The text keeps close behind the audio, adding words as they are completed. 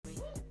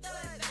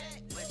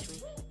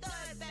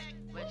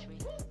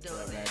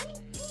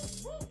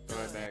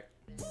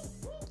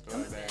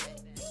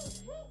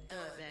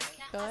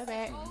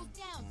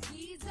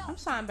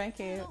Sean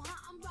Bankhead.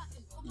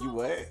 You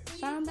what?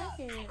 Sean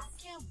Bankhead.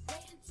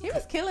 He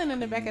was killing in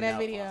the back of that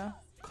video.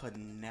 Could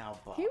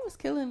never. He was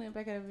killing in the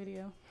back of that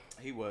video.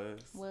 He was.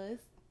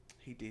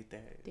 He did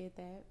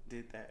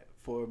that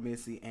for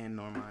Missy and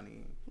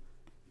Normani.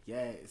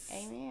 Yes.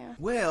 Amen.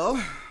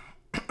 Well,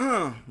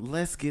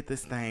 let's get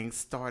this thing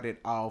started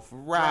off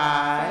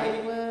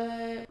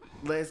right.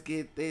 Let's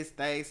get this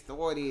thing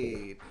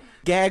started.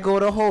 Gaggle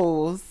the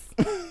holes.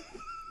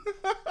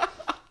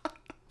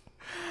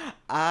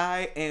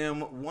 I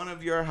am one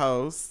of your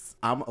hosts.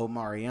 I'm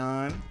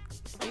Omarion.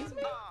 Excuse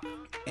me?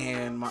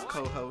 And my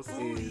co-host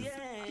is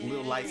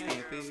Lil Light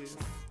Skin Fizz.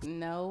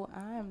 No,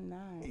 I am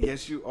not.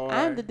 Yes, you are.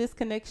 I'm the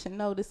disconnection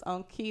notice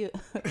on Kai's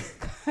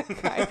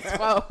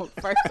phone,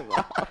 first of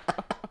all.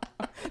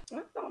 I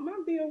thought my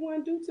bill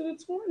wasn't due to the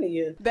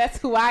 20th. That's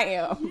who I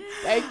am.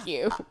 Thank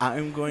you.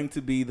 I'm going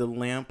to be the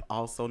lamp,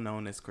 also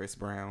known as Chris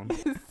Brown.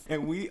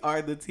 And we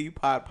are the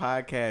Teapot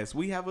Podcast.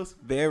 We have a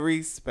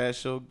very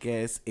special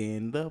guest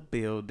in the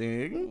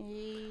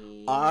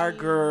building. Our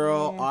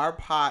girl, our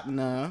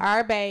partner.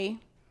 Our bae.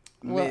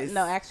 Well, Miss,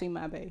 no, actually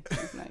my bae.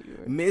 It's not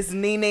yours. Miss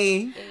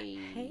Nene.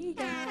 Hey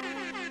guys.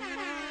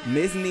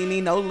 Miss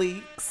Nene, no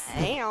leaks.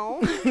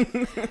 Ow.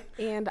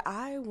 And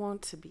I'm going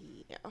to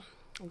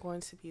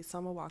be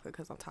Summer Walker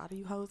because I'm tired of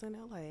you hoes in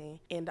LA.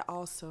 And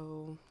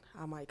also,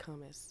 I might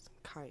come as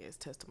Kanye's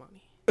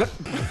testimony.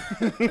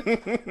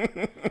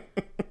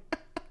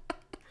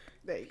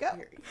 There you go.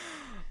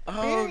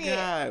 Oh,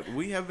 God.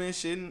 We have been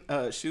shooting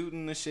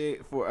the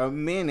shit for a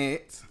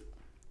minute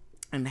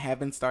and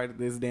haven't started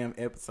this damn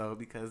episode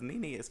because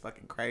Nene is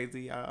fucking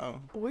crazy,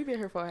 y'all. We've been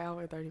here for an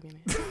hour and 30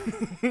 minutes.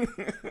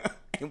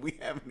 And we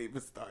haven't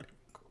even started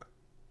recording.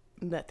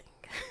 Nothing.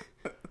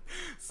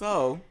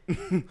 So,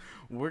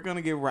 we're going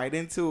to get right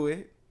into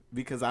it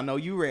because I know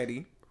you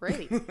ready.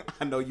 Ready.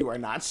 I know you are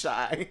not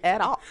shy.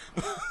 At all.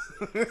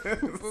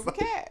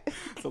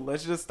 So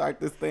let's just start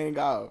this thing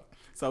off.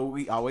 So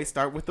we always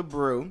start with the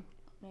brew.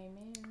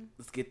 Amen.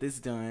 Let's get this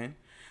done.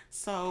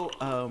 So,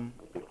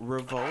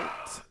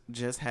 Revolt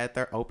just had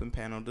their open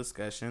panel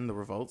discussion, the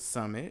Revolt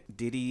Summit.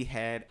 Diddy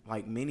had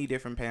like many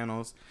different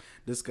panels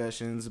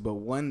discussions, but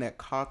one that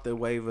caught the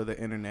wave of the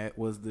internet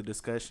was the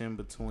discussion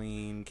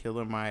between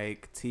Killer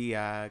Mike,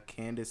 T.I.,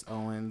 Candace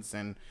Owens,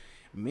 and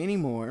many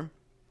more.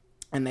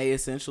 And they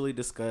essentially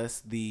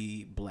discussed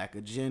the Black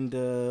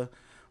agenda,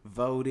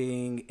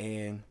 voting,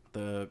 and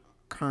the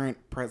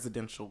current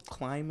presidential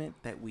climate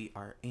that we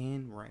are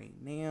in right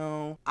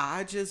now.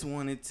 I just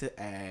wanted to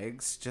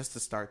ask, just to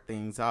start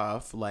things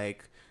off,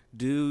 like,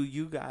 do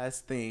you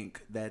guys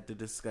think that the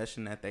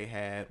discussion that they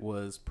had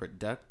was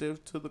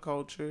productive to the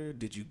culture?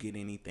 Did you get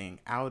anything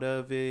out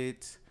of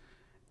it?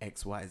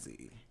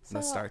 XYZ.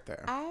 Let's start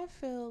there. I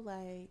feel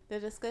like the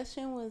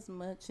discussion was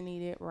much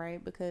needed,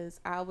 right? Because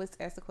I always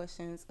ask the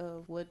questions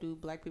of what do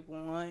Black people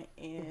want,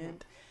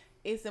 and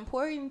it's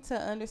important to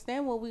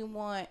understand what we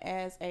want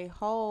as a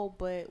whole,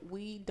 but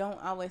we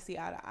don't always see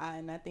eye to eye.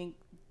 And I think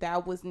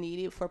that was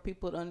needed for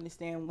people to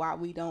understand why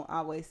we don't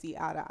always see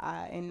eye to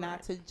eye, and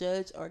not to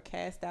judge or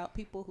cast out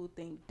people who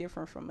think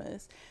different from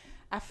us.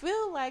 I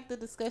feel like the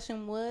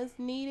discussion was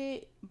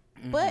needed,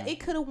 but it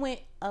could have went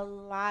a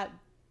lot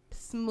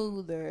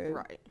smoother,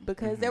 right?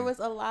 Because there was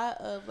a lot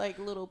of like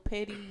little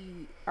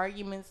petty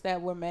arguments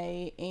that were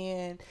made,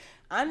 and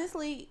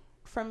honestly,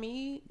 for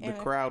me, the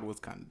crowd was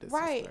kind of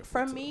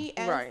disrespectful.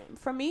 Right.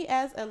 For me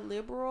as a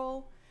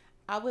liberal,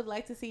 I would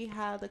like to see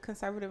how the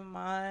conservative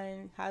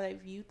mind, how they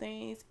view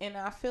things, and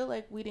I feel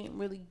like we didn't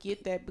really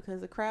get that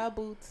because the crowd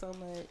booed so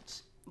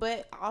much,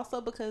 but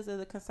also because of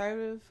the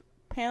conservative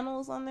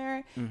panels on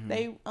there,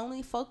 they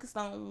only focused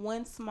on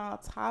one small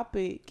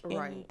topic,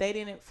 and they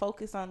didn't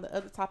focus on the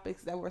other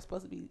topics that were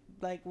supposed to be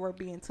like were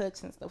being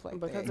touched and stuff like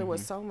that. Because it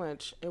was so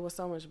much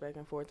back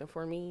and forth, and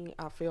for me,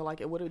 I feel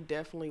like it would have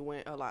definitely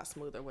went a lot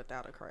smoother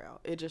without a crowd.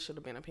 It just should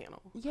have been a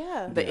panel.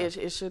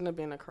 It shouldn't have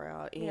been a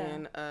crowd.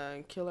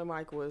 And Killer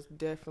Mike was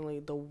definitely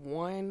the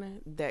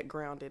one that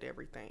grounded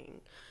everything.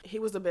 He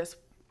was the best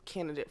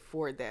candidate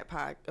for that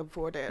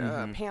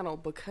panel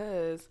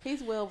because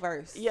he's well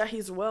versed. Yeah,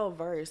 he's well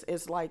versed.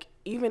 It's like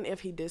even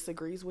if he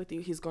disagrees with you,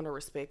 he's gonna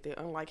respect it.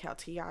 Unlike how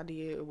T.I.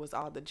 did, it was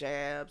all the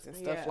jabs and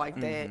stuff like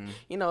that.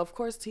 You know, of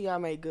course, T.I.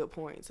 made good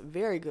points,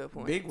 very good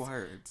points. Big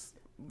words,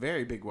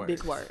 very big words.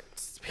 Big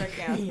words. Great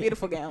gowns,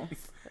 beautiful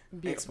gowns.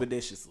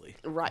 Expeditiously.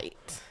 Right.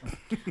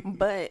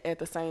 But at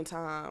the same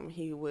time,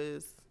 he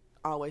was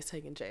always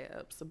taking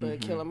jabs. But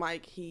Killer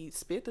Mike, he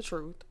spit the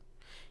truth.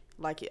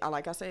 Like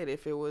I said,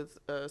 if it was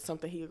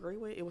something he agreed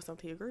with, it was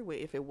something he agreed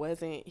with. If it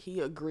wasn't, he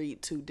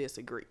agreed to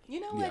disagree. You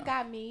know what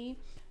got me?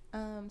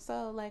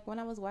 So like when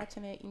I was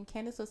watching it, and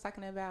Candace was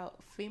talking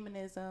about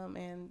feminism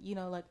and, you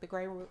know, like the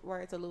great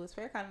words of Louis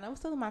Farrakhan, and I was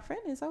telling my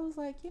friend this, I was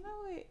like, you know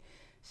what?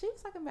 She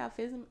was talking about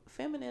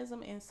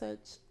feminism in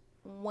such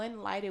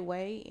one lighted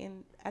way,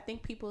 and I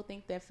think people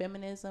think that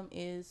feminism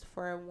is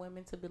for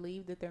women to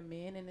believe that they're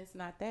men, and it's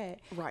not that.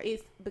 Right.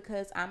 It's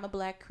because I'm a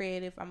black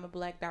creative, I'm a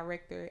black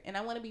director, and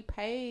I want to be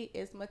paid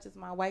as much as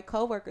my white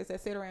coworkers that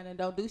sit around and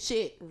don't do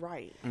shit.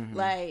 Right. Mm-hmm.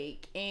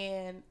 Like,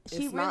 and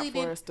she it's really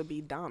not for us to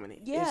be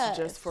dominant. Yeah, it's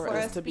just for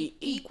us to be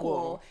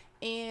equal.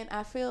 And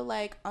I feel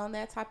like on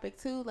that topic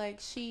too, like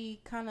she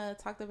kind of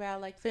talked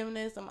about like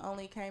feminism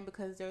only came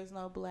because there's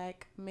no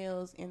black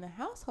males in the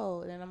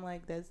household, and I'm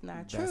like, that's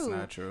not true. That's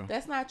not true.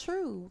 That's not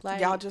true.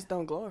 Like, y'all just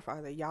don't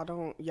glorify that. Y'all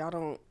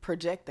don't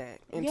project that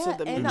into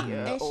the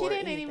media. And she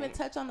didn't anything. even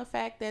touch on the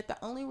fact that the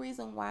only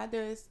reason why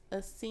there's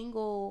a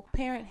single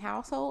parent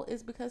household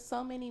is because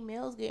so many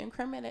males get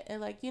incriminated and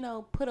like, you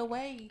know, put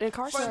away,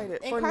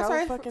 incarcerated for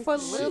no fucking for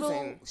reason.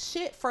 little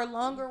shit for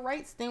longer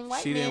rates than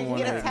white men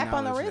get a tap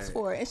on the wrist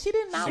for, and she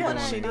did not want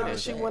to. She did.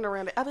 She went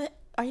around it.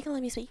 Are you gonna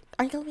let me speak?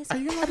 Are you gonna let me speak?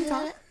 Are you gonna let me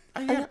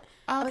talk?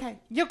 Okay.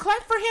 You'll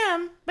clap for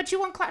him, but you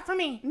won't clap for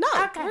me. No,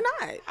 okay. We're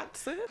not.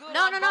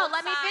 No.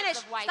 Let me finish.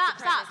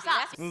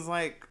 Stop.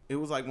 It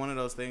was like one of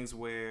those things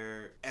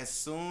where as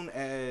soon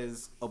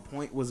as a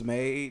point was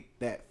made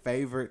that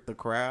favored the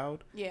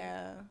crowd,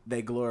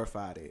 they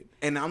glorified it.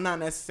 And I'm not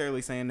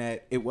necessarily saying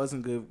that it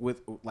wasn't good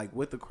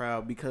with the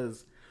crowd,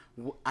 because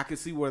I could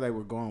see where they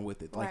were going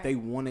with it. Like, they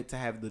wanted to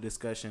have the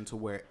discussion to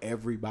where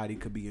everybody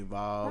could be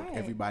involved,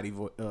 everybody's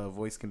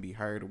voice can be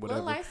heard or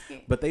whatever.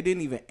 But they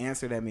didn't even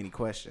answer that many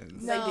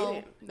questions.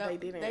 No, they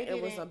didn't.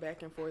 It was a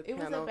back and forth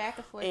panel. It was a back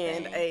and forth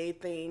and a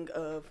thing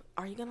of,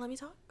 are you gonna let me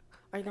talk?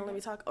 Are you gonna let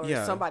me talk? Or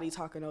somebody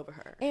talking over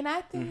her? And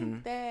I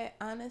think that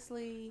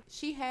honestly,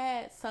 she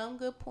had some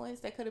good points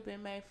that could have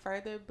been made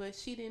further, but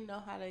she didn't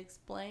know how to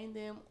explain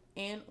them.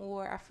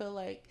 Or I feel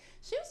like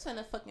she was trying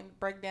to fucking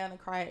break down and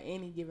cry at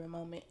any given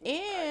moment.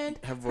 And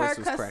her voice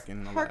was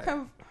cracking a lot.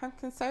 Her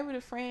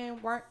conservative friend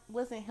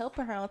wasn't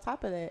helping her on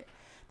top of that.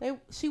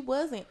 She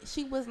was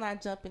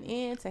not jumping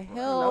in to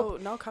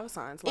help. No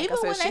cosigns. Like even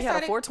I said, she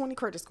had a 420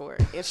 credit score,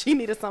 and she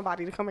needed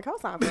somebody to come and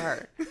cosign for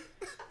her.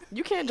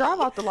 You can't drive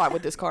off the lot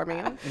with this car,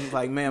 man. He's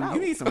like, ma'am,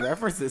 you need some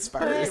references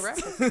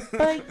first.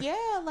 But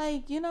yeah,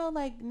 like, you know,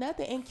 like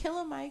nothing. And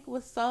Killer Mike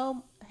was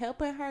so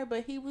helping her,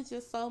 but he was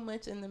just so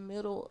much in the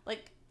middle.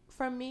 Like,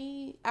 for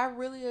me, I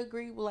really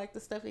agree with like the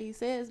stuff that he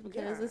says,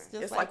 because it's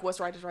just like what's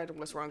right is right and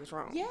what's wrong is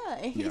wrong. Yeah,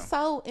 and he's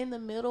so in the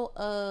middle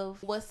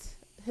of what's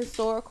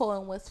historical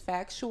and what's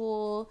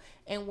factual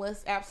and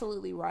what's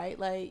absolutely right.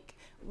 Like,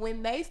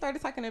 when they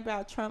started talking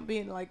about Trump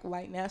being like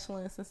white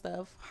nationalist and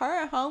stuff,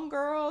 her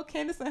homegirl,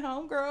 Candace and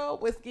homegirl,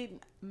 was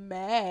getting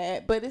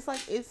mad. But it's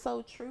like, it's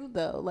so true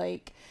though.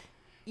 Like,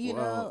 you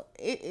know,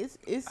 it's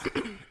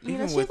you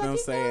even know, with them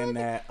saying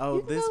that,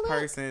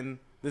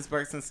 this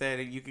person said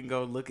it, you can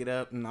go look it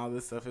up and all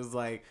this stuff. Is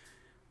like,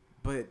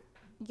 but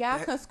y'all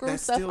can screw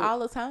stuff all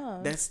the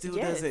time. That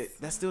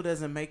still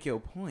doesn't make your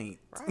point.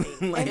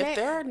 Right. Like, if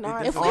they're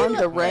not on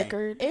the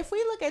record. If we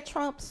look at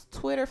Trump's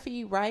Twitter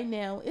feed right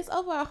now, it's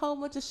over a whole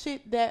bunch of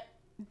shit that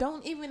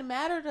don't even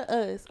matter to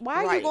us.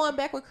 Why are you going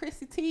back with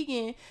Chrissy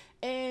Teigen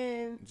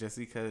and just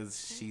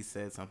because she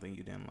said something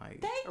you didn't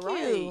like? Thank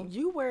you.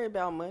 You worry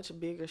about much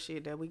bigger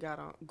shit that we got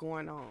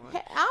going on.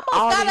 Hey,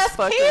 almost got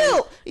us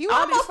killed. You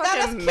almost got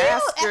us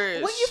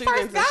killed when you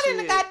first got in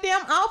the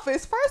goddamn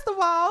office. First of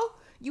all,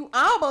 you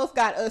almost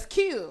got us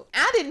killed.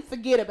 I didn't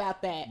forget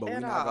about that. But we're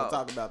not going to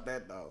talk about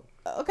that, though.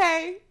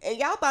 Okay? And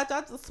y'all thought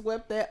y'all just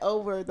swept that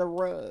over the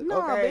rug.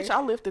 No, okay? bitch,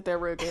 I lifted that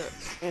rug up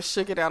and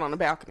shook it out on the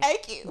balcony.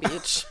 Thank you.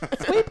 Bitch.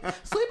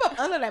 sweep up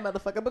under that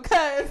motherfucker,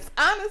 because,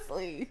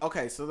 honestly.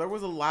 Okay, so there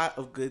was a lot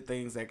of good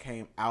things that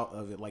came out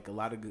of it, like a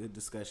lot of good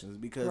discussions.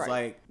 Because,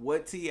 like,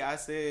 what T.I.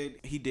 said,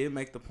 he did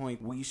make the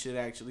point, we should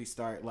actually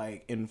start,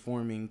 like,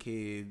 informing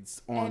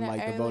kids on,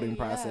 like, the voting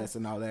process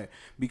and all that.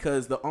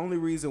 Because the only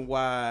reason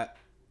why...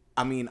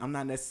 I mean, I'm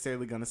not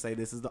necessarily going to say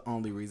this is the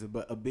only reason,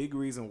 but a big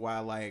reason why,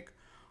 like,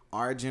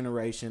 our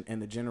generation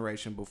and the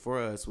generation before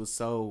us was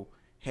so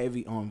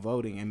heavy on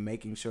voting and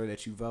making sure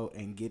that you vote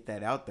and get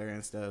that out there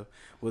and stuff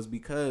was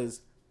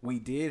because we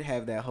did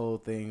have that whole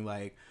thing,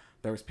 like,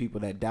 there was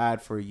people that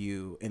died for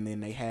you, and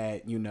then they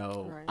had, you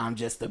know, I'm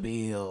just a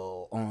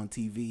bill on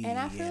TV. And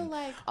I feel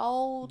like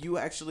you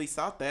actually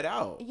sought that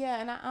out.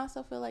 Yeah, and I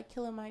also feel like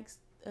Killer Mike's,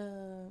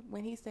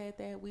 when he said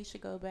that we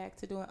should go back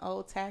to doing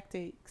old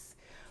tactics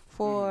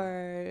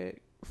for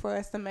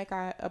us to make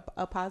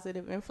a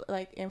positive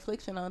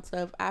infliction on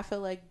stuff, I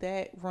feel like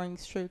that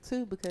rings true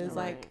too, because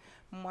like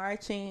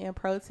marching and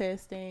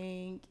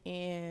protesting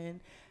and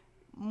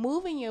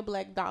moving your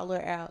black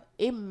dollar out,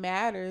 it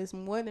matters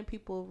more than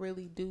people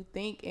really do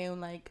think. And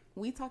like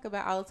we talk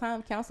about all the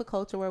time, council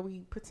culture, where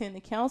we pretend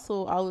to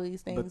counsel all of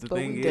these things, but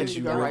we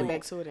go right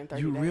back to it in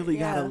 30 days. You really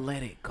gotta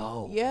let it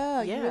go.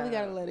 Yeah, you really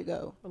gotta let it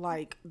go.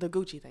 Like the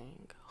Gucci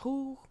thing.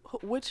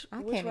 Which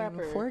I can't rapper?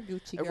 even afford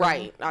Gucci, girl.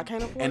 Right, I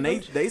can't afford. And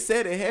Gucci. they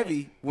said it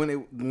heavy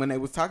when they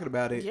was talking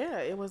about it. Yeah,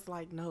 it was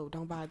like, no,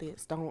 don't buy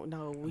this. Don't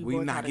no. We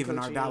not giving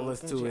Gucci, our dollars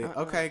to it. Gucci,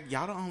 Okay,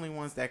 y'all the only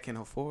ones that can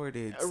afford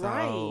it. So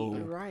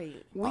right.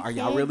 Are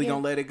y'all really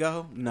gonna let it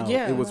go? No,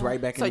 it was right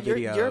back in the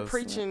videos.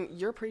 So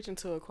you're preaching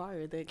to a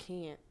choir that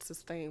can't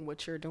sustain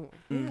what you're doing.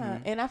 Yeah,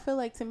 and I feel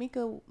like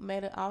Tamika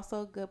made it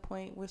also a good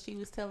point where she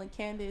was telling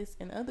Candace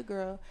and other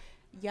girl,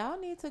 y'all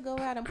need to go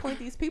out and point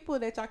these people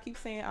that y'all keep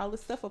saying all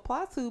this stuff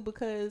apply to,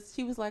 because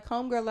she was like,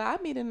 homegirl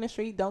I meet in the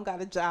street don't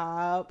got a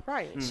job,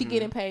 right? She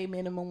getting paid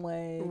minimum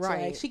wage,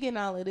 right? Like she getting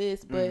all of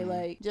this, but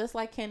like just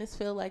like Candace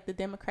feel like the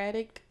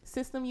democratic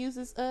system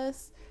uses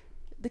us,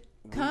 the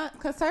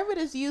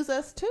conservatives use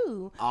us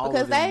too,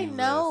 because they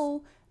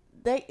know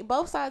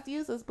both sides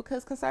use us,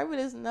 because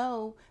conservatives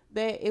know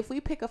that if we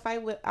pick a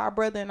fight with our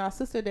brother and our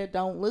sister that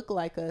don't look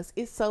like us,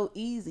 it's so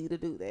easy to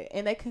do that,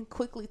 and they can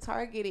quickly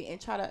target it and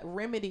try to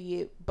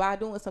remedy it by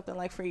doing something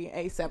like free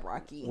A$AP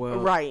Rocky. Well,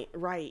 right,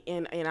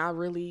 and I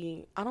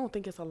don't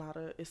think it's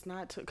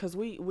not because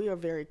we are a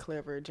very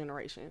clever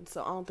generation,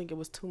 so I don't think it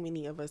was too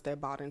many of us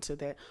that bought into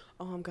that.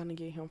 Oh, I'm gonna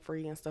get him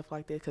free and stuff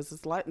like that, because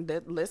it's like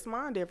that. Let's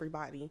mind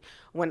everybody,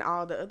 when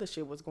all the other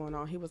shit was going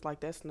on, he was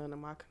like, that's none of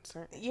my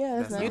concern.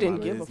 Yeah, you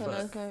didn't give a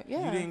fuck.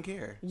 Yeah.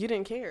 You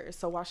didn't care.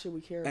 So why should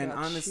we care? And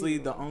honestly,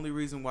 the only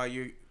reason why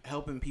you're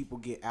helping people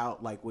get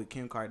out, like with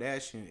Kim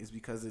Kardashian, is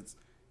because it's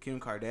Kim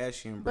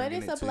Kardashian. But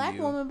it's a black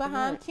woman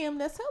behind Kim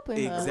that's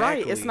helping her.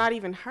 Right. It's not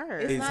even her.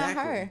 It's not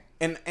her.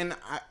 And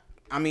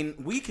I mean,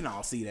 we can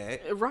all see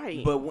that,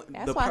 right? But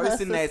the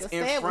person that's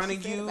in front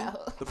of you,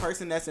 the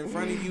person that's in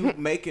front of you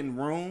making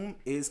room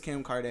is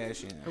Kim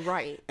Kardashian,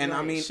 right? And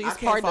I mean, she's I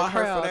can't fault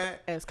her for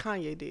that, as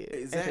Kanye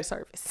did at his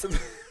service.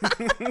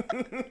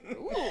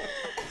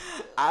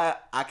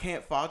 I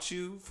can't fault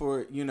you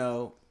for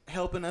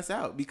helping us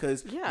out,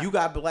 because you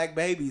got black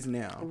babies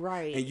now,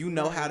 right? And you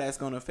know how that's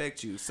going to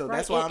affect you. So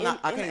that's why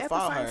I can't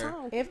fault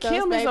her. If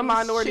Kim is a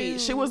minority,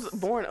 she was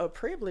born a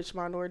privileged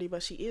minority,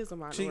 but she is a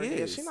minority. She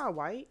is. She's not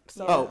white.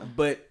 So.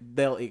 But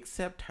they'll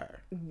accept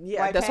her.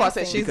 Yeah, that's why I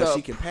said she's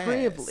a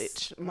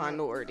privileged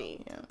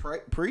minority. Yeah.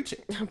 Preach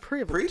it.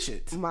 Preach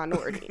it.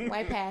 Minority.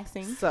 White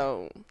passing.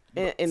 So.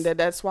 And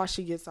that's why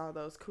she gets all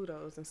those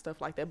kudos and stuff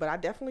like that. But I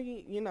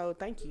definitely,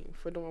 thank you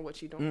for doing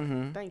what you're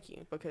doing. Thank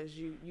you, because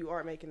you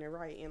are making it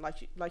right. And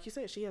like you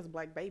said, she has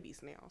black babies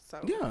now,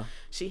 so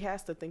she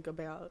has to think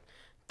about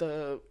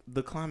the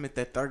climate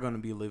that they're going to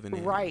be living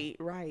in.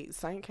 Right.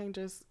 Saint can't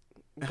just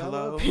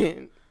go up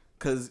and.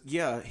 Cause he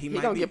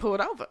might gonna get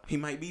pulled over. He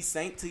might be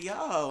Saint to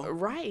y'all.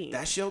 Right.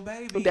 That's your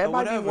baby. But that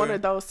might be one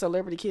of those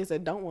celebrity kids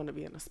that don't want to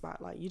be in the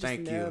spotlight. You just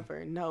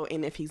never know.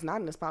 And if he's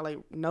not in the spotlight,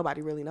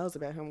 nobody really knows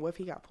about him. What if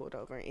he got pulled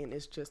over and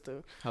it's just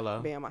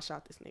bam, I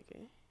shot this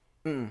nigga.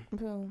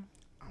 Boom.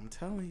 I'm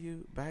telling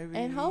you, baby.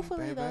 And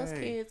hopefully those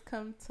kids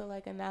come to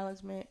like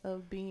acknowledgement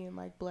of being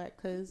like black,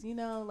 cause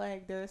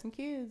like there are some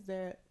kids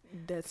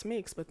that's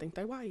mixed but think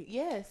they white.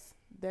 Yes.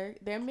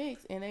 They're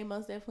mixed, and they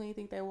most definitely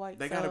think they're white.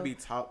 They gotta be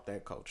taught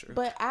that culture.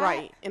 But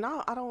and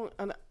I don't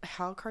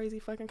how crazy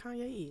fucking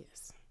Kanye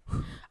is.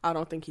 I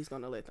don't think he's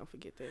gonna let them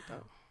forget that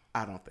though.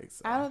 I don't think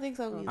so. I don't think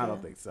so either. I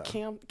don't think so.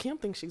 Kim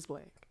thinks she's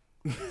black.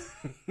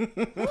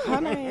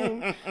 Her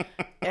name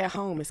at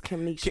home is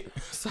Kim Nisha,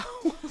 so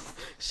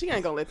she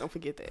ain't gonna let them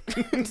forget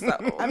that.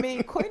 So I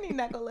mean, Courtney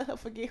not gonna let her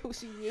forget who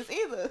she is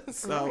either.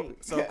 So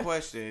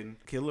question: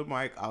 Killer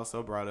Mike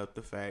also brought up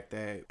the fact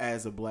that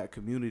as a black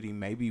community,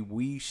 maybe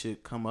we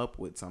should come up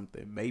with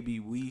something.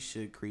 Maybe we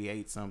should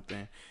create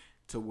something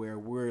to where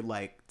we're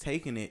like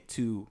taking it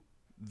to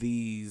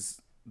these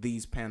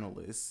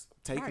panelists,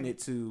 taking it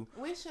to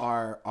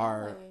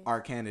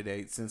our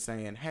candidates, and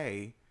saying,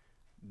 hey,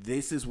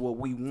 this is what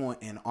we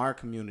want in our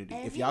community.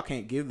 And if y'all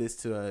can't give this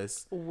to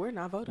us, we're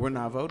not voting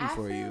I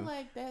for you. feel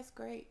like that's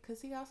great,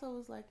 because he also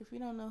was like, if you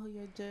don't know who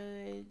your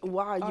judge,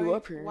 why are you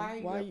up here?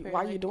 Why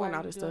are you doing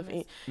all this stuff?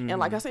 And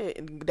like I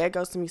said, that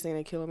goes to me saying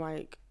that Killer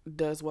Mike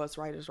does what's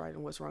right is right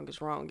and what's wrong is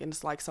wrong. And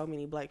it's like so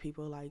many black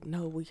people like,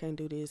 no, we can't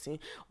do this, and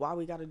why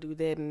we got to do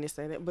that and this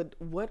and that. But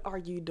what are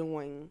you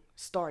doing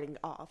starting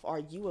off? Are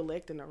you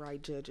electing the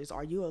right judges?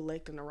 Are you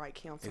electing the right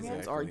councilmen?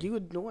 Exactly. Are you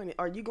doing it?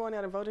 Are you going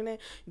out and voting that?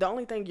 The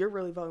only thing you're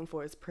really voting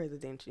for is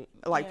presidents.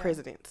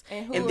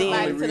 And who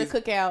invited to the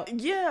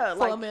cookout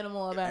for a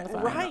minimal amount of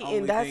time. Right.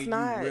 And that's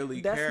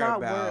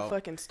not where it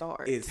fucking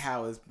starts. Is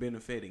how it's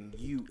benefiting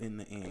you in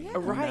the end. Yeah.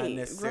 Right. Not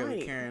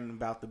necessarily caring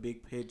about the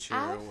big picture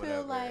or whatever. I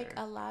feel like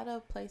a lot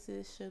of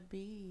places should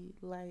be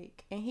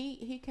like, and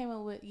he came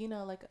up with,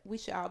 like we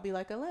should all be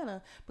like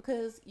Atlanta,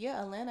 because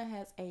Atlanta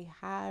has a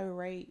high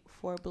rate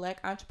for black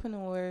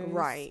entrepreneurs,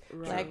 right.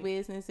 black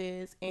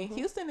businesses, and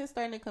Houston is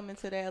starting to come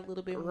into that a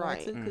little bit more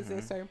too, because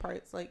there's certain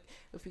parts, like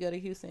if you go to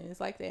Houston,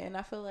 it's like that, and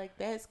I feel like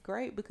that's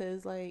great,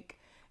 because like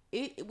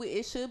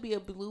it should be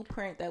a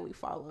blueprint that we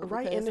follow,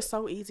 right? And it's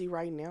so easy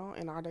right now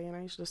in our day and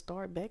age to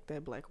start back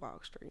that Black Wall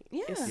Street.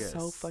 It's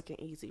so fucking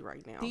easy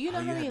right now. Do you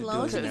know how many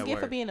loans you can get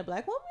for being a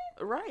black woman?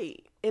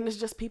 Right. And it's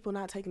just people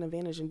not taking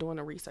advantage and doing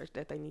the research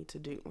that they need to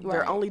do. Right.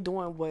 They're only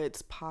doing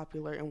what's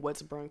popular and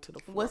what's brought to the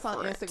forefront. What's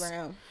on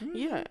Instagram.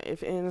 Yeah.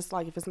 And it's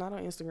like, if it's not on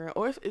Instagram,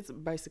 or if it's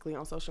basically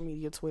on social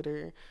media,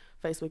 Twitter,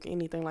 Facebook,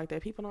 anything like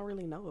that, people don't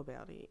really know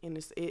about it. And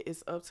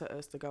it's up to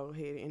us to go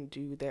ahead and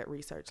do that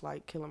research.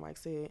 Like Killer Mike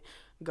said,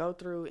 go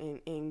through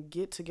and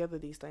get together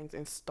these things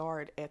and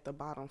start at the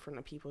bottom from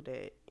the people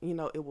that, you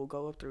know, it will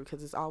go up through,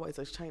 because it's always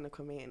a chain of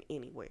command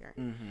anywhere.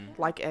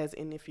 Like, as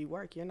in, if you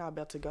work, you're not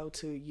about to go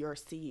to your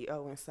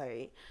CEO and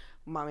say,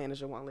 my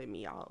manager won't let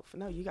me off.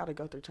 No, you got to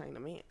go through chain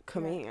of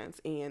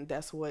commands, and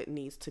that's what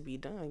needs to be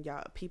done.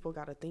 Y'all, people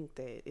got to think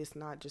that it's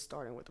not just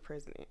starting with the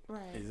president.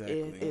 Right. Exactly.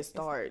 It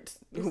starts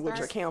with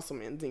your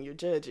councilmen and your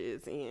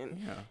judges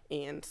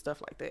and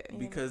stuff like that.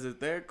 Because if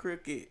they're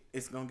crooked,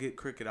 it's gonna get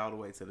crooked all the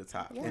way to the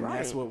top, and Right.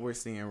 that's what we're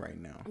seeing right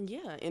now.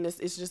 Yeah, and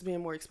it's just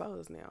being more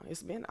exposed now.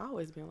 It's been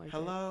always been like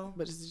that,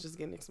 but it's just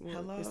getting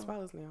more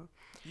exposed now.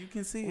 You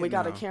can see it. We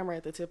got now. a camera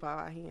at the tip of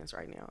our hands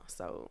right now,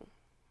 so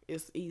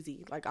it's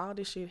easy. Like, all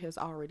this shit has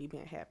already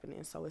been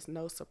happening, so it's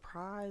no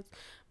surprise,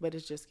 but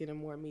it's just getting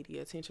more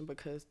media attention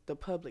because the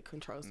public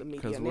controls the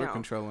media now. Because we're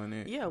controlling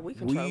it. Yeah, we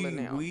control it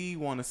now. We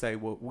want to say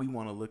what we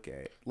want to look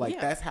at. Like,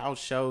 Yeah. that's how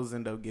shows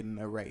end up getting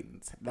their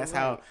ratings. That's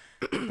Right.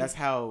 that's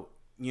how,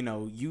 you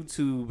know,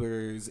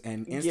 YouTubers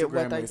and Get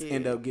what they Instagrammers get.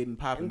 end up getting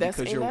popular, And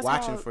because you're that's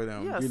watching how, for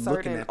them. Yeah, You're looking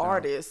certain at them.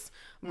 artists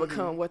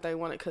become what they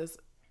wanted, because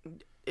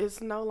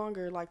it's no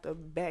longer like the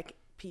back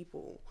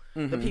people,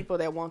 the people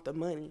that want the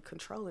money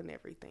controlling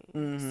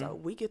everything. So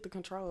we get to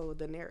control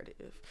the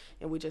narrative,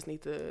 and we just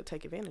need to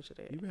take advantage of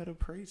that. You better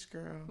preach,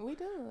 girl. We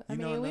do. You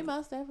know we another-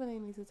 most definitely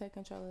need to take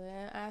control of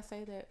that.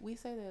 And we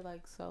say that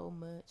like so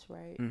much,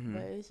 right?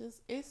 But it's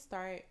just,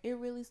 it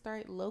really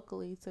start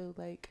locally too.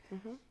 Like,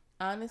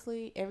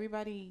 honestly,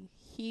 everybody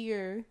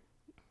here,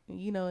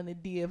 you know, in the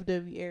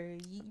DFW area,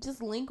 you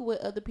just link with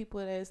other people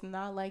that's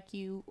not like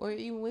you, or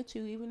even with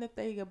you, even if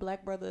they're your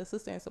black brother or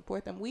sister, and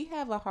support them. We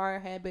have a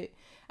hard habit.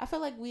 I feel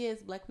like we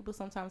as black people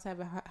sometimes have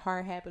a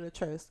hard habit of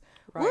trust.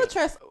 Right. We'll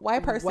trust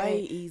white person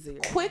way easier,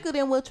 quicker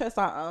than we'll trust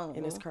our own.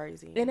 and it's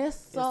crazy. And it's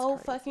so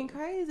crazy. fucking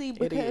crazy,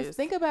 because is.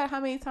 think about how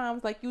many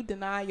times like you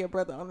deny your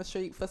brother on the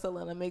street for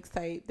selling a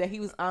mixtape that he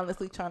was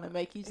honestly trying to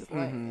make. You just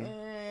like,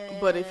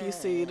 But if you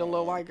see the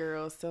little white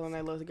girls selling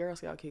their little Girl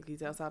Scout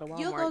cookies outside of Walmart,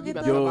 You'll go you get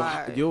better the-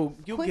 buy it. You'll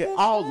quick get as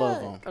all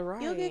of fuck. them.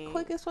 Right. You'll get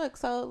quick as fuck.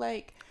 So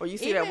like, Or you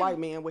see even- that white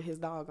man with his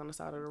dog on the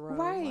side of the road.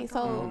 right? Like,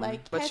 So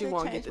like, but had you to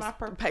won't change get my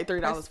this, pay $3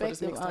 for this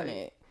perspective on mixtape.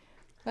 it.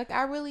 Like,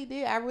 I really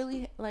did. I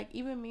really, like,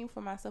 even me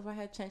for myself, I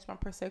had changed my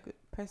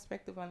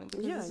perspective on it.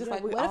 Because it's just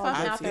like, we what if all I'm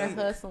have out there to.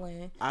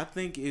 hustling? I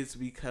think it's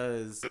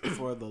because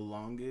for the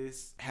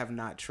longest have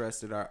not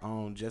trusted our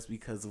own, just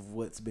because of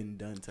what's been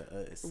done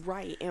to us.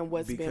 Right, and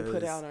what's been put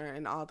Because- out there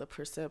and all the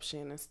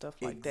perception and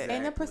stuff like that.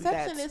 And the Exactly.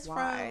 perception That's is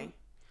why.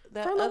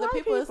 the From the other white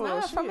people. It's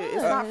not shit, from us.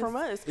 It's not from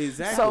us.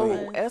 Exactly.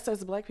 So us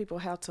as black people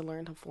have to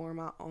learn to form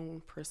our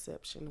own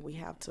perception. We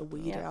have to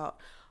weed Yeah. out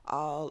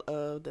all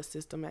of the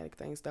systematic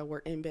things that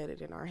were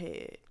embedded in our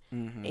head,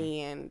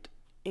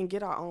 and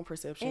get our own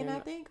perception And I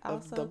think of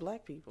also the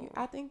black people.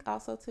 I think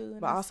also too.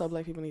 But also,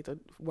 black people need to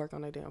work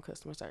on their damn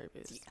customer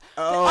service.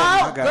 Oh,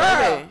 my God.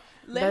 Girl,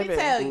 let me Baby.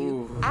 tell you,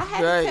 Ooh. I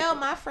had Right. to tell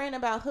my friend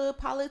about hood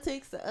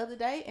politics the other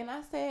day, and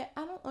I said,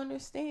 I don't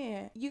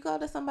understand. You go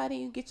to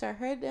somebody and get your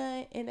hair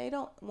done, and they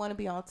don't want to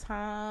be on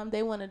time.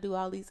 They want to do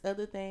all these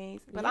other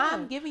things, but Yeah.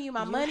 I'm giving you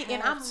my You money,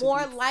 and have I'm to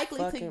more be likely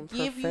to fucking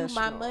give you my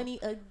professional. money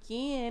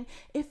again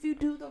if you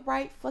do the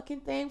right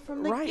fucking thing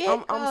from the Right.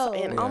 get-go.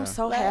 I'm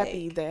so Like-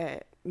 happy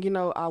that, you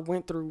know, I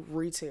went through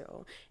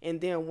retail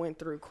and then went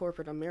through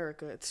corporate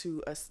America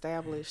to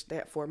establish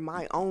that for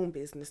my own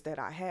business that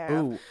I have.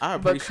 Ooh, I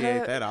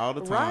appreciate that all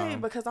the time.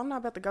 Right, because I'm not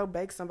about to go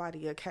bake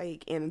somebody a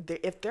cake, and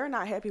if they're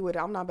not happy with it,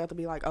 I'm not about to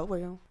be like, oh,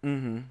 well,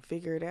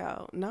 figure it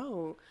out.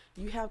 No,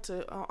 you have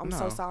to, I'm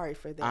so No. sorry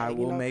for that. I you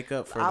will know? make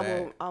up for I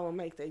that. I will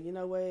make that. You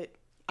know what?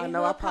 I And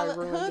know I hood probably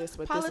poli- ruined hood this,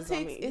 but this is on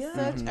politics me. is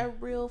Yeah. such a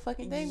real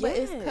fucking thing, but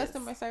it's Yes.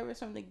 customer service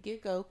from the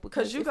get-go.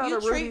 Because you if go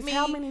to treat Rudy's, me,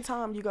 how many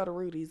times you go to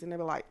Rudy's and they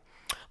be like,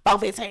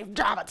 both it ain't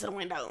drive it to the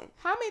window.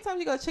 How many times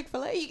you go to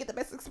Chick-fil-A, you get the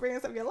best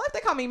experience of your life? They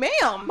call me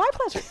ma'am. My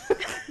pleasure.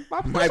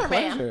 My My pleasure,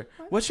 ma'am. pleasure.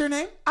 What's your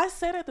name? I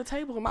sat at the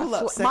table. My, Pull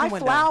up, my second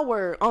window.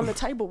 flower on the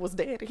table was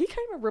dead. He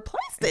came and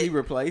replaced He it.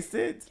 replaced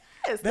it.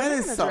 Yes, That the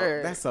is so.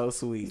 manager. That's so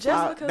sweet.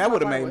 Just because that my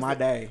would have flower made was my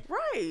dead. day.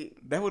 Right.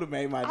 That would have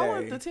made my I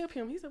wanted day. to tip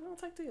him. He said, we don't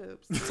take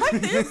tips.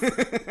 Take this.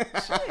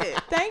 Shit.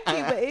 Thank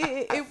you, but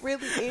it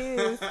really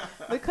is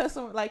the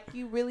customer. Like,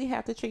 you really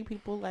have to treat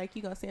people like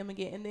you're gonna see them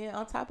again. And then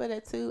on top of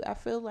that too, I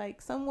feel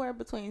like somewhere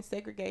between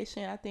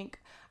segregation, I think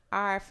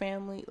our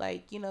family,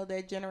 like, you know,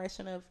 that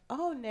generation of,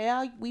 oh,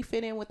 now we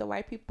fit in with the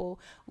white people,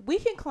 we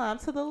can climb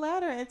to the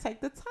ladder and take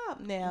the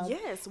top now.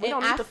 Yes, we And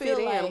don't need I to feel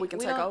fit in. like We can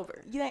we take don't-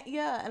 over.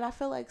 Yeah, and I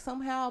feel like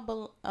somehow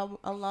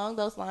along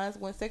those lines,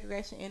 when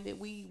segregation ended,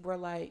 we were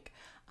like,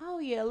 oh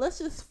yeah, let's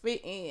just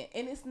fit in,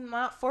 and it's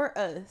not for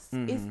us.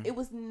 It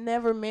was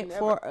never meant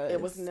for us.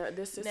 It was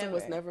this system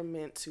was never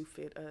meant to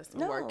fit us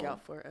and work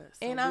out for us.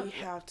 And we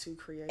have to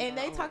create. And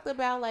they talked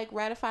about like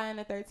ratifying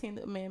the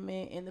 13th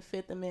Amendment and the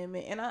 5th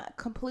Amendment, and I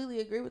completely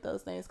agree with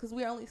those things because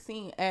we're only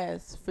seen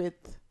as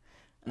fifth.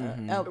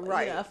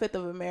 Right, a fifth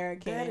of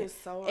American. That is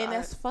so, and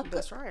that's fucked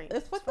that's up. Right.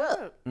 It's fucked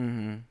up.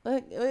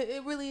 Like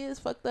it really is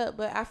fucked up.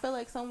 But I feel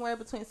like somewhere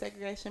between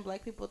segregation,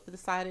 black people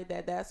decided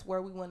that that's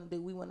where we want to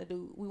do.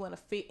 We want to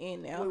fit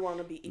in now. We want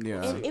to be equal.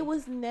 Yeah. And it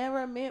was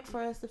never meant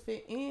for us to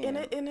fit in.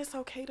 And it's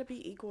okay to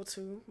be equal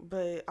too,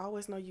 but I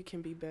always know you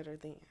can be better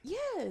than.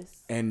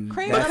 Yes. And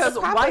cream because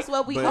white is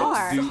what we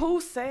are.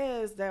 Who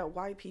says that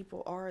white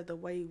people are the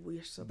way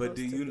we're supposed to be? But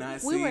do you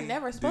not see? We were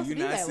never supposed to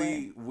be that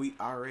way. We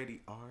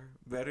already are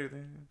better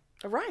than.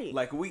 Right.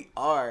 Like we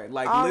are.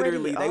 Like already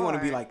literally, they want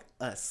to be like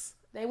us.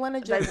 They want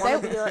to just.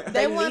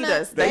 They need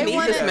us. They need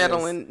this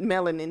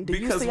melanin. Do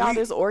you see all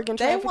this organ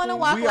trafficking? They want to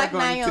walk like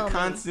Naomi. We are going to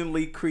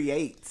constantly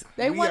create.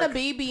 They want to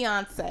be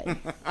Beyonce.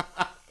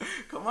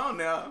 Come on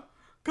now.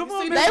 Come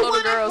on. They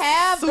want to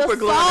have the soul.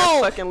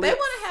 They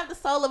want to have the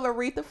soul of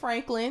Aretha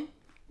Franklin.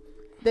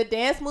 The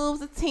dance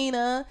moves of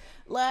Tina.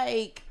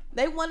 Like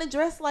they want to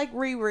dress like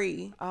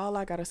Riri. All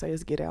I gotta say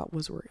is Get Out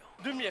was real.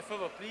 Do me a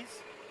favor, please.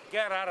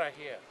 Get out of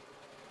here.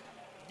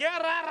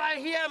 Get out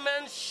of here,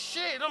 man.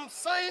 Shit, I'm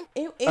saying.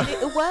 It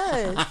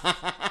was.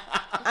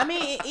 I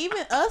mean,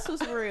 even Us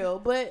was real,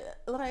 but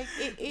like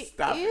it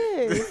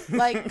is.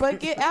 Like, but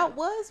Get Out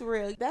was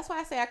real. That's why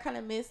I say I kind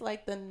of miss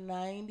like the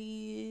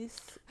 90s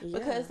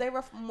because they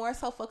were more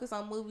so focused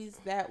on movies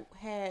that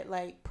had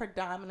like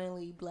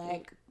predominantly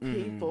black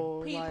people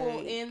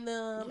like, in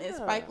them, and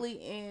Spike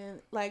Lee and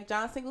like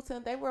John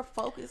Singleton. They were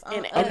focused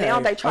on and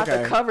now they try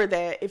to cover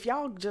that. If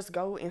y'all just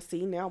go and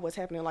see now what's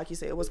happening, like you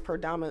said, it was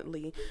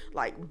predominantly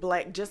like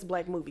just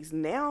black movies.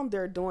 Now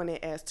they're doing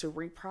it as to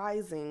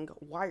reprising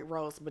white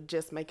roles, but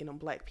just making them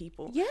black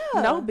people. Yeah.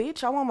 No,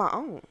 bitch, I want my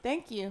own.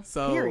 Thank you.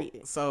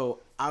 Period. So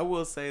I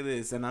will say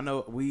this, and I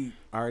know we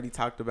already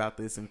talked about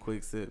this in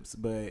Quick Sips,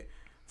 but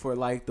for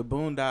like the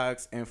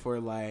Boondocks and for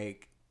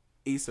like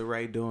Issa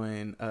Rae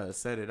doing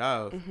Set It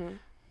Off,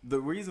 the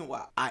reason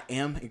why I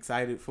am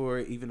excited for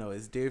it, even though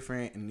it's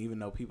different and even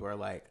though people are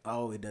like,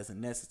 oh, it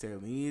doesn't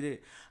necessarily need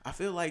it, I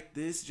feel like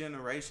this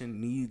generation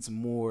needs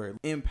more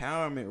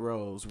empowerment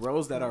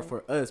roles that are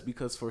for us,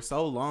 because for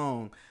so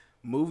long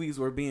movies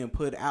were being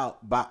put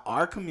out by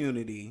our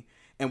community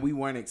and we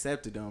weren't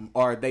accepted them,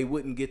 or they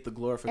wouldn't get the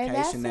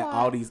glorification that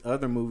all these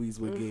other movies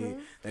would get.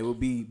 They would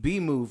be B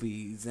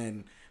movies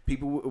and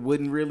people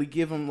wouldn't really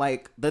give them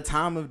like the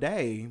time of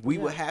day. We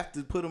would have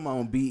to put them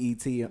on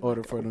BET in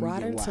order for them to get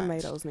watched. Rotten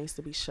Tomatoes needs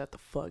to be shut the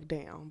fuck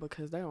down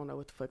because they don't know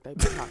what the fuck they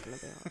be talking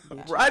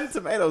about. Rotten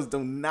Tomatoes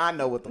do not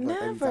know what the fuck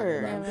they be talking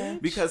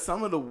about. Because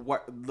some of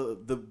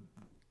the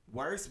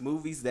worst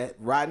movies that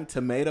Rotten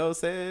Tomatoes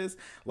says,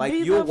 like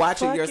you'll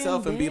watch it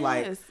yourself and be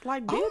like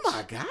oh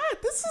my god,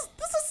 this is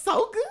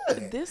so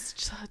good. This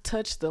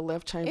touched the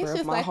left chamber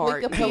of my like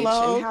heart.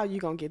 Wikipedia. And how you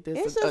gonna get this?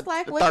 It's just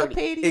like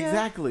Wikipedia.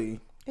 Exactly.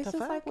 It's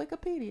just like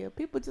Wikipedia.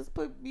 People just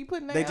be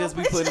putting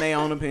their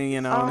own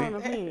opinion on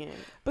it.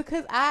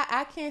 Because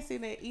I can't see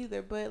that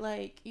either. But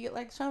like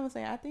Sean was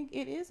saying, I think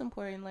it is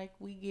important. Like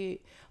we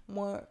get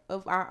more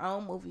of our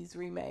own movies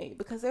remade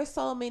because there's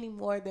so many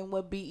more than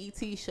what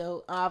BET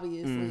showed,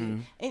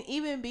 obviously. And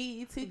even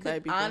BET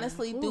could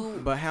honestly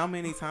do. But how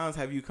many times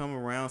have you come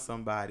around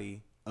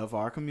somebody of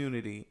our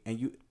community and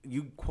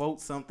you quote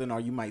something,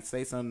 or you might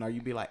say something, or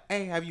you be like,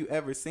 hey, have you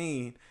ever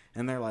seen?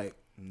 And they're like,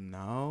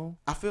 no.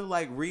 I feel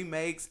like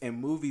remakes and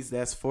movies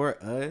that's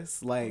for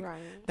us, like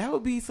that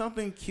would be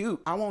something cute.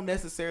 I won't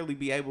necessarily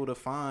be able to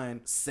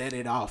find Set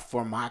It Off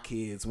for my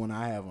kids when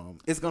I have them.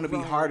 It's going to be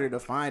harder to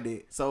find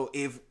it. So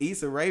if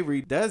Issa Rae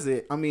does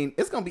it, I mean,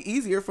 it's going to be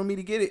easier for me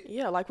to get it.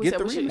 Yeah, like we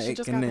said, she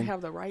just got to have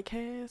the right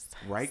cast.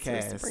 Right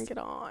cast. To bring it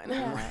on.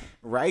 Yeah.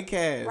 Right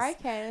cast. Right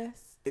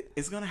cast.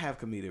 It's going to have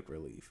comedic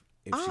relief.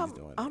 If she's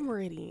doing I'm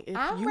ready. If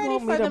I'm you ready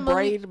want for me to the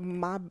braid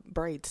my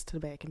braids to the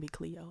back and be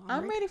Cleo,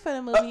 I'm ready for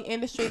the movie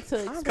industry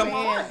to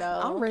expand.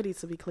 Though I'm ready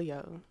to be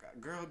Cleo.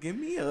 Girl, give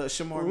me a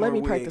Shamar Moore. Let me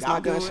wig. practice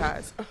my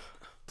gunshots.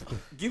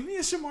 Give me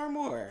a Shamar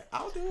Moore.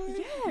 I'll do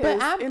it.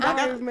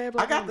 Yes.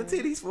 But I got the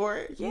titties for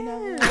it.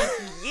 Yeah.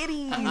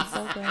 I'm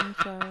so glad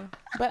so.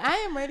 But I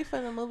am ready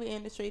for the movie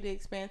industry to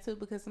expand too,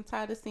 because I'm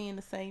tired of seeing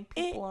the same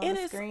people on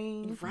the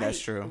screen. Right, that's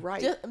true.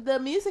 Right. The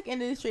music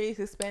industry is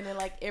expanding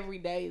like every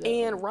day though.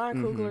 And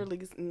Ryan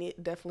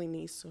Coogler definitely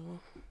needs to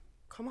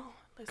come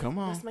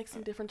on. Let's make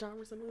some different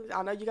genres of movies.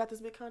 I know you got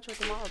this big contract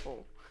with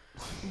Marvel,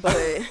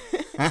 but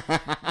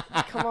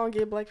come on,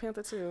 get Black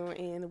Panther 2,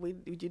 and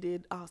you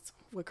did awesome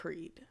with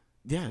Creed.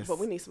 Yes, but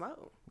we need some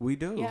more. We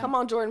do. Yeah. Come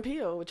on, Jordan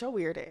Peele, with your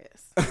weird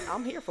ass.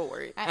 I'm here for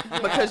it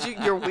because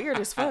you're weird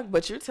as fuck,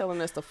 but you're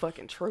telling us the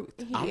fucking truth.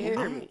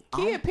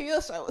 Key and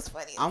Peele show was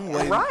funny.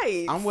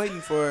 I'm waiting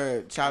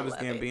for Childish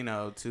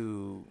Gambino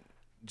to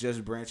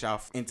just branch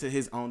out into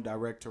his own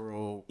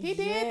directorial. He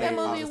did that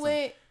movie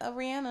with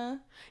Rihanna.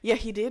 Yeah,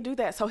 he did do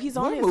that. So he's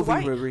on his movie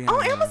way with Rihanna?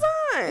 on Amazon.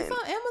 It's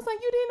on Amazon.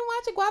 You didn't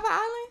watch it, Guava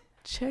Island?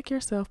 Check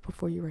yourself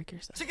before you wreck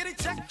yourself.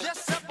 Check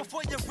yourself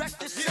before you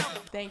wreck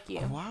yourself. Thank you.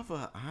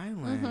 Guava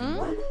Island.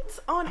 What?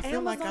 On I feel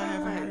Amazon? like I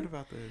haven't heard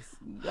about this.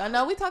 I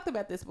know we talked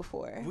about this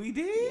before. We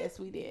did? Yes,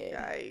 we did.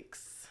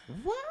 Yikes.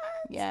 What?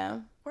 Yeah.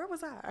 Where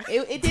was I?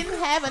 It didn't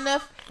have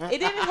enough. It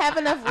didn't have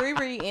enough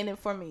Riri in it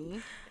for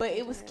me, but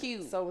it was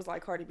cute. So it was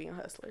like Cardi B and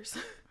Hustlers.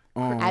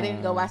 I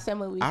didn't go watch that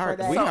movie for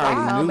that. We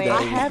already knew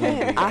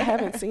that. I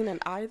haven't seen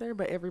it either,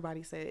 but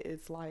everybody said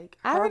it's like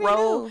I her already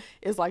role knew.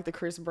 is like the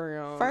Chris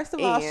Brown. First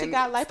of all, she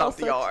got Stomp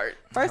the liposuction. Yard.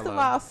 First of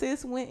all,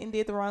 sis went and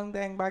did the wrong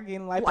thing by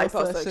getting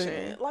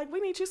liposuction. Like, we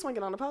need you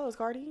swinging on the poles,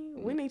 Cardi.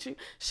 We need you.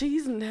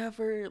 She's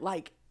never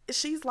like.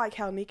 She's like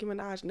how Nicki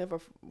Minaj never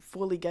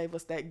fully gave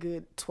us that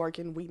good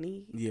twerking we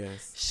need.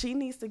 Yes. She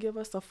needs to give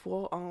us a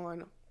full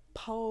on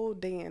pole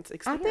dance I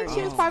experience. think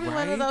she was probably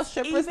one of those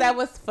strippers that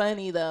was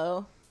funny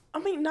though. I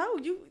mean, no,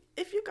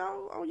 if you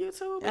go on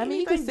YouTube, I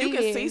mean, you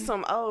can see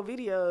some old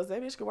videos.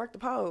 That bitch can work the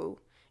pole.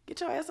 Get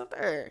your ass up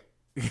there.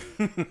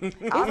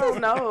 I don't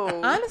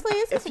know. Honestly,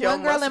 it's this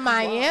one girl in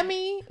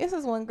Miami. This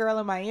is one girl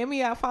in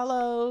Miami I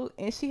follow,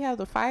 and she has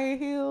the fire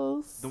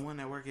heels. The one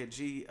that work at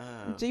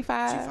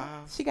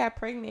G5. She got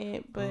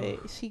pregnant,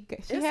 but she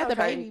had the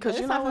baby. Because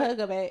you know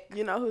what?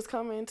 You know who's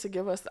coming to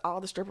give us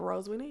all the stripper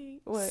roles we need?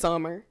 What?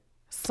 Summer.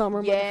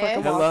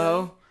 Yes.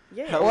 Hello.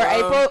 Yeah.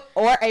 Hello?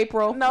 Or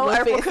April. No,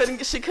 April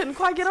couldn't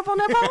quite get up on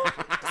that boat.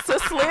 So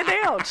slid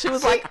down. She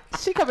was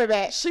she coming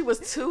back. She was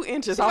 2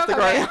 inches off the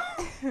ground.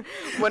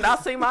 When I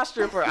see my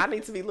stripper, I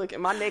need to be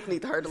looking. My neck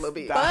needs to hurt a little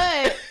bit.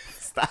 But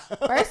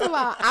first of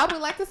all, I would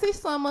like to see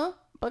Summer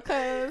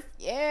because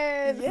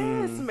yes,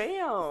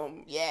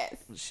 ma'am. Yes,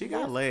 she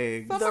got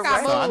legs. Summer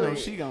got so I know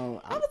she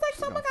gonna. I was like,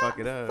 Summer fuck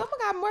it up. Summer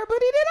got more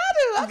booty than I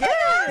do. Okay.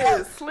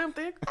 Yes, slim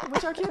thick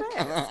with your cute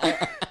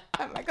ass.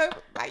 I'm like, oh,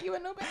 buy you a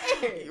new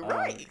bag.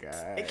 Right.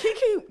 God. And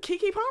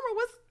Keke Palmer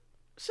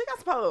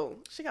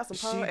she got some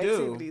pole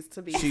activities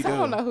to be. I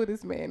don't know who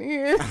this man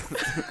is.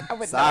 I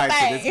wouldn't Sorry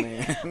know to this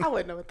man. I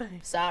wouldn't know a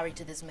thing. Sorry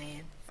to this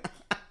man.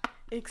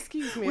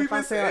 Excuse me We've if I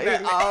been saying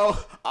sound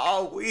that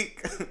all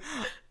week.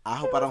 I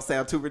hope I don't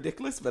sound too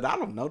ridiculous, but I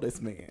don't know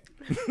this man.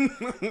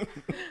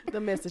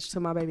 The message to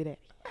my baby daddy.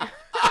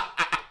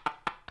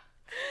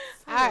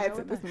 Alright,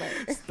 to this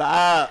man.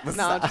 Stop.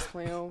 No, I'm just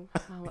playing.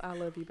 I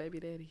love you,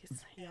 baby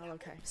daddies. Y'all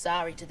okay?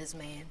 Sorry to this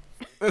man.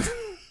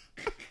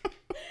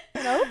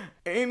 No.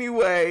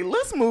 Anyway,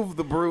 let's move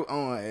the brew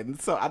on.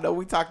 So I know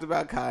we talked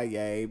about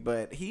Kanye,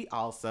 but he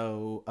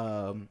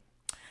also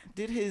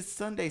did his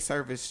Sunday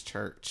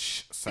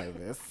church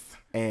service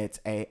at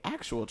a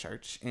actual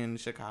church in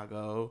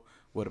Chicago.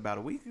 What, about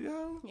a week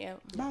ago? Yeah.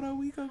 About a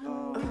week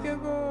ago.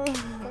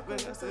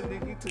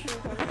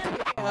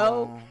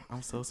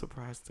 I'm so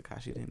surprised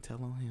Tekashi didn't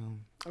tell on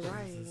him.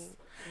 Right.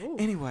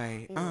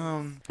 Anyway,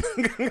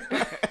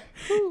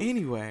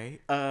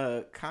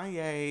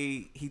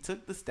 Kanye, he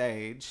took the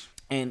stage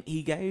and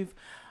he gave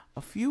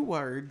a few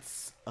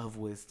words of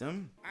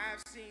wisdom.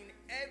 I've seen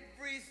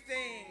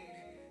everything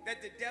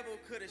that the devil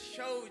could have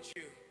showed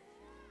you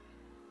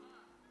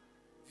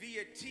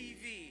via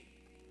TV,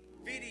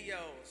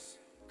 videos,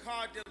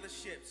 car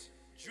dealerships,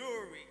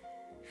 jewelry,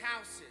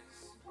 houses.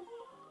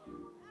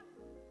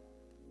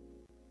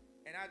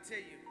 And I tell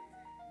you,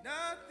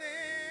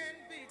 nothing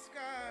beats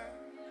God.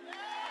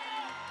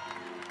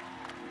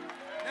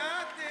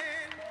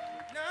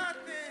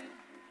 Nothing,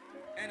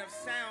 and of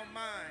sound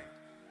mind.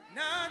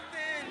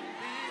 Nothing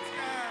beats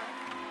God.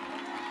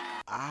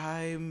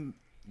 I'm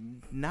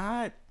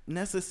not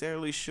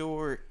necessarily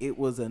sure it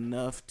was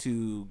enough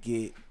to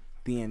get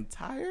the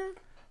entire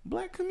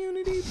black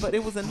community, but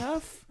it was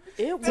enough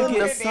to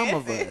get some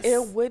of us.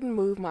 It wouldn't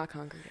move my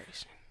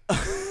congregation.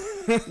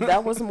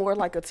 That was more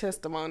like a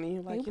testimony.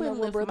 Like, you know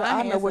what, brother,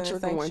 I know what you're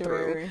going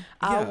through.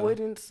 I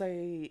wouldn't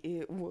say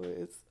it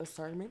was a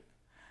sermon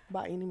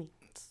by any means.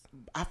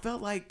 I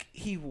felt like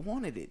he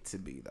wanted it to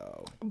be,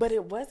 though. But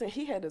it wasn't.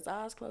 He had his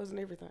eyes closed and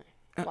everything.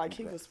 Like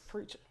he was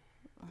preaching.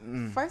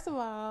 First of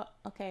all,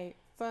 okay,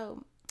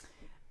 so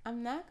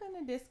I'm not going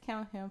to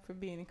discount him for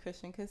being a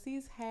Christian because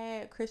he's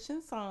had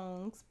Christian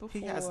songs before.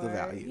 He has the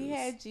values. He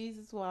had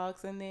Jesus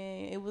Walks, and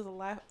then it was a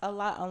lot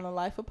on the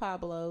Life of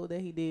Pablo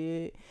that he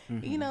did.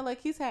 Mm-hmm. You know,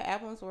 like he's had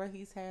albums where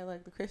he's had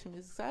like the Christian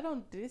music. So I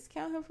don't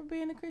discount him for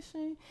being a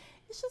Christian.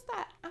 It's just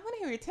that I want to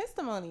hear your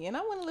testimony, and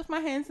I want to lift my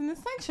hands in the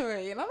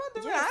sanctuary, and I'm not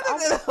doing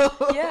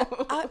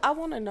I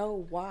want to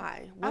know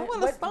why.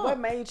 What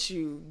made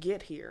you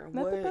get here?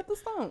 Nothing but the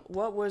stomp.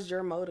 What was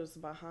your motives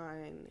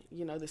behind,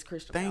 this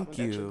Christian album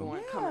that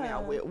you're coming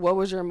out with? What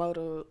was your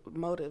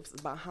motives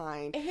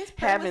behind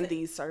having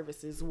these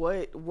services?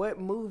 What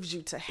moves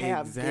you to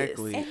have this?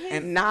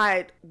 And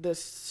not the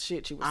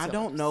shit you were selling. I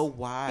don't know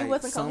why it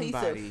wasn't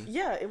cohesive.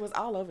 Yeah, it was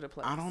all over the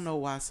place. I don't know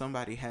why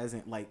somebody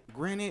hasn't,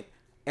 granted,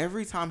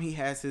 every time he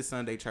has his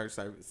Sunday church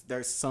service,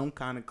 there's some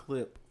kind of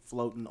clip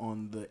floating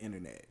on the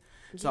internet.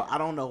 So I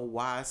don't know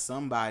why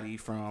somebody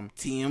from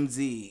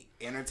TMZ,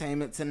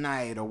 Entertainment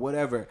Tonight, or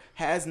whatever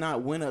has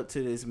not went up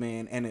to this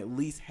man and at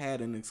least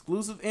had an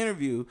exclusive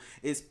interview,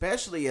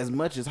 especially as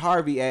much as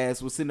Harvey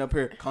ass was sitting up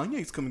here.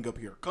 Kanye's coming up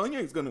here.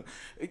 Kanye's gonna.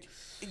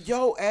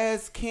 Yo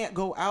ass can't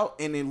go out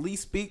and at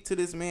least speak to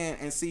this man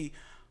and see.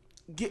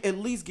 At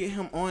least get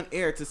him on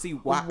air to see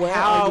why.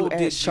 How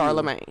did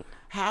Charlemagne?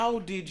 How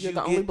did you? You're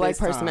the only black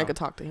person that could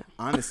talk to him.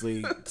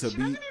 Honestly,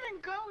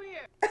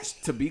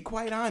 to be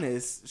quite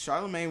honest,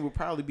 Charlemagne would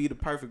probably be the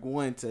perfect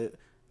one to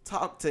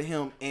talk to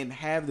him and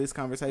have this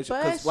conversation.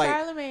 But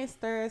Charlemagne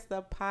stirs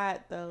the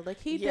pot though.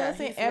 Like he's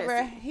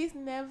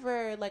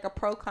never like a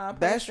pro-con person.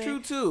 That's true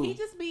too. He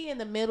just be in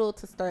the middle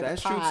to stir the pot.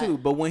 That's true too.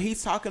 But when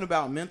he's talking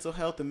about mental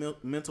health and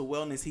mental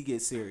wellness, he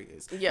gets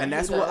serious. Yeah, and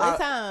that's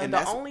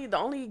the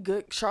only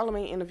good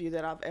Charlemagne interview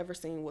that I've ever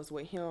seen was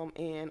with him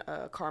and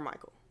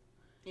Carmichael.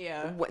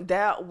 Yeah,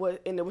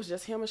 and it was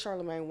just him and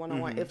Charlemagne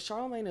one-on-one. If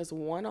Charlemagne is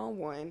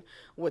one-on-one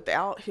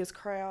without his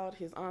crowd,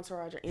 his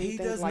entourage, or anything like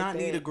that, he does not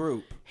need a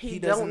group. He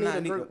don't need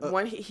a group.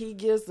 When he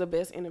gives the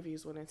best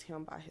interviews when it's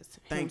him by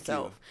himself. Thank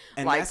you.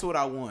 And like, that's what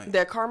I want.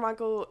 That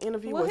Carmichael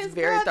interview was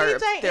very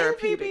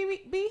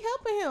therapeutic. Be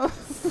helping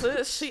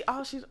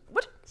him.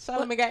 What?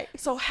 Charlemagne guy.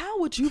 So how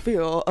would you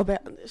feel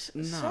about?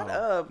 Shut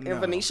up,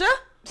 Venetia.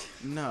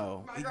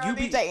 No,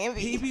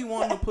 he be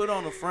wanting to put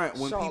on the front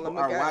when people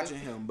are watching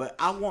him, but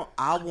I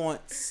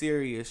want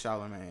serious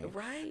Charlemagne,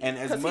 right? And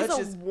as much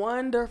he's a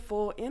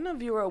wonderful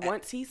interviewer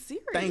once he's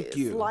serious. Thank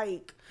you.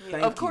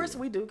 Of course,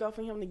 we do go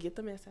for him to get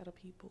the mess out of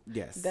people.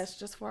 Yes, that's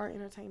just for our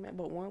entertainment.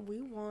 But when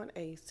we want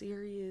a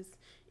serious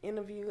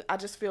interview, I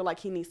just feel like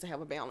he needs to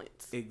have a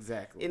balance.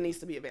 Exactly, it needs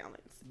to be a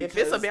balance. Because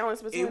if it's a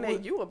balance between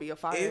that, you will be a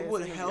fire. It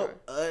would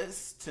help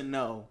us to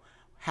know.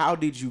 How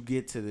did you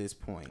get to this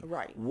point?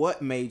 Right.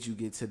 What made you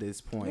get to this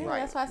point? Yeah,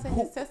 right. That's why I said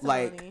his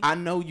testimony. Like, I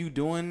know you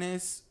doing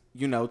this,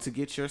 to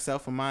get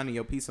yourself a mind and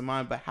your peace of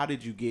mind, but how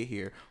did you get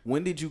here?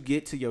 When did you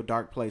get to your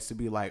dark place to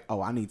be like,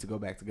 oh, I need to go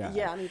back to God?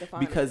 Yeah, I need to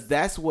find Because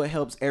that's what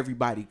helps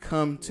everybody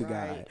come to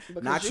God.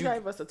 Because not you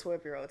gave us a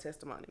 12-year-old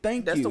testimony.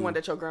 That's the one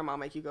that your grandma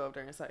make you go up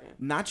there and say.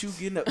 Not you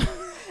getting up.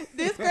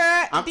 This girl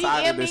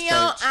DM me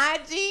on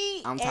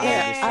IG. I'm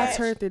tired of this I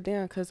turned it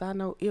down because I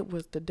know it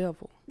was the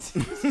devil.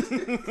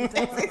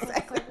 That's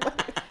exactly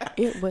what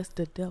it was.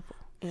 The devil,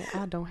 and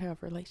I don't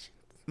have relations.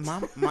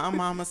 My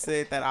mama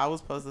said that I was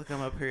supposed to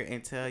come up here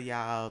and tell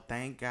y'all,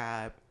 thank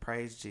God,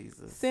 praise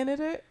Jesus.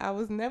 Senator, I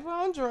was never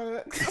on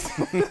drugs.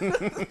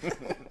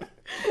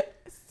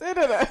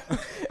 Senator,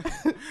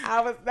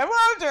 I was never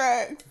on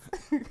drugs.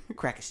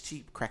 Crack is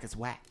cheap. Crack is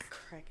whack.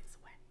 Crack is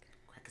whack.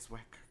 Crack is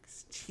whack. Crack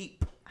is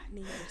cheap. I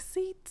need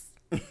receipts.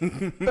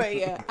 But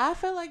yeah, I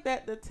feel like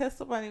that the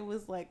testimony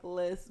was like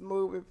less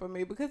moving for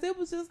me because it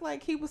was just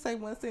like he would say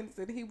one sentence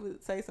and he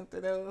would say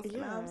something else,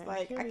 and I was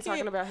like, I can't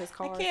talking about his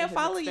cars. I can't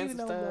follow you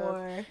no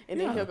more. And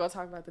then he'll go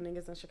talk about the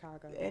niggas in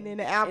Chicago, and then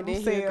the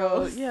album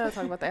sales.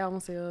 Talk about the album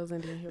sales,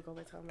 and then he'll go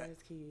back talking about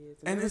his kids.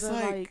 And it's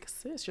like,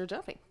 sis, you're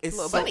jumping.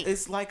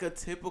 It's like a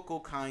typical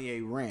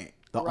Kanye rant.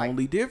 The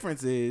only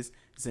difference is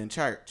it's in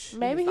church.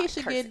 Maybe he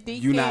should get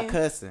Deacon. You're not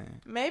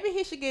cussing. Maybe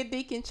he should get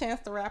Deacon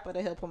Chance the Rapper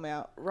to help him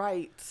out.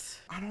 Right.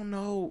 I don't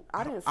know.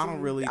 I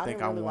don't really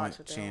think I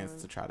want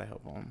Chance to try to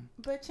help him.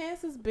 But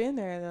Chance has been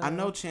there though. I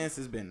know Chance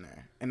has been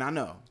there, and I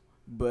know.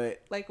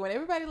 But like when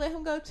everybody let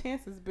him go,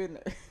 Chance has been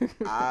there.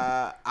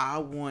 I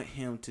want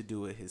him to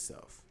do it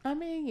himself. I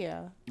mean,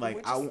 yeah. Like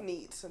we just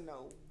need to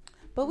know.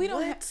 But we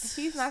don't.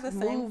 He's not the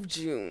same. Moved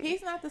you.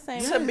 He's not the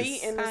same to be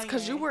in this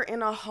because you were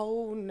in a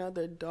whole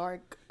nother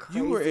dark, crazy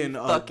you were in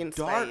fucking a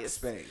dark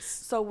space.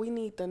 So we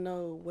need to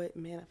know what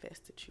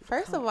manifested you.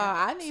 First of all,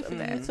 I need for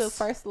you to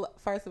first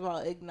of all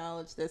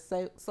acknowledge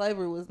that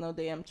slavery was no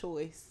damn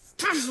choice.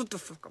 That's what the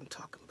fuck I'm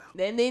talking about.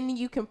 And then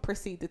you can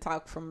proceed to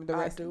talk from the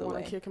rest of the way. I do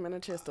want to kick him in the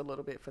chest a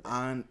little bit for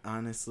that.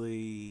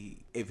 Honestly,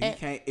 if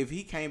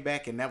he came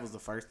back and that was the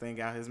first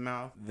thing out his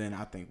mouth, then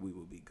I think we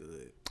would be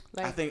good.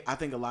 Like, I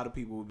think a lot of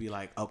people would be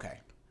like, okay,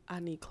 I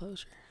need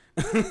closure.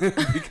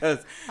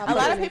 Because a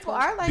lot of people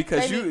are like,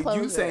 because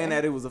you saying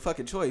that it was a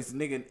fucking choice,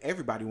 nigga.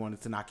 Everybody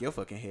wanted to knock your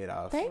fucking head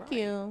off. Thank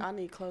you. I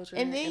need closure.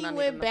 And then you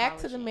went back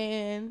to the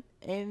man,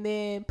 and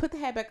then put the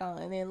hat back on,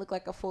 and then look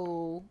like a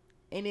fool,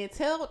 and then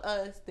told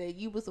us that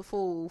you was a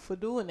fool for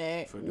doing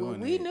that.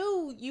 We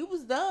knew you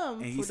was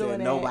dumb. And he said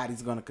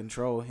nobody's gonna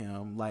control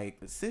him. Like,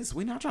 sis,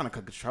 we not trying to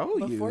control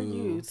you. Before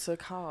you to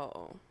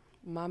call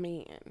my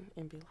man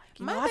and be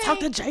like, I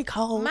talked to J.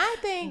 Cole. My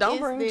thing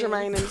don't bring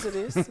Jermaine into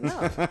this. No.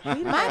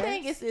 My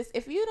thing is this: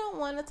 if you don't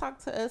want to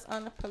talk to us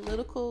on a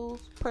political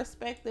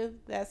perspective,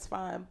 that's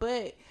fine.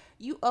 But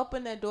you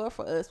opened that door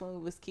for us when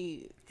we was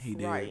kids. He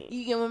did. Right.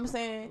 You get what I'm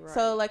saying? Right.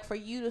 So, like, for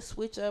you to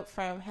switch up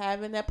from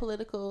having that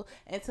political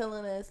and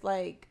telling us,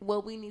 like,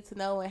 what we need to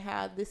know and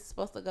how this is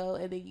supposed to go,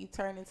 and then you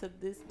turn into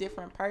this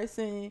different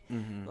person,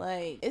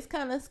 like, it's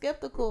kind of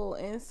skeptical.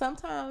 And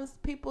sometimes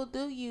people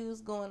do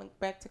use going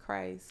back to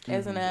Christ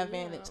as an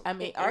advantage. I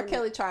mean, R.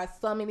 Kelly tried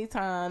so many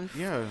times.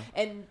 Yeah.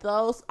 And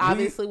those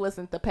obviously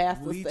wasn't the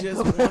path. We just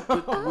want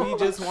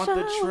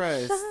the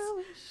trust.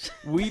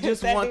 We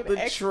just want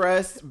the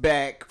trust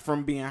back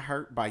from being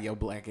hurt by your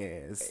black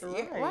ass.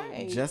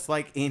 Right. Just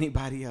like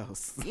anybody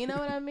else. You know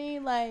what I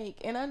mean? Like,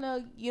 and I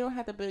know you don't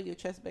have to build your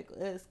trust back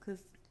with us because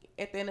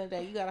at the end of the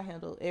day, you got to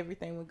handle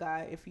everything with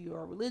God if you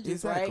are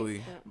religious,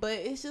 right? But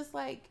it's just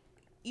like,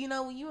 you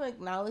know, when you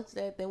acknowledge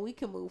that, then we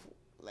can move.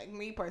 Like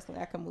me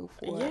personally, I can move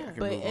forward. Yeah,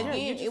 but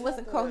again, it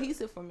wasn't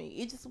cohesive for me.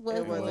 It just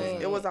wasn't.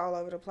 It was all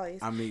over the place.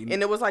 I mean,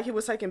 and it was like he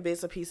was taking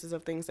bits and pieces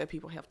of things that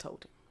people have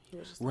told him. He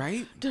was just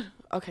right? Like,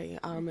 okay,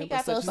 I remember. He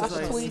got those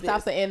tweets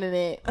off the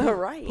internet.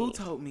 Right. Who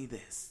told me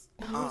this?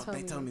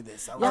 They told me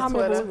this. Y'all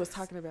remember we was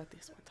talking about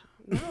this one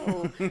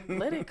time. No,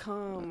 let it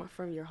come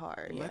from your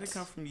heart. Let it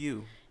come from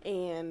you.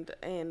 And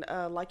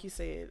like you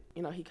said,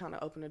 you know, he kind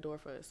of opened the door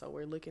for us. So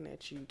we're looking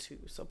at you to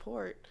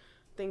support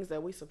things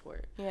that we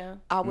support. Yeah.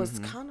 I was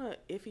kind of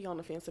iffy on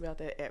the fence about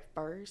that at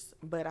first,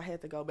 but I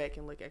had to go back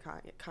and look at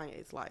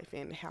Kanye's life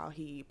and how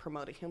he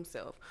promoted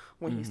himself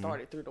when he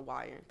started Through the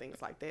Wire and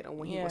things like that, and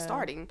when he was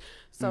starting.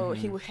 So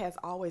he has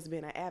always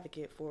been an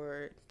advocate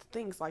for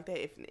things like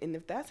that.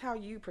 If that's how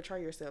you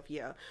portray yourself,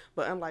 yeah.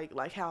 But unlike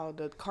like how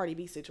the Cardi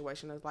B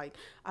situation is like,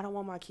 I don't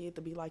want my kid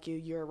to be like you.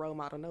 You're a role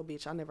model. No,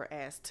 bitch. I never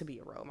asked to be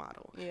a role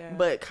model. Yeah.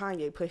 But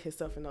Kanye put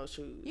himself in those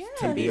shoes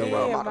to be a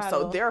role model.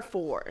 So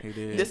therefore,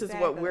 this is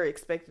what we're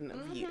expecting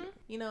of you.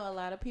 You know, a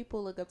lot of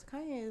people look up to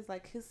Kanye. It's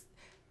like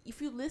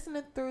if you listen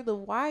to Through the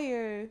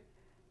Wire,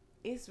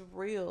 it's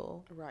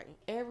real. Right.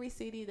 Every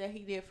CD that he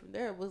did from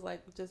there was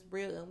like just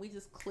real, and we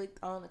just clicked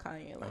on the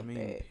Kanye like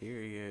that.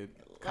 Period.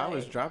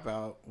 College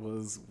Dropout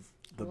was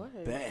the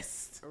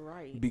best.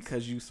 Right.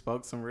 Because you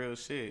spoke some real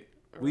shit.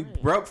 We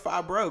broke.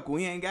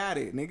 We ain't got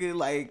it, nigga.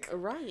 Like,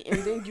 right.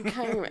 And then you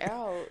came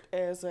out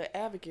as an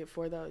advocate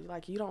for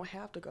like, you don't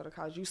have to go to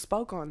college. You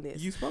spoke on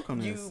this. You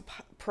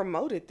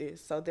promoted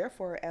this. So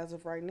therefore, as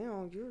of right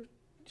now,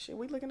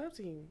 we looking up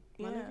to you.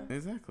 Yeah,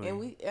 exactly.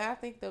 And I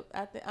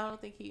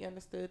don't think he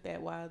understood that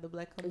why the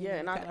black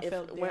community. Yeah,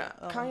 and when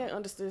Kanye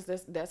understood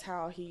that's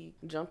how he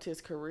jumped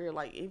his career.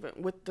 Like even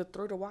with the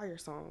Through the Wire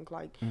song,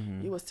 like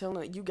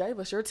you gave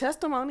us your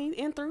testimony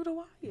in Through the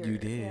Wire. You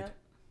did. Yeah.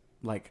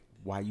 Like,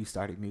 why you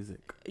started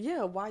music.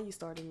 Yeah, why you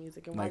started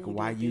music and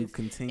why you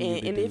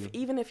continue to do.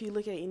 Even if you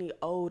look at any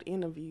old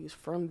interviews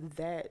from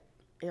that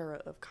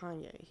era of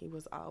Kanye, he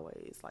was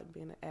always like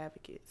being an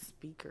advocate,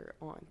 speaker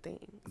on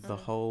things. The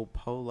whole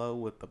polo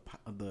with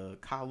the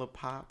collar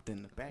popped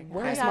in the back.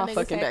 Where's my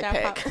fucking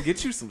backpack?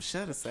 Get you some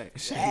shutter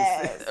shades.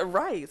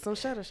 Right, some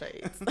shutter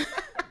shades.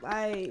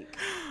 Like,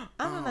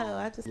 I don't know.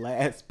 I just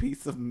last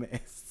piece of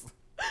mess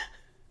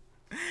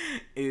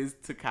is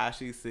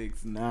Tekashi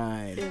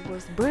 6ix9ine. It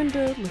was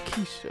Brenda,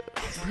 Lakeisha,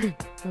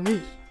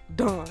 Amisha,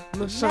 Dawn,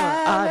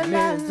 LaShawn,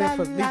 Inez, and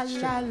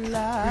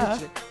Felicia,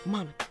 Bridget,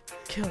 Monica,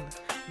 Kelly,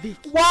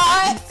 Vicky.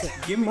 What?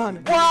 Give me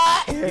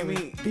what?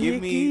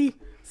 Give me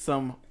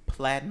some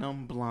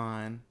platinum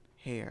blonde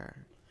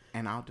hair,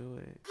 and I'll do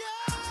it.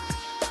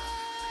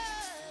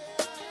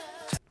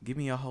 Give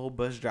me a whole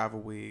bus driver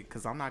wig,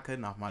 cause I'm not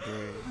cutting off my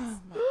dreads. Oh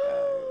my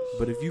gosh!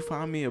 But if you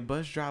find me a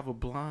bus driver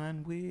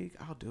blonde wig,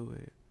 I'll do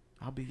it.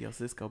 I'll be your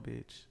Cisco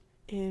bitch.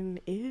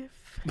 And if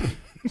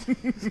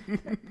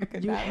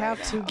you have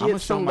to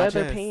get some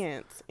leather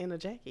pants and a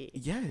jacket.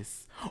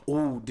 Yes.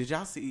 Oh, did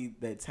y'all see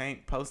that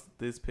Tank posted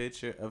this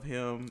picture of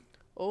him?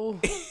 Oh.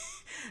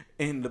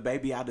 In the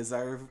Baby I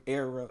Deserve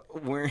era,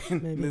 wearing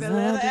this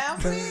leather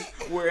outfit.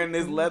 Wearing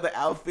this leather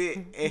outfit,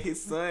 and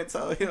his son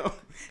told him,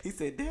 he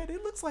said, "Dad,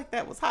 it looks like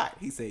that was hot."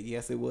 He said,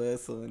 "Yes, it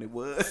was, son. It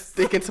was."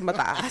 Sticking to my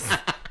thighs.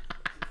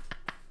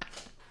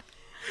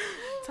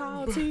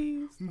 Tall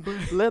tees,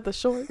 leather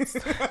shorts,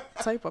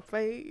 type of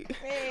fade,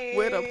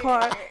 with a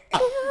part.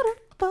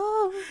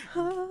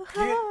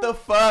 Get the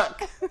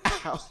fuck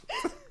out.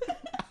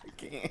 I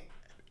can't.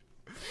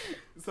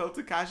 So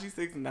Tekashi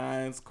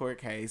 6ix9ine's court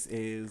case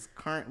is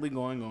currently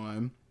going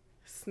on.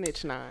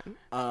 Snitch 9.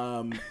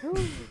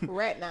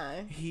 Rat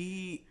 9.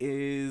 He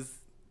is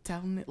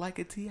telling it like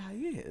a T.I.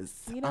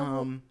 is. You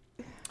know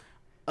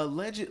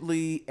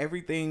allegedly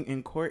everything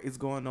in court is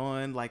going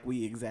on like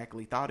we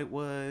exactly thought it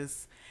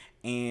was.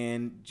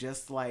 And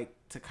just like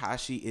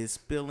Tekashi is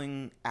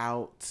spilling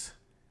out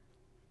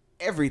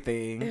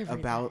everything.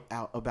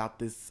 about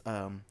this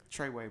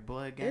Treyway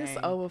blood gang. It's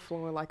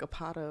overflowing like a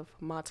pot of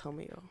Mato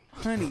meal.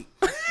 Honey,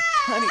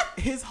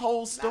 his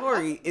whole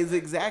story is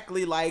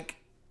exactly like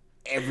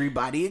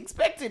everybody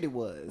expected it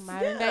was.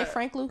 Modern day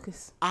Frank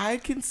Lucas. I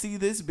can see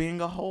this being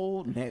a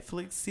whole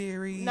Netflix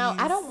series. No,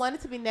 I don't want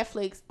it to be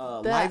Netflix.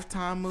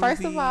 Lifetime movie.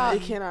 First of all,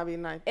 it cannot be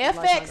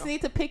FX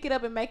need to pick it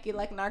up and make it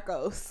like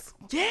Narcos.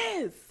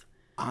 Yes.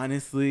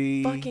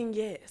 Honestly. Fucking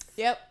yes.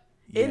 Yep.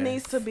 It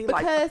needs to be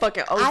like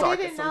fucking Ozark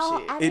or some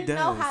shit. I didn't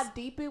know how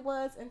deep it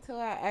was until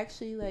I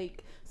actually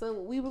like. So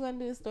we were gonna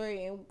do the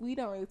story, and we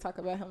don't really talk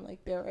about him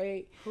like that,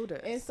 right? Who does?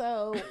 And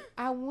so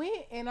I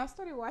went and I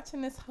started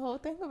watching this whole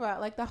thing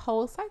about like the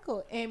whole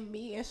cycle, and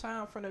me and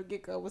Sean from the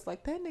get go was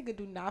like, that nigga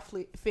do not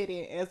fit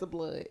in as a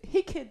blood.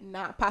 He could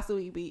not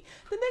possibly be.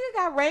 The nigga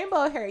got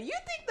rainbow hair. You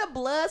think the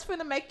blood's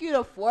finna make you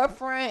the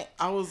forefront?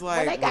 I was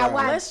like,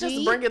 let's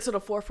just bring it to the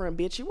forefront,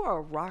 bitch. You were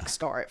a rock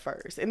star at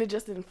first, and it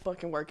just didn't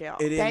fucking work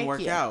out. It didn't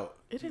work out.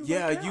 It didn't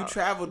yeah, work out. You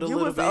traveled a you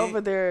little bit. You was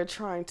over there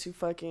trying to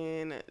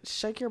fucking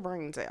shake your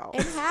brains out.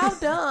 And how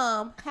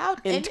dumb.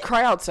 And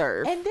crowd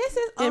serve. And this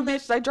is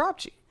bitch, they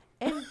dropped you.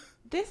 And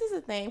this is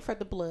a thing for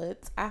the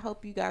Bloods. I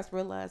hope you guys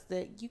realize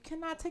that you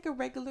cannot take a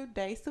regular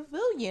day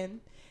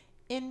civilian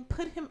and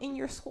put him in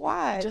your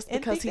squad just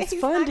because he's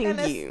funding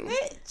you.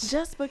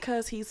 Just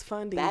because he's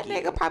funding that you.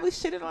 That nigga probably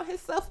shitted on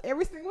himself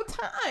every single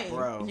time.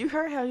 Bro. You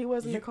heard how he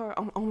was in the car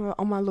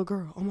on my little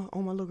girl. On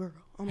my little girl.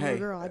 On my little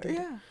girl. I did.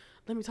 Yeah.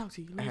 Let me talk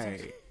to you. Let me talk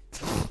to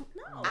you.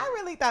 No. I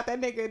really thought that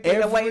nigga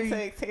did a wait to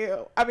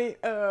exhale. I mean,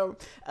 a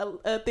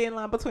thin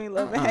line between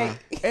love and hate.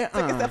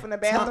 Took himself in the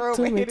bathroom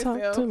and hit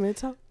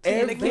himself.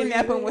 And the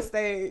kidnapping was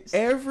staged.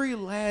 Every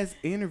last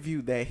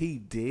interview that he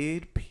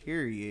did,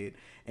 period,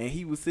 and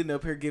he was sitting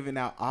up here giving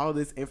out all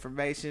this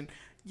information.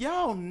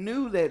 Y'all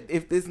knew that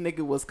if this nigga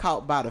was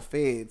caught by the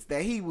feds,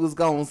 that he was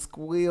gonna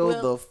squeal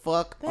the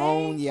fuck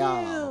on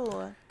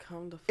y'all.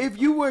 If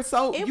you were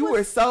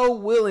were so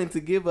willing to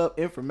give up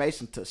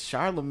information to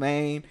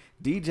Charlamagne,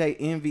 DJ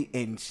Envy,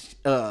 and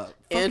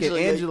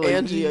Angela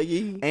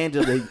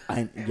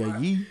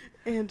Yee.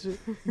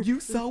 You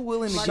so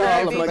willing to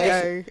give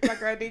information. My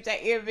girl DJ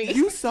Envy.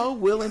 You so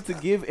willing to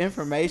give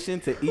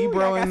information to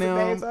Ebro and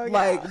them.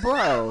 Like,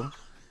 bro.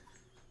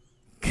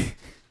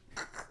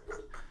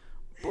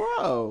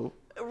 Bro.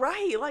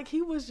 Right, like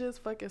he was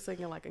just fucking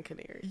singing like a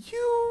canary.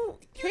 You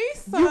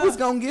was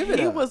gonna give it.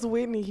 He was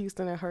Whitney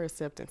Houston at her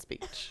acceptance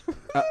speech.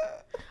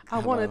 I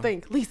want to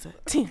thank Lisa,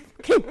 Tim,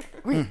 Kim,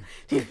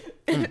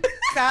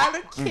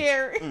 Tyler,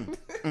 Carey.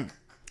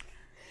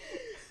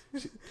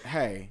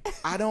 Hey,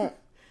 I don't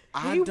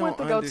He went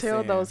to go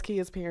tell those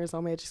kids' parents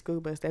on Magic School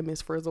Bus that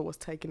Miss Frizzle was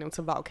taking them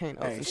to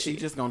volcanoes. Hey, she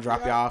just gonna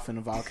drop y'all off in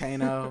a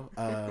volcano.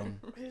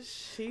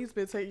 She's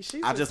been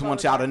taking. I just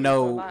want y'all to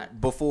know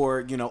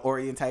before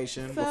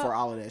orientation, before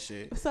all of that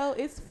shit. So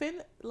it's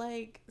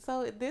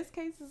this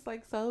case is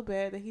like so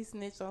bad that he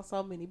snitched on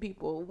so many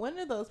people. One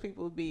of those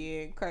people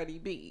being Cardi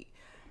B.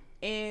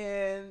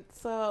 And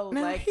so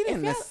he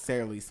didn't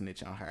necessarily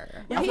snitch on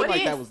her. I feel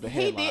like that was the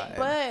headline. He did,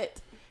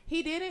 but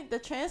he didn't. The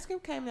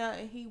transcript came out,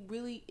 and he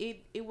really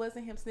it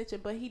wasn't him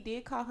snitching, but he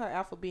did call her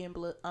out for being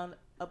blood.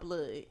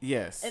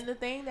 Yes. And the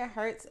thing that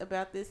hurts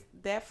about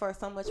that for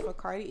so much for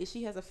Cardi is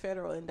she has a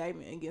federal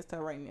indictment against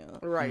her right now.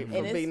 Right.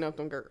 Mm-hmm. For beating up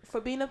them girls.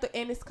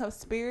 And it's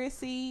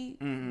conspiracy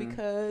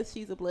because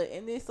she's a blood,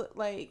 and it's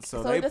like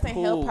so it doesn't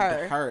help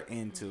her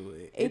into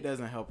it. It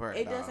doesn't help her.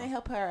 It doesn't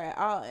help her at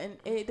all, and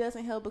it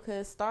doesn't help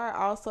because Star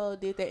also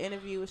did that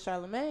interview with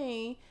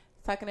Charlamagne.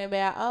 Talking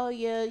about, oh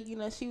yeah,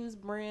 she was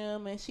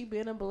Brim and she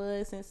been a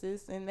blood since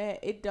this and that.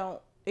 It don't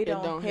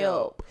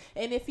help.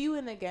 And if you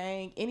in a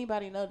gang,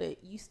 anybody know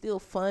that you still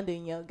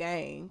funding your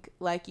gang.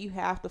 Like you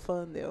have to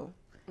fund them.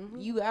 Mm-hmm.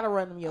 You gotta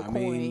run them your coin. I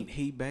mean,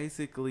 he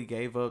basically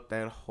gave up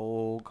that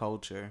whole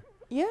culture.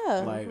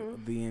 Yeah,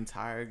 like the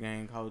entire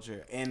gang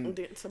culture. And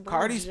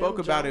Cardi spoke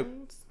about it.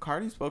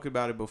 Cardi spoke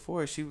about it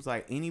before. She was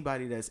like,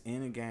 anybody that's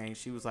in a gang,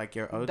 she was like,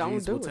 your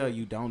OGs will tell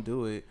you don't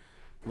do it.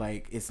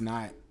 Like it's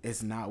not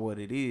what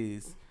it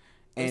is.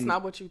 And it's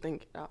not what you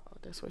think. Oh,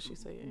 that's what she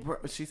said.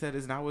 She said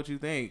it's not what you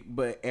think,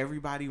 but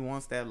everybody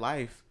wants that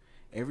life.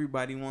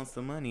 Everybody wants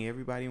the money.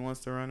 Everybody wants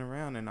to run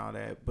around and all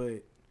that.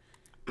 But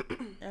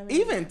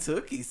even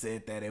Tookie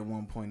said that at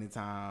one point in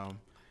time.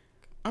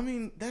 I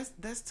mean,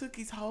 that's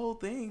Tookie's whole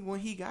thing when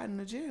he got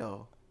into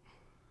jail.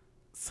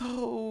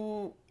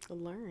 So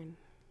learn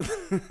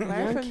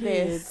from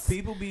this.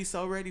 People be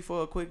so ready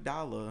for a quick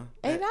dollar.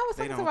 And I was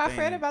talking to my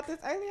friend about this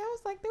earlier. I was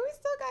like, do we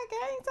still got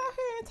gangs out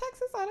here in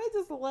Texas? Or are they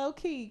just low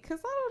key? Because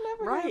I don't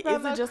never hear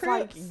about Is it just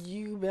Crips. like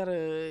you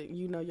better,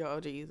 your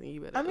OGs and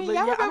you better. I mean,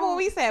 y'all remember when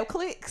we used to have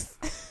cliques?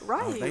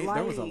 Right.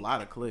 There was a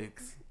lot of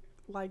cliques.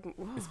 Like,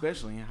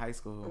 especially in high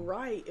school.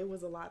 Right. It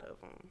was a lot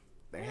of them.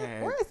 They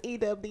had. Where's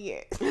EW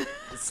at?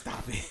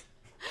 Stop it.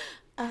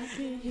 I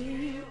can hear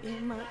you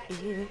in my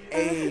ear.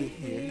 Hey.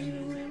 Hear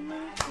you in my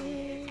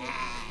head.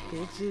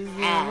 Bitches in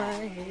my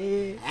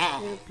head.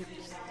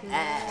 Bitches in my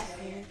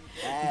head.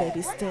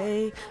 Baby,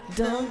 stay,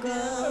 don't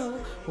go.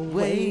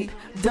 Wait,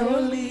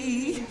 don't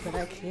leave. But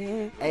I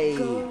can't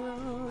go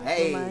wrong. But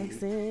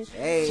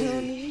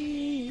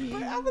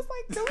I was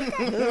like, do we got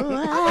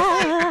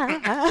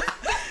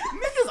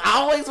niggas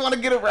always want to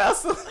get around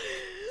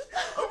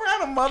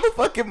a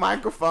motherfucking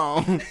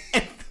microphone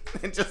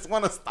and just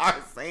want to start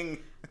singing.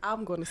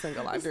 I'm going to sing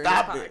a lot during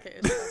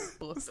this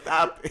podcast.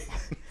 Stop it.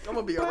 I'm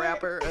going to be a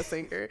rapper, a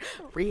singer.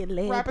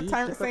 Really? Rapper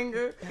turned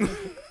singer.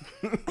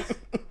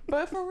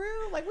 But for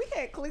real, like we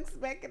had cliques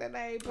back in the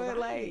day, but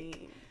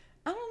like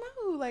I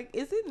don't too. Like,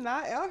 is it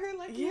not out here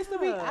like it used to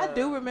be? I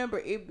do remember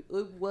it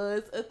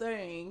was a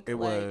thing. It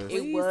was.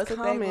 It was a thing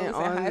when we was in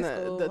high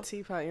school. The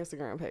Teapot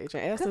Instagram page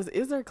and ask us,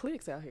 is there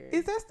cliques out here?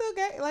 Is there still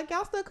like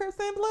y'all still Crips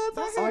and Bloods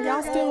out here? Are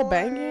y'all still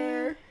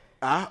banging?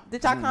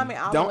 Did y'all comment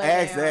all don't the way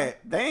ask down? that.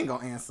 They ain't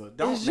gonna answer.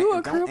 Don't The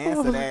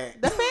answer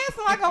that. fans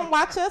are not gonna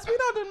watch us. We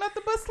don't do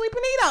nothing but sleep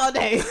and eat all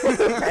day.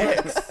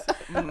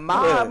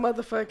 My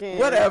motherfucking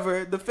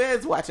whatever. The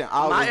feds watching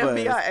all my of us.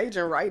 FBI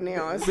agent right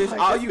now. It's Bitch, like,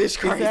 all you bitch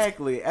crazy.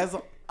 exactly as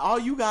all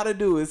you gotta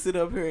do is sit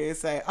up here and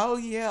say, "Oh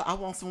yeah, I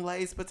want some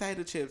Lay's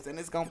potato chips," and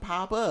it's gonna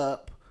pop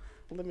up.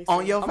 Let me see.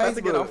 On your I'm Facebook. about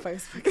to get on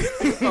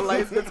Facebook. The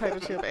Lay's potato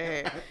chip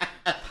ad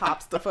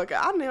pops the fuck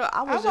out.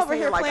 I was just over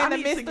here like, playing I the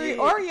need mystery to get,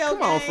 Oreo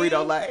Come on, game.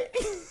 Frito Lay.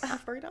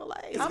 Frito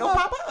Lay. It's gonna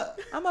pop up.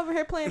 I'm over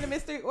here playing the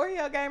mystery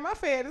Oreo game. My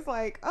fan is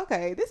like,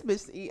 okay, this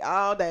bitch eat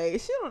all day.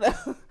 She don't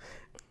know.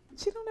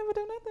 She don't ever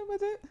do nothing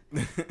with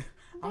it.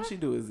 All she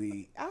do is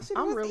eat.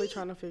 I'm really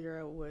trying to figure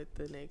out what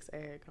the next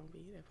ad gonna be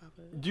that pop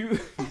up. You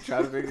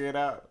try to figure it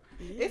out.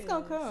 Yeah. It's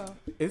gonna come.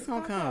 It's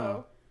gonna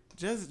come.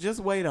 Just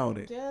wait on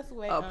it. Just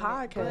wait. A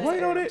podcast.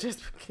 Wait on it.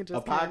 Just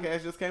a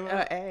podcast just came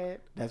out. Ad.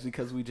 That's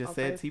because we just on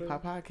said Facebook.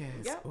 Teapot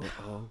Podcast. Yep.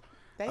 Uh-oh.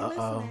 They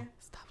listening.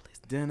 Stop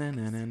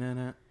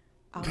listening.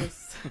 I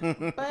was.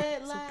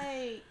 But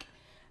like,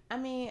 I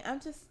mean, I'm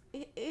just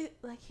it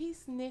like he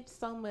snitched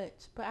so much,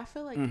 but I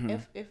feel like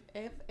if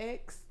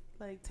FX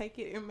like take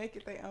it and make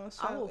it their own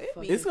show,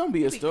 it's gonna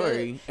be a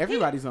story. Good.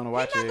 Everybody's gonna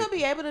watch it. He's not gonna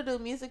be able to do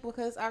music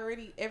because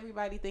already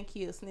everybody think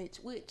he a snitch.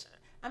 Which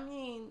I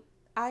mean,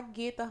 I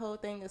get the whole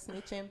thing of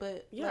snitching,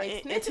 but Yeah,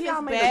 like, and T.I.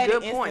 made a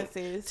good point.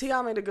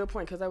 T.I. made a good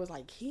point because I was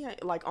like,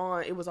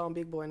 it was on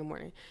Big Boy in the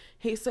morning.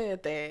 He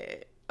said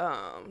that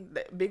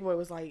that Big Boy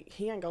was like,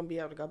 he ain't gonna be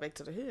able to go back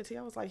to the hood.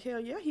 T.I. was like, hell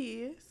yeah,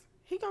 he is.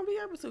 He gonna be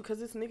able to because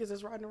this niggas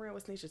is riding around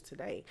with snitches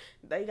today.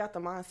 They got the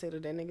mindset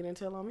of that nigga didn't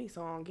tell on me,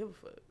 so I don't give a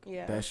fuck.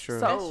 Yeah, that's true.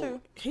 So that's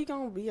true. He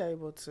gonna be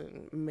able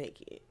to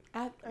make it.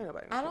 I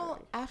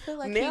feel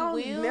like now,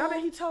 he will. Now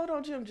that he told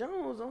on Jim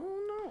Jones, I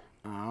don't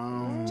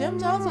know. Jim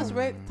Jones was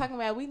talking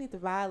about we need to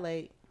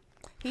violate.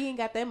 He ain't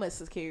got that much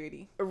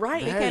security.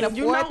 Right. He can't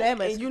afford that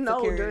much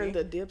security. During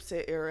the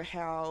Dipset era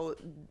how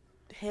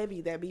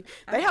heavy that be.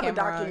 They have a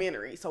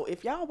documentary. So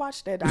if y'all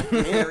watch that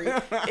documentary,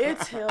 it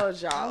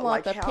tells y'all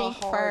like the how pink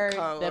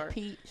hardcore, the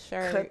pink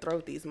shirt,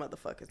 cutthroat these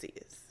motherfuckers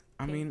is.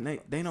 I mean,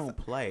 they don't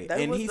play. That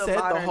and was he the said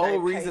the modern whole day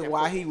reason Payton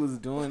why for he was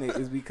doing it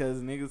is because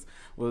niggas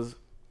was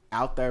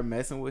out there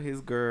messing with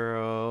his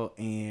girl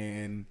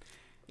and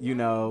you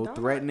know,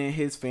 threatening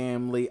his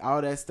family,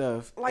 all that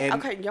stuff. Like,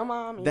 and okay, your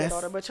mom and your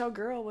daughter, but your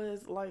girl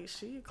was like,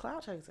 she a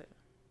clout chaser.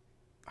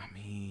 I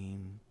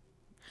mean,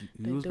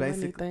 you was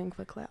basically anything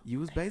for clout.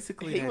 You was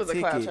basically he that was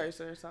ticket. A clout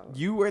chaser. So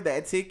you were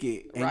that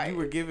ticket, and you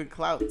were giving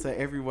clout to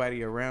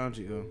everybody around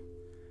you.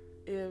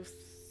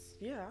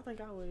 Yeah, I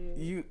think I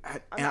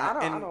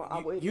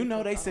would. You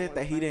know, they said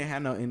that he didn't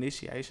have no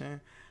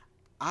initiation.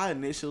 I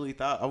initially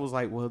thought, I was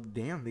like, well,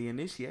 damn, the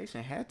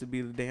initiation had to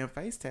be the damn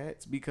face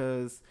tats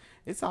because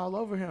it's all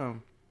over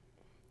him.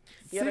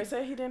 Yeah, they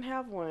said he didn't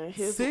have one.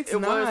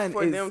 6ix9ine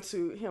was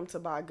for him to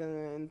buy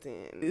guns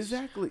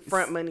and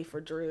front money for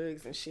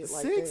drugs and shit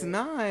like that.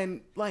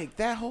 6ix9ine, like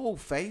that whole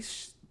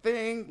face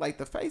thing, like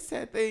the face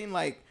tat thing,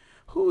 like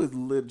who is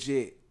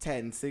legit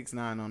tatting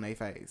 6ix9ine on their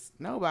face?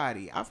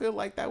 Nobody. I feel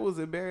like that was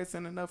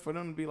embarrassing enough for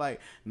them to be like,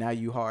 now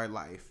you hard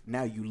life.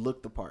 Now you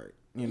look the part.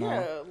 You know?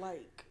 Yeah,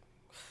 like.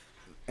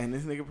 And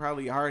this nigga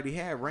probably already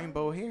had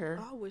rainbow hair.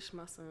 I wish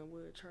my son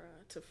would try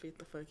to fit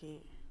the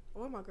fucking.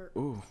 Or my girl.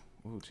 Ooh,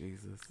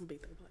 Jesus.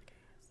 Beat that black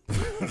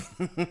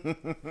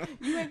ass.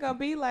 You ain't gonna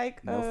be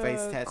like face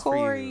tats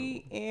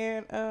Corey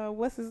and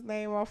what's his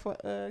name off of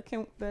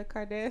the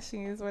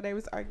Kardashians where they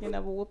was arguing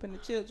over whooping the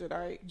children,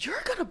 right?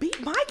 You're gonna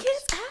beat my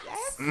kid's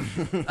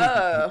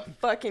ass?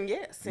 Fucking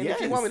yes. And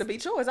if you want me to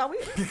beat yours, I will.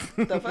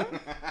 The fuck?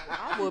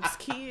 I whoops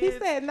kids. He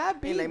said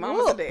not beat and they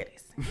mamas and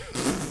daddies.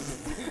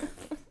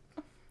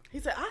 He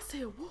said, I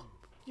said whoop.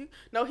 You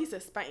no, he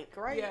said spank,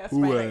 right? Yeah,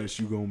 spank. Who ass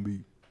you gonna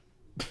be?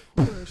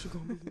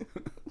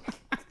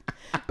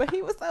 But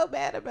he was so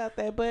bad about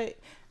that. But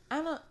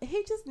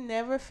he just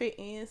never fit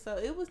in. So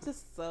it was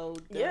just so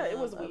dumb. Yeah, it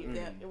was weird.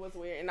 It was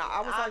weird. And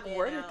I was like,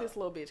 where did this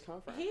little bitch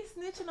come from? He's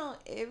snitching on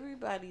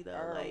everybody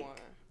though.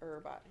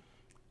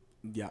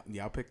 Everybody.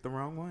 Y'all picked the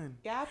wrong one.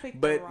 Y'all picked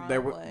the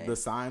wrong one. The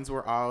signs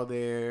were all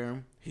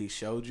there. He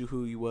showed you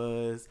who he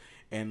was.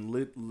 And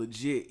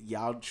legit,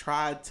 y'all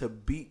tried to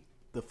beat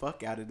the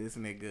fuck out of this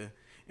nigga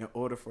in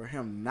order for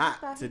him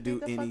not to do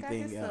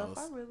anything else.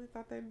 I really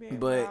thought that man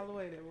was all the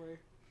way that way.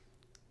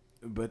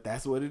 But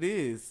that's what it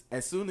is.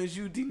 As soon as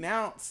you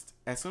denounced,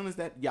 as soon as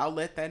that y'all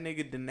let that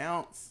nigga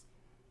denounce,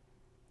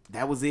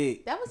 that was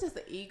it. That was just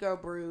an ego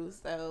bruise,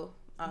 though.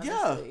 Honestly.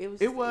 Yeah,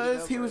 it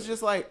was. He was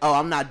just like, "Oh,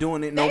 I'm not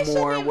doing it no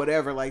more," or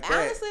whatever, like that.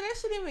 Honestly, they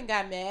shouldn't even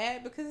got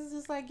mad because it's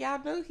just like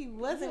y'all knew he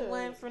wasn't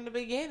one from the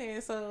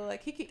beginning, so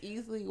like he could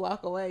easily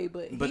walk away,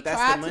 but he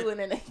tried to, and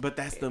then but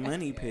that's the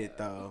money pit,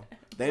 though.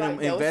 They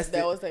like, invested.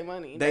 That was their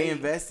money. They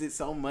invested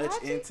so much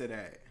into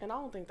that, and I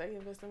don't think they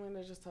invested in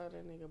it. They just told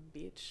that nigga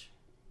bitch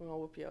We're gonna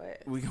whoop your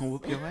ass. We gonna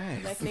whoop your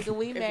ass. Like, nigga,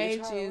 we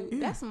made you. Yeah.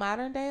 That's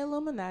modern day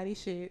Illuminati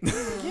shit.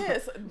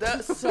 Yes.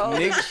 So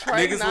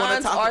Trey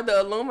Nines are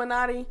the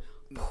Illuminati.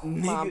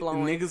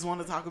 Niggas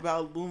want to talk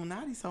about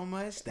Illuminati so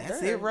much.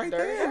 That's it right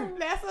there.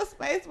 That's a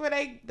space where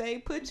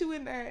they put you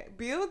in there,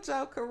 build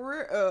your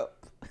career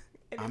up.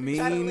 I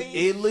mean,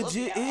 it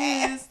legit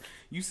is.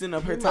 You sitting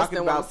up here talking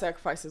about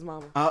sacrifice his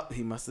mama. Oh,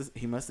 he must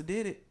have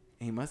did it.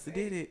 He must have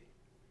did it.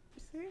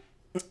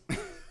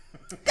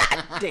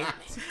 God damn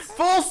it!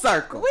 Full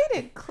circle. We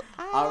didn't.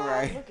 All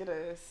right. Look at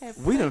us.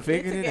 We done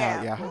figured it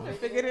out, y'all. We done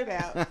figured it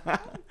out.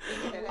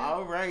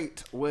 All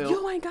right. Well,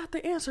 you ain't got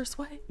the answer,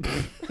 Sway.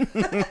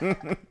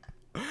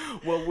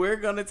 Well, we're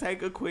gonna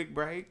take a quick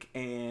break,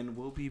 and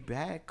we'll be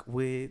back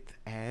with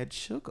Add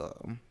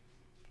Sugar.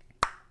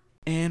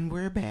 And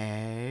we're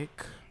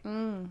back.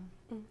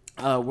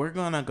 We're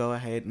gonna go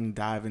ahead and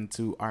dive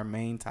into our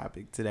main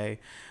topic today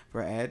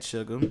for Add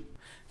Sugar.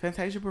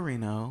 Fantasia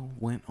Barrino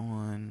went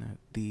on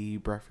the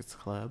Breakfast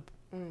Club,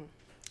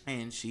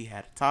 and she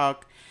had a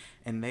talk,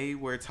 and they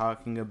were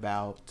talking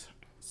about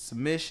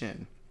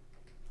submission.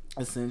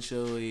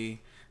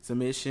 Essentially,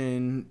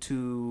 submission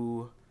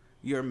to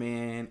your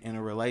man in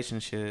a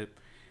relationship,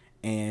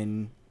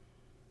 and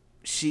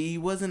she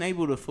wasn't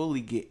able to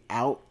fully get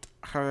out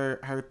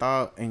her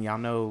thought. And y'all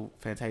know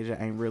Fantasia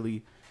ain't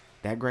really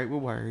that great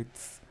with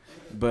words,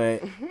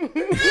 but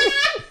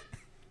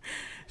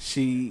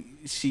she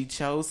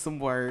chose some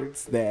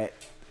words that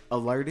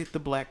alerted the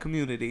black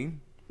community,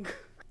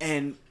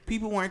 and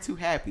people weren't too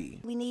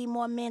happy. We need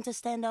more men to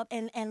stand up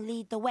and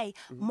lead the way.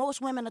 Most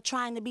women are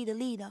trying to be the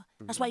leader.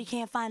 That's why you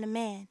can't find a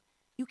man.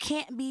 You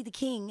can't be the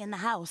king in the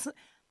house.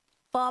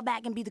 Fall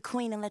back and be the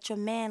queen and let your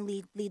man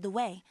lead the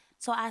way.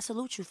 So I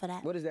salute you for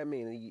that. What does that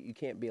mean? You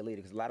can't be a leader?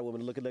 Because a lot of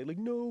women look at it like,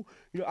 no,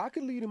 I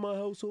could lead in my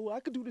household.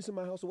 I could do this in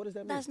my household. What does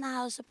that mean? That's not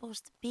how it's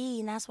supposed to be,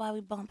 and that's why we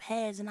bump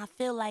heads. And I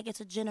feel like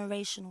it's a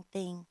generational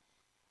thing.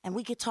 And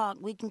we could talk,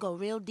 we can go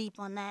real deep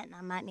on that,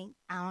 and I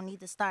don't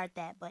need to start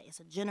that, but it's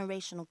a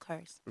generational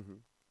curse.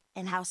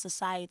 And how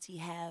society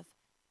have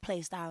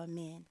placed our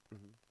men.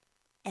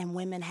 And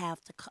women have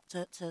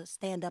to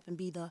stand up and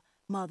be the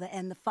mother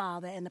and the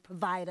father and the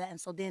provider.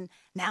 And so then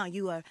now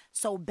you are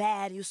so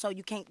bad, you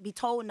can't be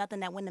told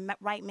nothing, that when the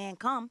right man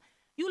come,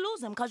 you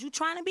lose him because you're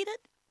trying to be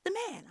the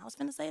man. I was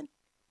finna say,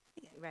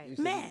 right,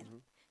 man.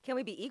 Can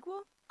we be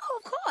equal? Oh,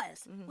 of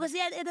course. Because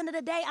at the end of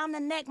the day, I'm the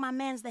neck, my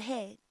man's the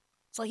head.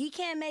 So he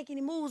can't make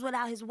any moves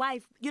without his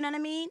wife. You know what I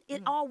mean?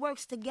 It all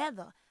works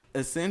together.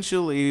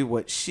 Essentially,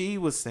 what she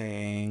was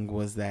saying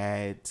was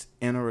that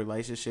in a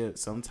relationship,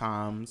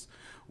 sometimes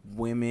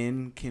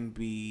women can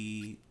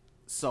be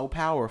so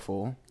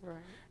powerful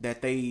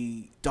that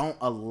they don't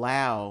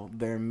allow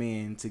their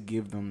men to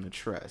give them the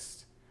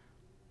trust.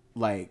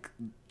 Like,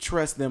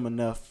 trust them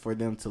enough for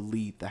them to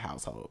lead the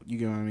household. You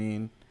get what I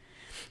mean?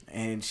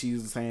 And she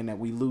was saying that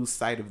we lose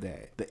sight of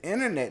that. The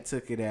internet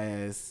took it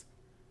as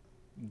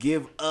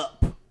give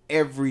up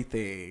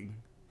everything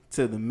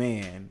to the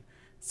man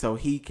so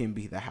he can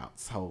be the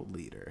household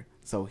leader,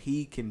 so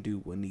he can do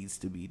what needs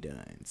to be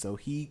done, so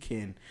he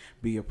can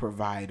be a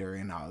provider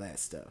and all that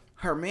stuff.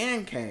 Her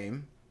man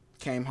came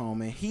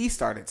home and he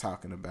started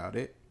talking about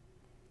it,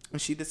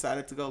 and she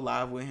decided to go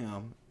live with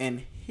him,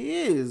 and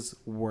his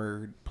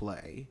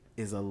wordplay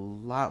is a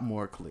lot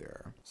more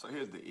clearer. So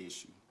here's the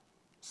issue.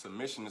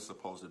 Submission is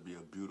supposed to be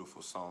a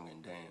beautiful song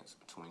and dance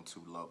between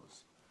two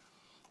lovers.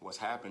 What's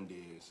happened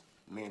is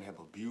men have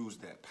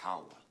abused that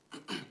power.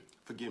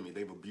 Forgive me,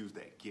 they've abused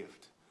that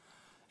gift.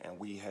 And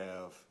we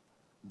have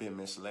been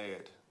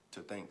misled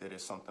to think that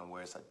it's something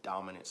where it's a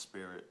dominant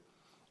spirit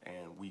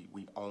and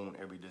we own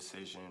every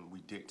decision, we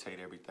dictate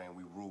everything,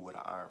 we rule with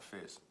an iron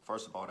fist.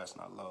 First of all, that's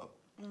not love.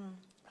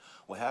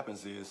 What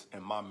happens is,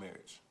 in my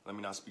marriage, let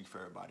me not speak for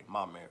everybody,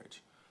 my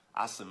marriage,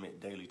 I submit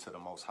daily to the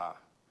Most High.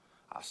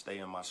 I stay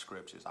in my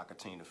scriptures. I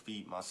continue to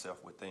feed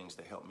myself with things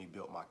that help me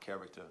build my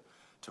character,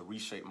 to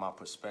reshape my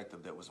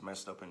perspective that was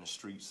messed up in the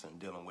streets and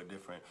dealing with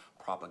different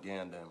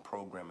propaganda and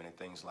programming and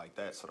things like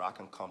that, so that I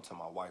can come to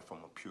my wife from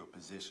a pure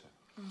position.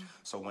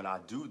 So when I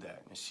do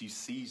that and she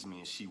sees me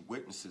and she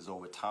witnesses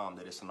over time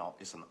that it's an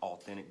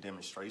authentic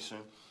demonstration,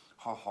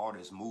 her heart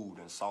is moved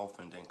and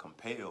softened and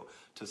compelled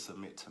to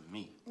submit to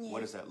me.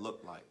 What does that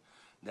look like?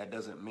 That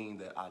doesn't mean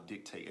that I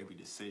dictate every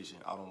decision.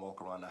 I don't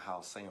walk around the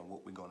house saying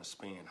what we're going to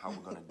spend, how we're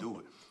going to do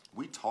it.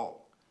 We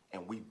talk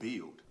and we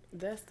build.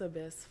 That's the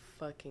best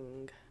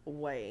fucking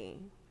way.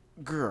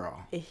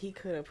 Girl. If he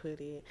could have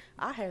put it,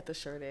 I had to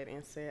share that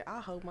and said,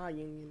 I hope my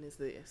union is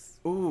this.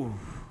 Ooh.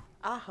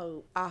 I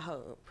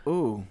hope.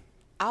 Ooh.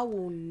 I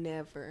will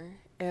never,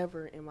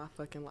 ever in my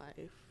fucking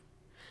life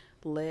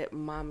let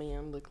my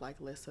man look like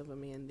less of a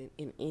man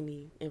than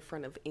in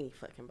front of any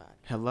fucking body.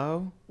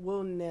 Hello?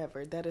 Will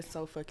never. That is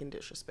so fucking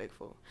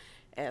disrespectful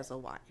as a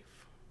wife.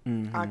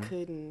 I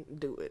couldn't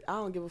do it. I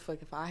don't give a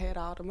fuck if I had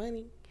all the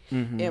money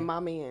and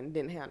my man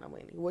didn't have no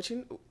money.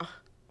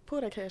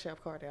 Pull that Cash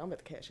App card out. I'm at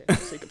the Cash App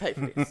so you can pay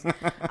for this.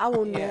 I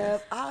will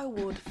never. I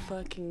would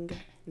fucking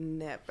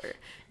Never.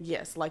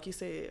 Yes, like you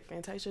said,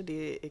 Fantasia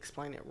did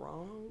explain it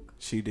wrong.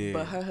 She did.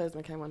 But her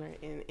husband came on there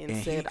and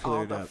he said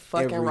all the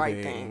fucking everything.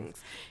 right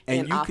things.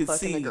 And you I could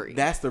fucking see agree.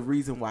 that's the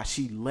reason why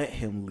she let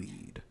him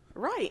lead.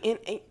 Right.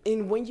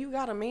 And when you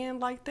got a man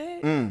like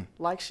that,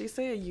 like she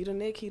said, you the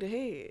neck, he the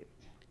head.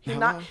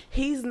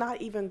 He's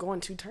not even going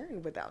to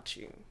turn without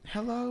you.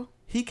 Hello?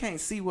 He can't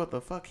see what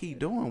the fuck he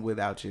doing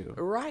without you.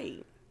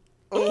 Right.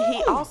 And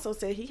he also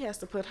said he has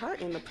to put her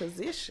in a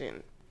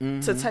position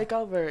to take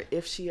over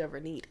if she ever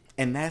needed.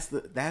 And that's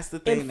the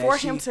thing. And for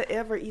him to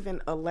ever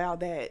even allow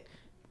that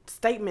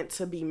statement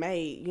to be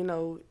made, you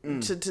know,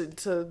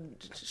 to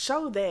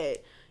show that,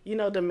 you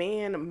know, the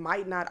man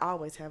might not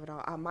always have it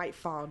all. I might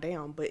fall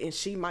down, and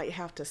she might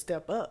have to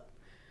step up.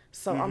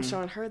 So I'm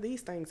showing her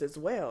these things as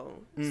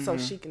well, so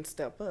she can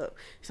step up.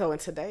 So in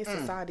today's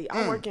society,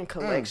 I work in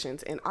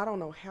collections, and I don't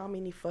know how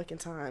many fucking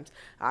times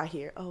I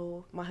hear,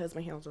 "Oh, my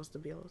husband handles the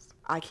bills.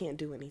 I can't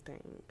do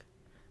anything."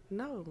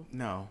 No.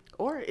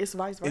 Or it's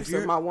vice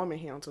versa. My woman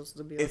handles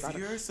the bills. If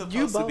you're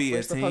supposed to be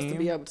a team, supposed to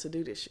be able to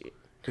do this shit.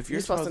 If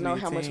you're supposed to know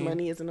how much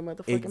money is in the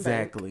motherfucking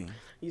bank.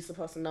 You're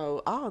supposed to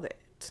know all that.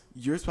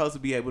 You're supposed to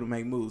be able to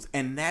make moves,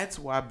 and that's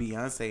why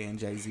Beyonce and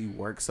Jay-Z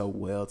work so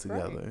well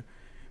together,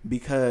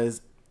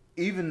 because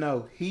even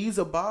though he's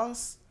a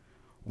boss,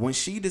 when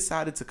she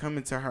decided to come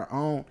into her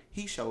own,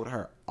 he showed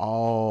her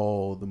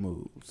all the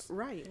moves.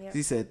 Right. Yep.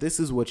 He said, this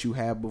is what you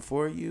have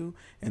before you,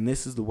 and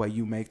this is the way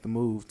you make the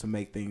move to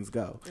make things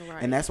go.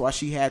 Right. And that's why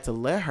she had to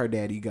let her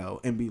daddy go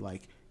and be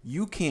like,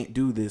 you can't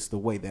do this the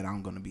way that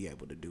I'm going to be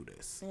able to do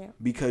this. Yeah.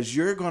 Because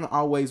you're going to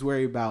always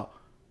worry about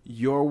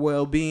your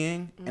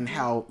well-being and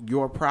how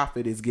your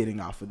profit is getting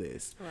off of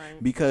this.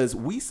 Right. Because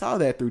we saw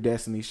that through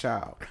Destiny's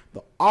Child.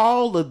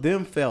 All of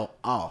them fell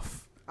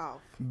off.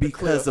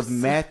 Because of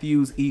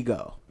Matthew's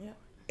ego. Yeah.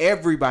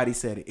 Everybody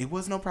said it. It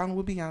was no problem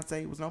with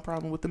Beyonce. It was no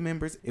problem with the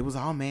members. It was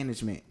all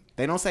management.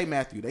 They don't say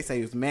Matthew. They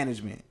say it's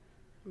management.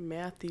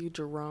 Matthew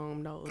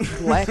Jerome knows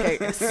black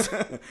ass.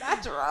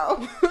 Not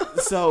Jerome.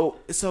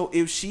 So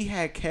if she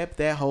had kept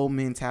that whole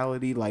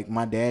mentality, like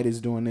my dad is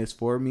doing this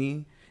for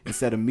me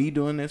instead of me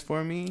doing this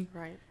for me,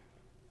 right?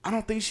 I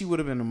don't think she would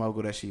have been the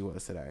mogul that she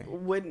was today.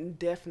 Wouldn't,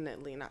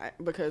 definitely not.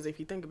 Because if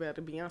you think about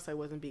it, Beyonce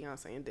wasn't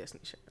Beyonce in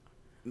Destiny's Child.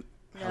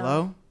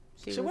 Hello?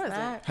 She wasn't.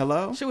 Not.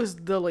 Hello? She was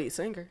the lead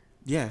singer.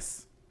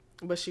 Yes.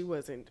 But she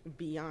wasn't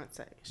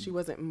Beyonce. She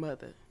wasn't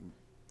Mother.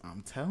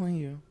 I'm telling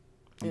you.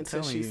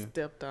 Until she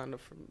stepped on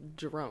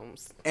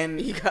Jerome's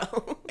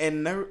ego.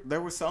 And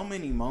there were so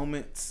many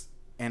moments,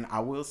 and I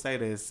will say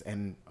this,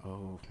 and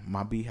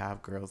my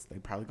Beehive girls, they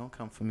probably gonna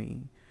come for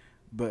me.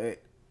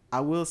 But I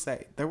will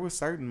say there were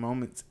certain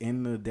moments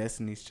in the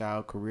Destiny's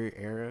Child career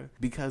era,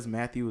 because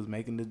Matthew was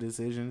making the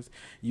decisions,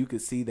 you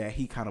could see that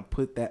he kind of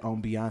put that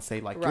on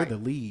Beyonce, like, you're the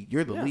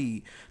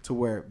lead, to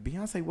where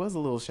Beyonce was a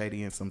little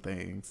shady in some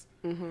things.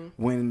 Mm-hmm.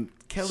 When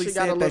Kelly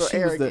said that she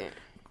was the...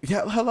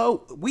 Yeah,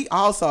 hello, we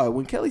all saw it.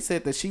 When Kelly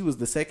said that she was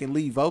the second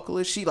lead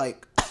vocalist, she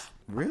like,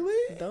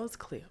 really? Those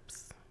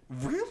clips.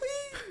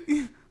 Really?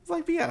 It's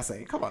like,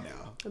 Beyonce, come on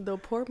now. The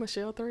poor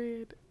Michelle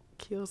thread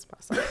kills my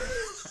soul.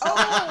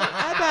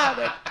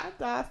 I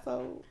died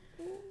so.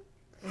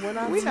 We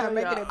not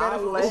making it better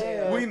for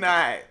Michelle. We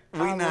not.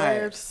 I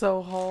laughed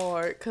so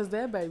hard because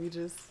that baby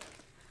just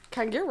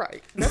can't get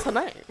right. That's her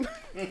name.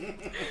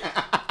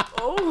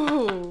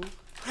 Oh,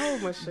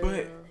 Michelle. But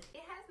it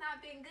has not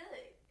been good.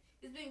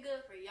 It's been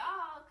good for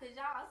y'all because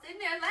y'all sitting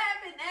there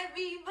laughing at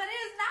me, but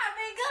it's not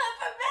been good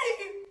for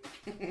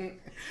me.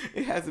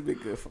 It hasn't been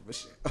good for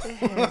Michelle.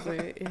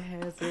 It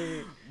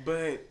hasn't.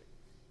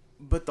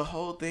 But the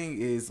whole thing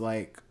is,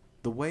 like,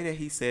 the way that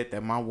he said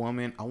that I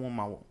want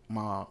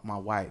my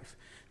wife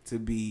to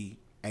be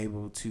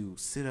able to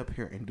sit up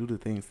here and do the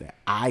things that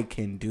I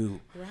can do.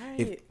 Right.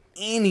 If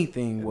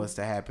anything was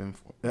to happen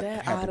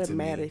that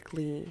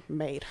automatically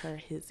made her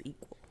his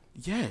equal.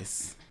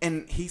 Yes.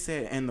 And he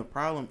said, and the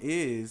problem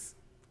is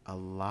a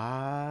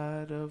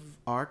lot of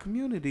our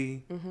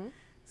community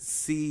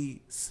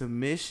see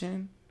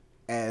submission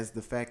as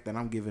the fact that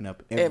I'm giving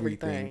up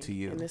everything to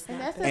you.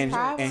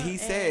 And he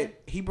said,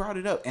 he brought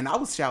it up, and I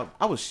was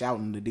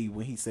shouting to D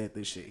when he said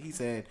this shit. He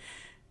said,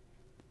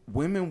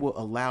 women will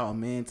allow a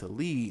man to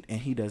lead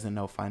and he doesn't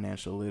know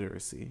financial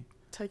literacy.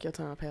 Take your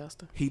time,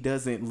 Pastor. He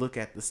doesn't look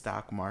at the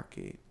stock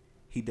market.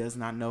 He does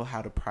not know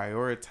how to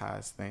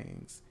prioritize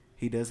things.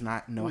 He does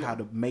not know how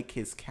to make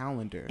his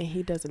calendar. And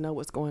he doesn't know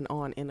what's going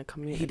on in the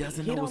community. He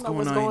doesn't know what's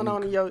going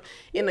on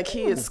in the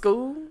kids'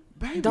 school.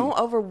 Baby. Don't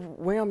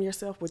overwhelm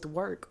yourself with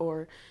work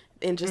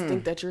and just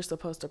think that you're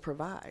supposed to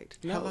provide.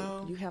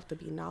 No, you have to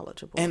be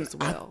knowledgeable as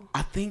well.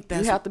 I think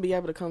that's... You have to be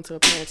able to come to a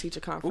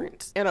parent-teacher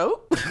conference. I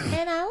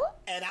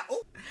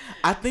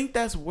think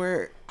that's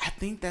where...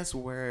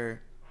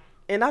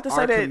 And not to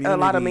say that a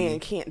lot of men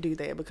can't do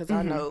that, because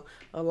I know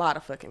a lot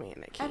of fucking men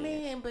that can. I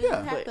mean, but you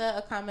have to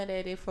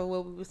accommodate it for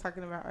what we was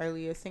talking about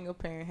earlier, single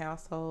parent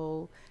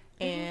household,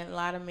 and a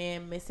lot of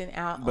men missing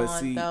out on those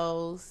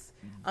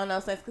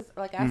things. Cause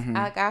like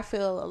I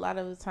feel a lot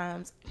of the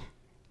times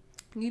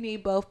you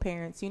need both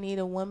parents. You need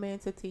a woman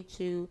to teach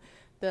you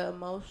the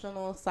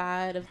emotional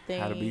side of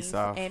things, how to be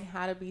soft, and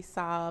how to be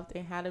soft,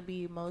 and how to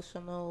be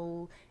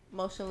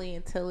emotionally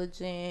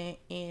intelligent,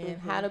 and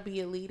how to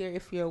be a leader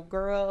if you're a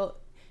girl.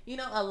 You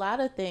know, a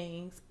lot of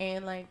things.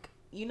 And like,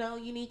 you know,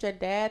 you need your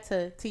dad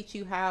to teach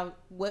you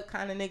what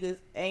kind of niggas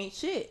ain't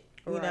shit.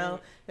 You know,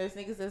 there's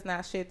niggas that's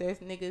not shit. There's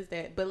niggas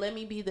that, but let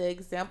me be the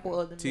example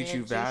of the teach man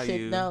you that you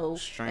should know,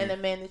 strength, and the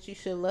man that you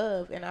should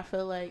love. And I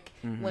feel like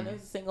when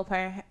there's a single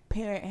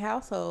parent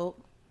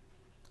household,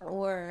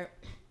 or,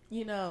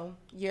 you know,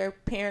 your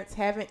parents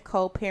haven't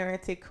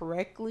co-parented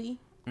correctly,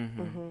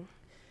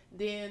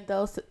 then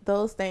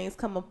those things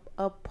come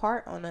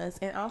apart on us.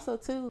 And also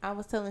too, I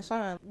was telling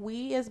Sean,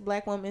 we as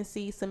black women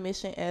see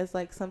submission as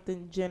like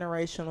something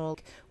generational.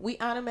 We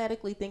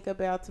automatically think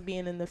about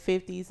being in the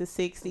 50s, the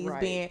 60s,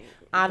 being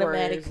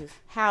automatic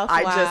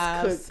housewives.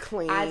 I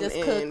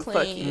just cook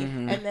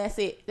clean, and that's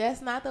it.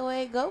 That's not the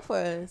way it go for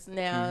us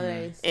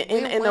nowadays.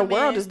 And the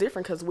world is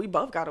different because we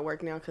both got to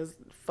work now because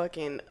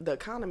fucking the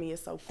economy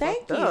is so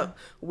fucked up.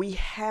 We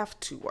have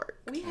to work.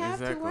 We have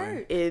to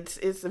work.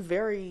 It's a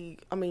very,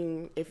 I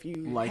mean, if you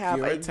like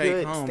have a good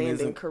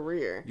standing career,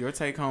 your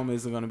take home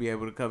isn't going to be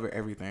able to cover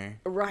everything.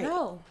 Right.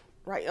 No.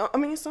 Right. I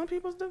mean, some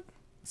people do.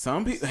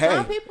 Some people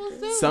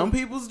do. Some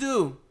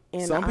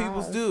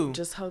people's do.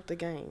 Just hope the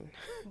game.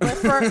 But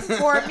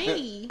for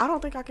me, I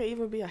don't think I could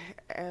even be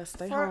a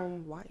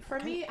stay-home wife. For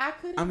me, I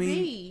couldn't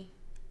be.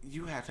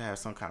 You have to have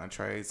some kind of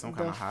trade, some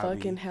kind of hobby. The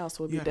fucking house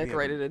would be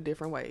decorated a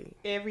different way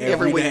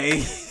every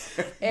week.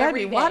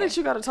 Baby, why did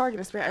you go to Target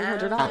and spend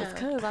 $800?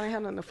 Because I didn't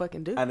have nothing to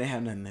fucking do. I didn't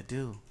have nothing to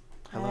do.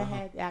 Hello? I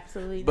had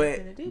absolutely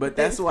nothing to do. But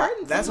that's why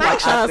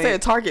Sean said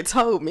Target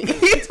told me.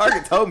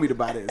 Target told me to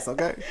buy this,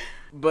 okay?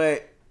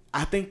 But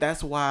I think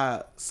that's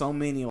why so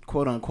many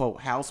quote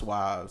unquote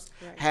housewives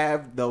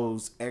have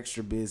those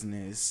extra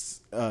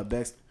businesses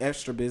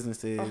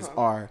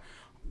are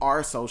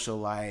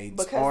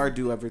socialites or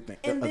do everything.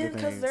 And then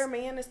because their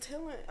man is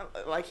telling,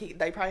 like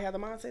they probably have the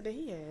mindset that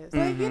he has.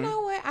 But you know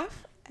what?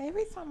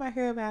 Every time I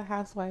hear about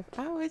housewife,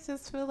 I always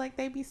just feel like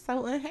they be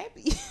so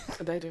unhappy.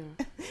 They do.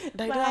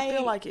 They do. I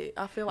feel like it.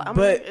 I feel like.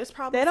 It's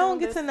probably they don't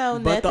get to know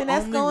nothing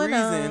that's going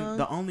on.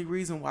 The only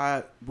reason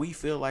why we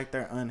feel like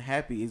they're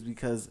unhappy is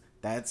because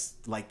that's,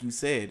 like you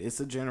said,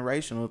 it's a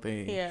generational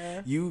thing.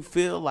 Yeah. You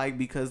feel like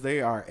because they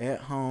are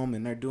at home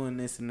and they're doing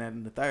this and that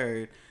and the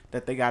third,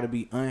 that they got to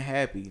be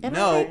unhappy. And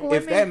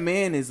if that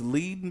man is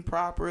leading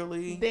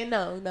properly, then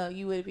no,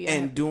 you would be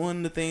and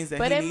doing the things that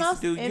he needs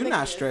to do, you're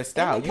not stressed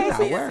out. You're not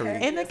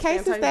worried. In the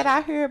cases that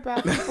I hear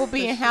about people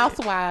being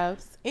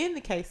housewives, in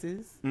the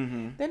cases,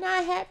 they're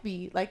not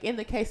happy. Like in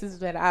the cases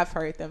that I've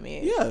heard them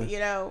in. Yeah. You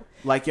know?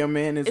 Like your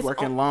man is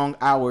working long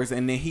hours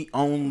and then he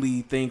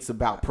only thinks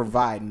about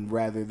providing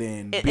rather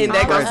than being and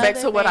that goes back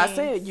to what I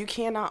said. You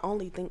cannot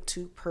only think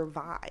to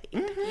provide.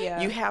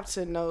 Yeah. You have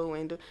to know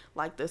and do,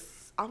 like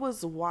this. I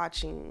was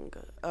listening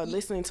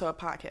to a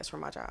podcast for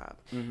my job,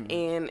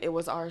 and it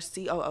was our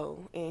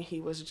COO, and he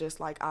was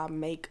just like, I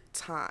make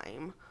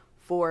time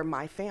for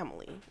my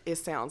family. It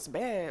sounds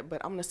bad,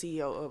 but I'm the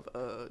CEO of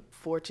a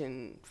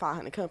Fortune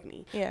 500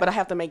 company, but I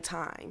have to make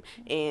time,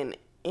 and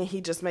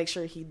he just makes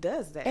sure he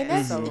does that. And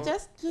that's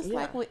just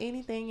like with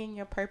anything in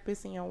your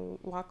purpose in your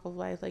walk of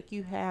life, like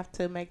you have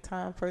to make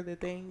time for the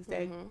things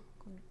that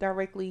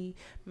directly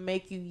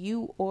make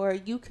you, or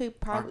you could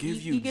probably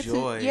give you get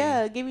joy.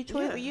 Give you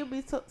joy, but you'll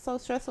be so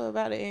stressful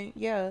about it.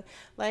 And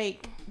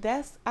like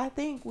that's, I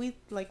think we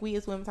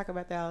as women talk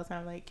about that all the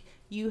time. Like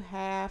you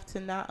have to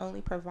not only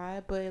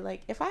provide, but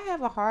like if I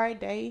have a hard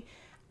day,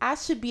 I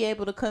should be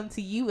able to come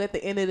to you at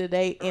the end of the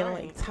day and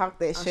like talk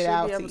that shit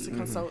out to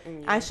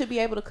you. I should be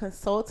able to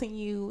consult in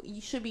you.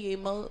 You should be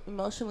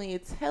emotionally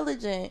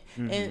intelligent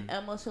and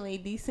emotionally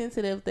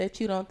desensitive, that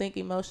you don't think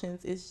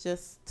emotions is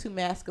just too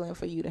masculine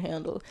for you to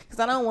handle.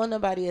 Because I don't want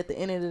nobody at the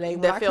end of the day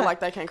that feel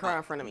like they can't cry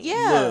in front of me.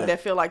 Yeah,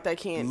 that feel like they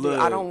can't.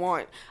 I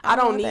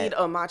don't need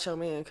a macho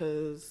man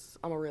because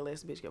I'm a real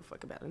ass bitch. Give a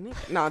fuck about a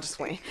nigga. No, I'm just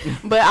playing.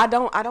 But I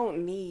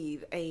don't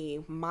need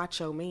a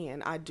macho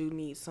man. I do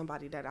need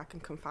somebody that I can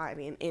confide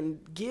in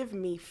and give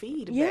me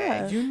feedback.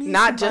 Yeah,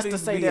 not just to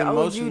say that,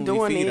 oh, you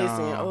doing this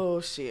and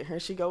oh shit, here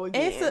she go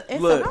again. It's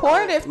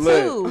supportive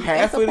too.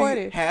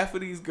 Half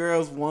of these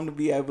girls want to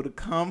be able to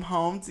come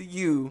home to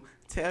you,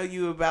 tell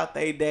you about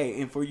their day,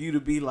 and for you to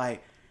be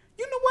like,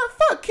 you know what?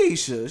 Fuck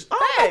Keisha.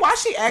 I don't know why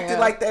she acted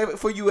like that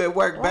for you at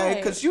work, babe.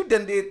 Because you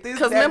done did this.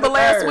 Because remember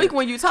last week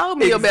when you told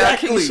me about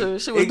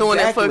Keisha, she was doing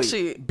that fuck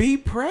shit. Be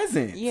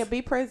present. Yeah,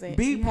 be present.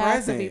 You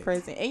have to be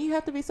present. And you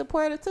have to be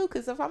supportive too.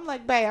 Because if I'm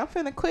like, babe, I'm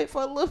finna quit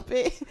for a little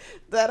bit,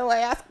 the other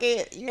way I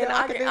scared.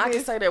 I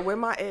can say that with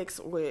my ex,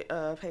 with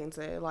Peyton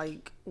said,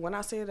 like, when I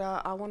said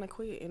I want to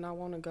quit and I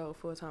want to go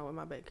full time with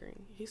my bakery,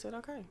 he said,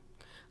 okay.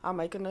 I'll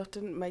make enough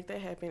to make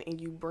that happen, and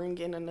you bring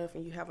in enough,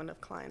 and you have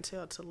enough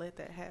clientele to let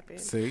that happen.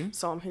 See?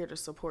 So I'm here to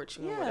support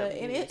you. Yeah,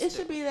 and it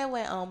should be that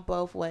way on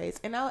both ways.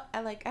 And I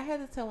had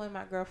to tell one of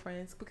my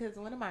girlfriends, because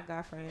one of my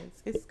guy friends,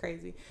 it's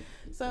crazy.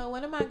 So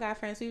one of my guy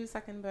friends, we was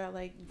talking about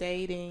like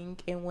dating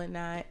and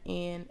whatnot,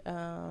 and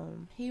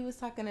he was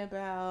talking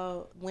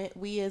about when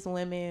we as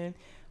women,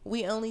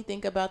 we only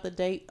think about the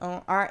date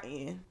on our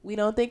end. We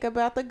don't think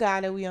about the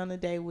guy that we on the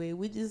date with.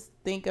 We just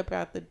think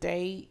about the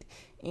date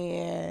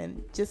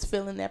and just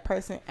feeling that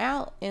person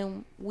out.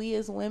 And we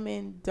as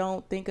women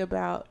don't think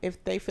about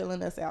if they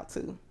feeling us out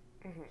too.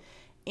 Mm-hmm.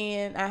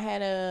 And I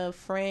had a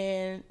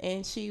friend,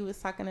 and she was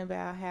talking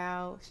about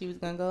how she was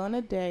going to go on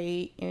a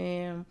date,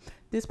 and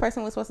this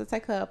person was supposed to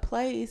take her a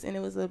place, and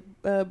it was a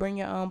bring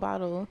your own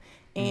bottle.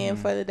 And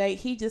for the date,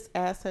 he just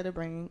asked her to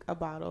bring a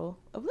bottle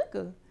of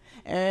liquor.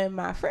 And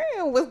my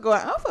friend was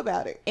going off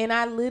about it. And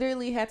I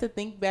literally had to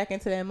think back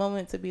into that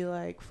moment to be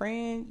like,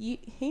 friend,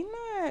 he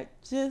not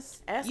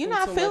just, you're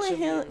not feeling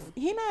him.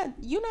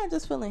 You're not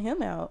just feeling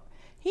him out.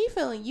 He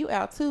feeling you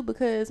out too,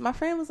 because my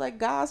friend was like,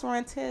 guys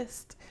run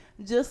tests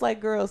just like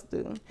girls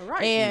do.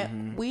 Right.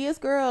 And we as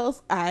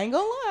girls, I ain't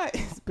gonna lie,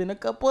 it's been a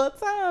couple of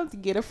times to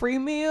get a free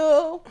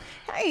meal.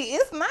 Hey,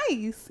 it's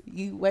nice.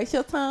 You waste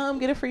your time,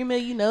 get a free meal.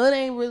 You know it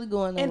ain't really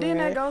going nowhere. And then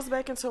that goes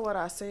back into what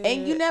I said.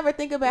 And you never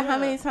think about how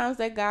many times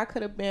that guy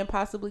could have been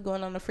possibly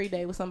going on a free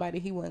date with somebody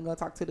he wasn't gonna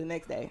talk to the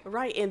next day.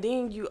 Right. And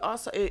then you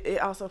also, it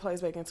also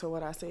plays back into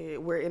what I said.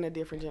 We're in a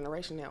different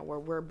generation now where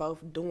we're both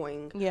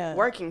doing,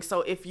 working.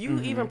 So if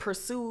you even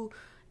pursue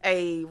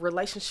a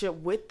relationship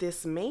with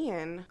this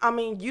man, I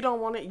mean, you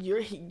don't want it.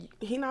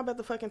 He not about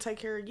to fucking take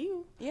care of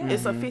you. Yeah,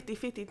 it's a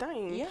 50-50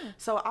 thing. Yeah.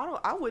 So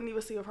I wouldn't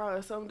even see a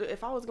problem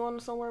if I was going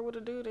somewhere with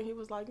a dude and he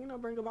was like,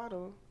 bring a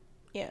bottle.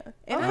 Yeah,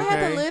 and I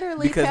had to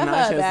literally because tell 9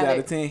 her chances about out it.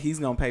 of 10, he's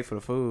gonna pay for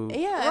the food.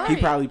 Yeah, he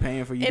probably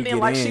paying for you. And to then,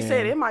 get like in. she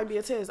said, it might be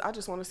a test. I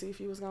just want to see if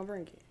he was gonna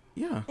bring it.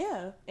 Yeah.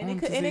 Yeah. And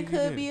it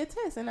could be a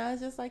test. And I was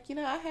just like,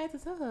 I had to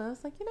tell her. I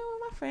was like, what,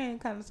 my friend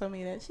kind of told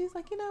me that. She's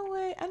like,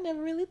 what? I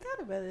never really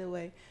thought about it that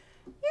way.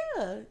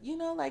 Yeah.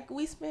 Like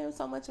we spend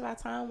so much of our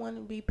time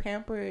wanting to be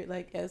pampered,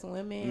 like as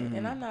women.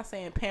 And I'm not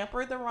saying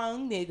pamper the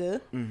wrong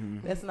nigga.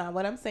 That's not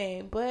what I'm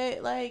saying.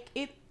 But like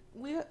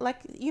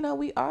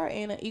we are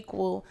in an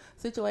equal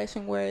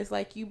situation where it's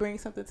like you bring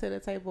something to the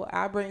table,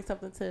 I bring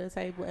something to the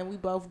table, and we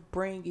both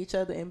bring each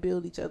other and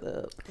build each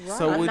other up. Right.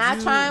 So I'm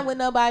not trying with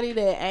nobody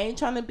that ain't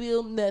trying to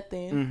build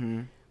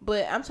nothing.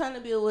 But I'm trying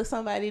to build with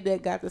somebody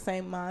that got the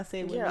same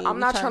mindset with me. I'm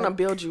not trying to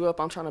build you up.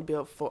 I'm trying to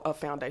build for a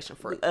foundation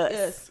for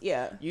us.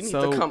 Yeah. You need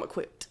to come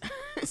equipped.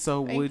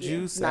 So would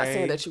you say... Not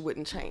saying that you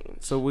wouldn't change.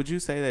 So would you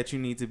say that you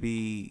need to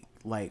be,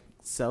 like,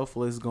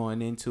 selfless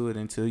going into it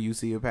until you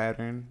see a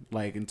pattern?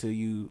 Like, until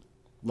you,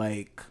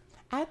 like...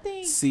 I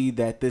think see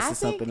that this is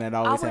something that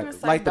always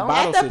happens. Like the at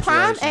bottle the situation.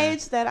 prime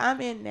age that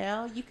I'm in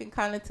now, you can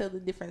kind of tell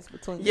the difference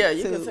between you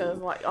can tell.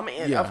 Like, I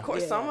mean, of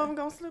course, some of them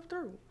gonna slip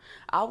through.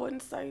 I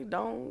wouldn't say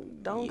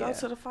don't go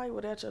to the fight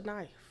without your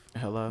knife.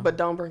 Hello, but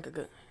don't bring a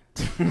gun.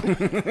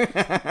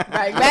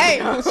 Bang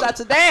bang, shut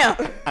you down.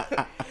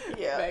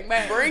 Yeah, bang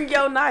bang. Bring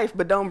your knife,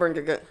 but don't bring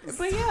a gun.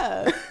 But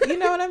yeah, you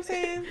know what I'm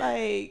saying?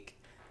 Like,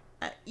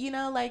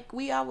 like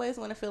we always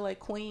want to feel like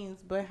queens,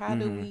 but how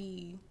do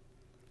we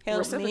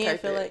help men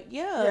feel like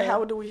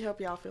how do we help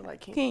y'all feel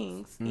like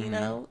kings? You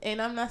know? And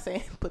I'm not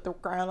saying put the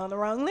crown on the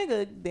wrong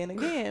nigga then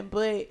again,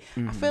 but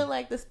I feel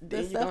like the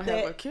stuff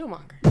that have a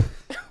Killmonger.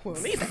 Well,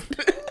 neither.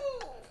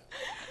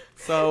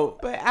 So,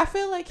 but I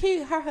feel like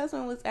her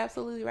husband was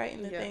absolutely right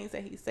in the things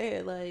that he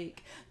said.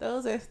 Like,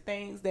 those are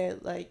things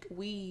that like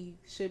we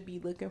should be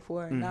looking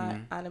for, not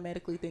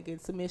automatically thinking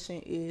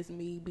submission is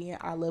me being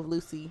I Love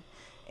Lucy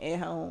at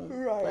home.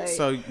 Right. Like,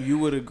 so you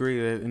would agree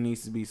that it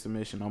needs to be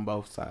submission on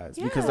both sides?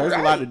 Because there's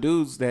a lot of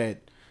dudes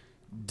that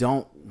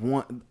don't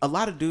want... A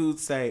lot of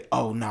dudes say,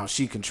 oh, no,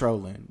 she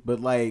controlling. But,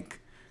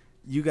 like,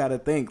 you got to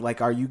think, like,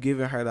 are you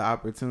giving her the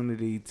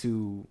opportunity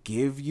to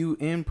give you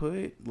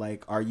input?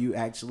 Like, are you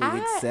actually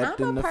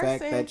accepting the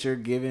fact that you're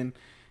giving...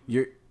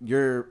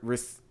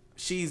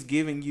 She's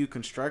giving you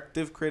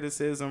constructive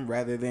criticism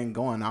rather than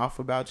going off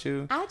about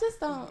you? I just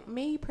don't...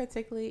 Me,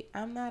 particularly,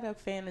 I'm not a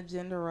fan of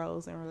gender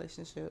roles in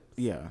relationships.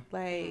 Yeah.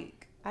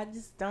 Like, I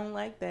just don't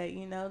like that,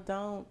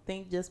 Don't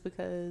think just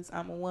because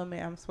I'm a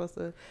woman, I'm supposed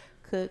to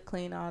cook,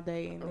 clean all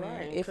day. And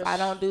then if I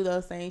don't do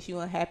those things, you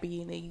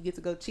unhappy, and then you get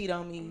to go cheat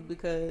on me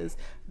because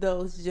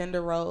those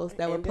gender roles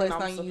that were placed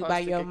on you by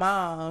your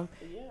mom,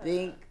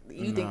 think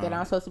that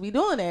I'm supposed to be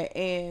doing that.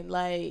 And,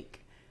 like...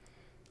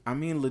 I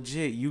mean,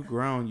 legit, you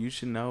grown. You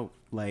should know,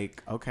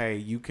 like, okay,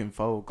 you can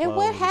fold clothes. And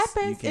what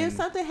happens if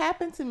something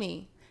happened to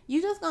me?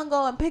 You just gonna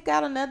go and pick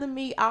out another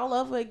me all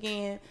over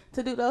again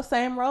to do those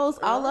same roles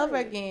all over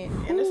again.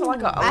 And it's like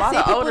a lot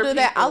of older people do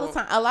that all the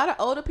time. A lot of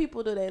older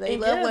people do that. They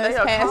love ones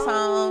pass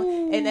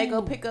home and they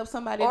go pick up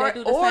somebody that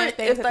do the same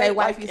things that their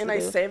wife used to do. In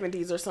their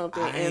 70s or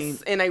something,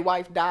 and their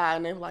wife died,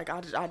 and they're like,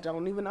 I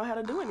don't even know how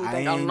to do anything.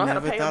 I don't know how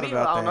to pay a bill.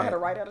 I don't know how to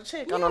write out a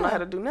check. I don't know how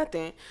to do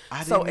nothing.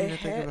 I didn't even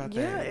think about that.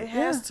 Yeah, it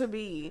has to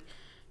be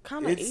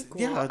kind of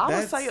equal. Yeah, I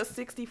would say a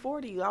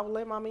 60-40. I would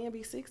let my man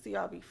be 60.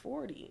 I'll be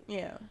 40.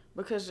 Yeah.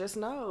 Because just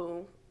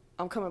know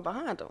I'm coming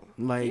behind him.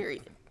 Like,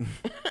 period.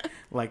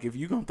 Like, if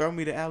you gonna throw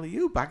me the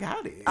alley-oop, I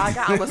got it.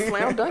 I'm a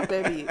slam dunk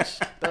that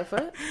bitch. The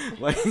fuck?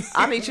 Like,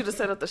 I need you to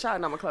set up the shot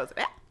and I'm gonna close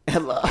it.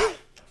 Hello.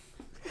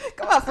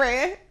 Come on,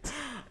 friend.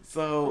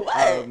 So,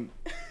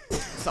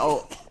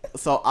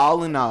 So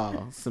all in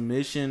all,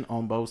 submission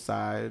on both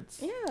sides.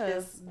 Yeah,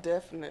 it's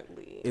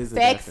definitely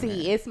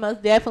sexy. It's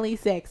most definitely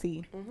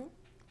sexy. Mm-hmm.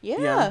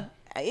 Yeah,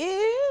 it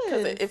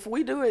is. Because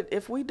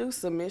if we do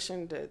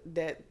submission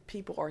that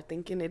people are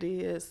thinking it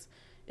is,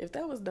 if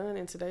that was done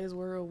in today's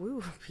world, we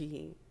would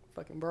be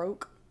fucking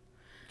broke.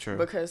 True.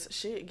 Because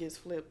shit gets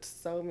flipped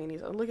so many.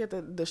 Look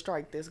at the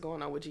strike that's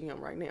going on with GM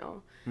right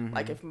now. Mm-hmm.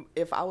 Like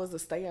if I was a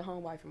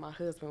stay-at-home wife and my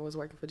husband was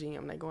working for GM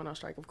and they going on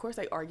strike, of course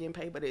they are getting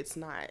paid, but it's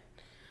not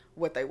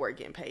what they were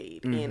getting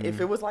paid. Mm-hmm. And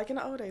if it was like in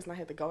the old days and I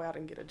had to go out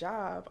and get a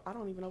job, I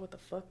don't even know what the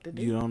fuck to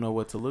do. You don't know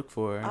what to look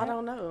for. I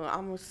don't know.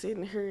 I'm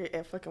sitting here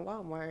at fucking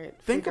Walmart.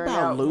 Think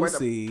about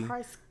Lucy.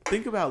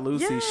 Think about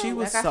Lucy. Yeah, she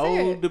was like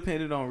so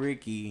dependent on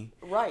Ricky.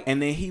 Right. And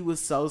then he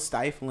was so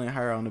stifling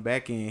her on the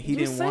back end. He You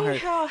didn't want seen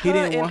how her. He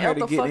didn't want her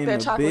to get in that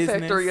the chocolate business.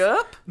 factory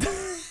up.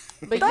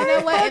 But you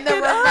know what? In the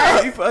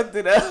reverse, He fucked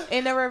it up.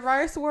 In the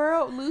reverse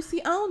world,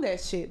 Lucy owned that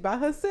shit by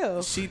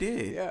herself. She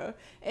did. Yeah.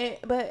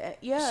 But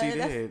yeah, She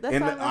that's, did. That's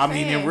And what I I'm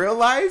mean, saying. in real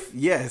life,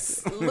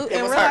 yes. In It real was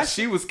her. life-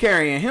 She was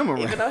carrying him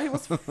around. Even though he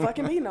was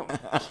fucking me, no.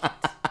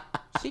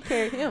 She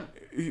carried him.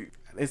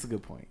 It's a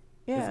good point.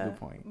 Yeah. It's a good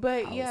point.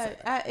 But yeah,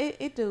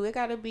 it do. It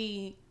gotta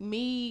be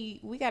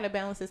me. We gotta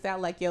balance this out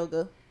like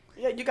yoga.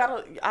 Yeah, you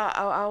gotta.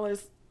 I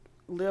always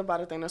live by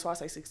the thing. That's why I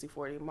say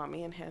 60-40. My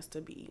man has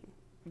to be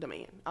the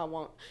man. I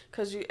want,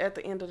 because you at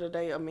the end of the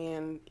day, a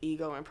man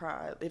ego and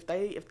pride. If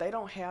they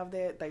don't have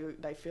that,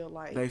 they feel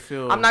like They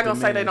feel. I'm not gonna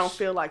say they don't diminished.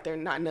 feel like they're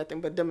not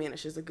nothing, but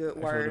diminish is a good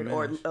feel word,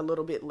 or diminished. a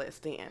little bit less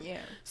than. Yeah.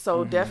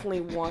 So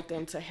definitely want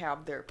them to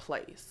have their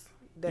place.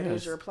 That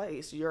is Yes. your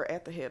place. You're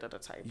at the head of the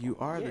table. You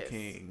are the Yes.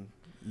 king.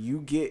 You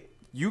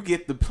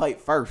get the plate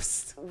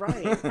first.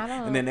 Right.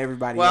 And then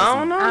everybody Well, else. I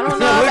don't know. I don't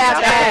know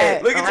about that.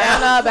 Look at I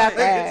don't know about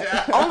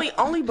that.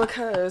 only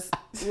because,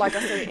 like I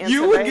said, in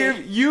You would today-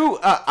 give you.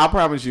 I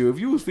promise you, if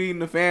you was feeding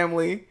the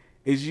family,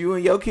 it's you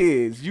and your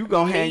kids. You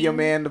gonna hand your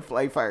man the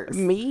plate first.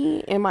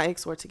 Me and my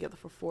ex were together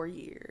for 4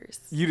 years.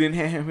 You didn't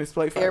hand him his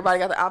plate first.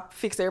 Everybody I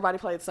fixed everybody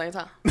play at the same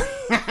time.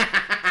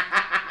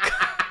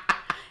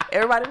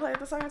 Everybody play at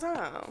the same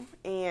time.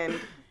 And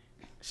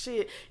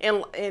shit.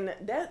 And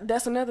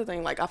that's another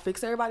thing. Like, I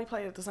fixed everybody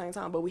play at the same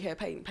time, but we had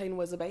Peyton. Peyton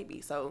was a baby.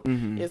 So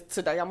it's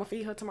today I'm gonna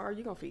feed her, tomorrow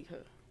you gonna feed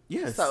her.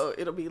 Yes. So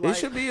it'll be like,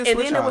 should be a and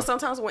switch then there was off.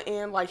 sometimes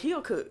when like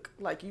he'll cook.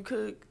 Like, you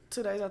cook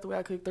 2 days out the week,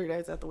 I cook 3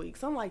 days out the week.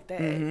 Something like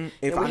that. If And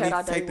we I had need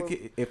our to day take the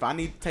where- if I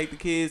need to take the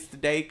kids to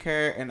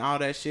daycare and all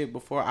that shit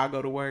before I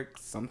go to work,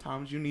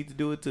 sometimes you need to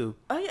do it too.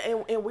 Oh yeah,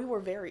 and we were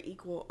very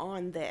equal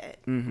on that.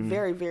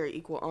 Very, very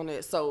equal on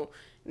it. So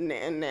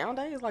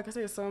nowadays, like I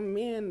said, some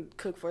men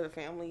cook for the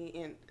family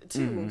and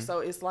too. So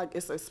it's like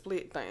it's a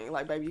split thing.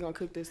 Like, baby, you're gonna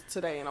cook this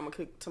today, and I'm gonna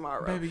cook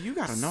tomorrow. Baby, you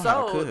gotta know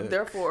how to So cook.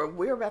 therefore,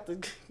 we're about to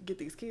get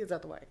these kids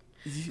out the way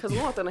because we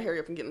want them to hurry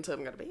up and get in the tub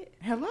and go to bed.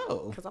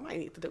 Hello. Because I might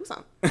need to do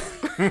something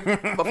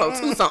before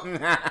 2 something.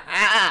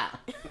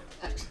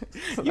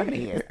 You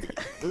nasty.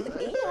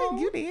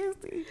 You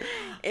nasty.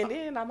 And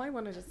then I might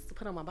want to just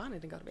put on my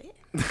bonnet and go to bed.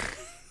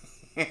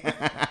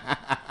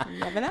 You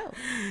never know.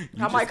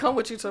 I might come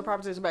with you to a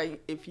proposition, but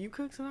if you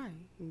cook tonight,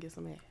 you can get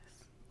some ass.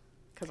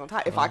 Because I'm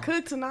tired. If I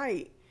cook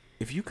tonight,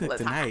 If you cook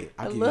Let's tonight,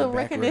 A I'll give you little a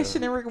back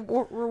recognition rub. and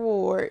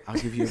reward. I'll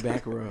give you a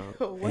back rub.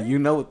 What? And you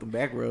know what the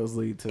back rubs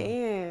lead to.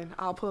 and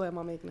I'll pull out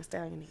my Megan Thee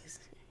Stallion knees.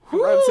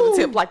 Rub to the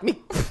tip like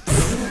me.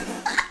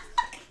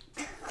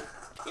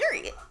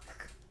 Period.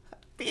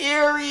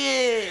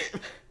 Period.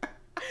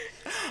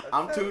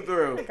 I'm too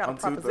through. I got a I'm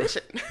too through.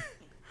 proposition.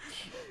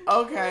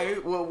 Okay,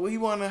 well, we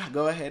want to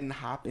go ahead and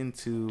hop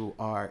into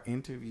our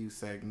interview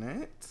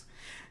segment.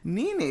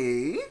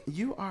 Nene,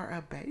 you are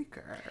a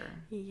baker.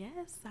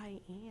 Yes, I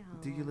am.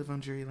 Do you live on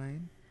Drury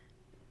Lane?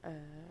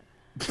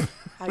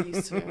 I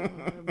used to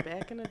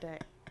back in the day.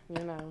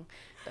 You know,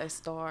 they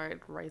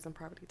started raising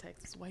property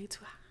taxes way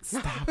too high.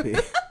 Stop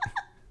it.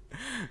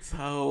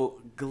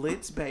 So,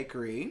 Glitz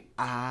Bakery,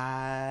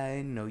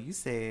 I know you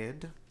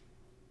said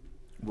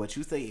what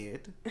you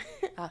said,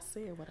 I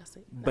said what I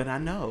said. but I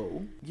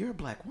know you're a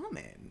black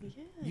woman.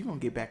 Yeah. You're going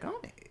to get back on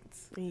it.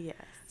 Yes.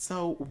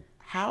 So,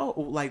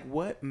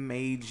 what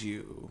made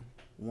you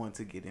want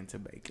to get into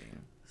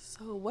baking?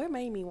 So what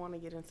made me want to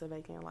get into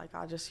baking? Like,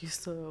 I just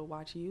used to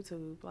watch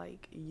YouTube.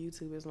 Like,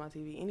 YouTube is my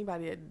TV.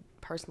 Anybody that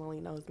personally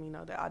knows me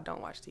know that I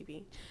don't watch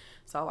TV.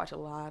 So I watch a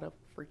lot of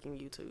freaking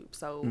YouTube.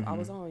 So I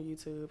was on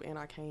YouTube and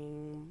I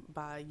came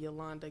by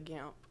Yolanda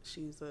Gamp.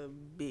 She's a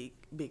big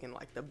in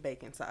like the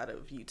baking side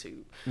of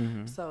YouTube.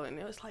 So, and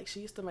it was like, she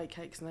used to make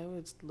cakes and they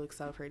would look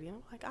so pretty. And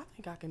I'm like, I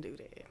think I can do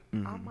that.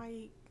 I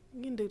might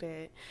can do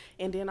that.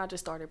 And then I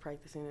just started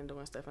practicing and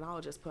doing stuff. And I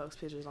would just post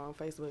pictures on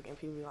Facebook and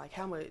people be like,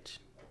 how much?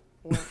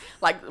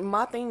 Like,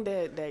 my thing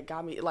that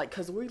got me, like,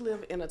 because we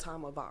live in a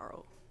time of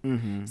viral.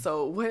 Mm-hmm.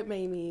 So what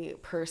made me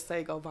per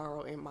se go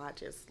viral in my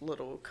just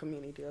little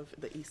community of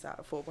the east side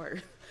of Fort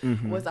Worth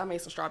was I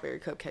made some strawberry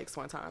cupcakes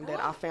one time that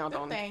I found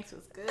on thanks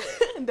was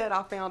good. that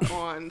I found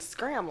on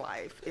Scram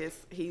Life.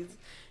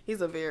 He's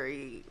a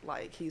very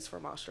he's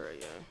from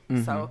Australia.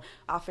 So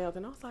I found it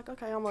and I was like,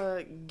 okay, I'm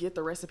gonna get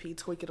the recipe,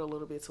 tweak it a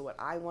little bit to what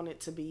I want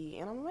it to be,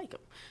 and I'm gonna make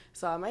them.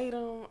 So I made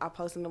them, I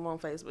posted them on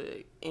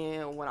Facebook,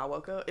 and when I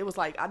woke up, it was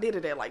like I did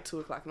it at like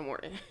 2:00 in the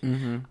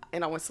morning,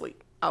 and I went to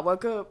sleep. I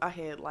woke up, I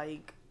had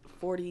like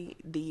 40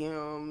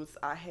 DMs.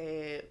 I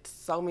had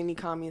so many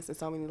comments and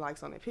so many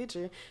likes on that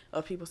picture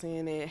of people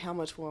saying that, how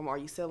much for them? Are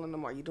you selling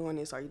them? Are you doing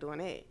this? Are you doing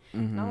that?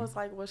 And I was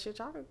like, well, shit,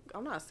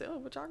 I'm not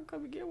selling, but y'all can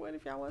come and get one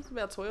if y'all want. It's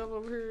about 12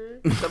 over here.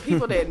 The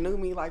people that knew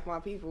me, like my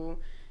people,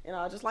 and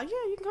I was just like,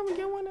 yeah, you can come and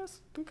get one.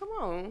 Come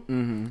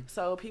on.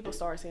 So people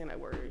started saying that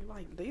word.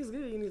 Like, these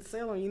good. You need to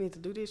sell them. You need to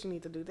do this. You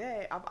need to do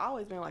that. I've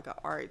always been like an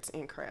arts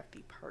and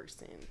crafty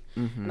person.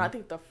 And I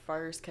think the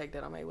first cake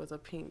that I made was a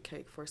pink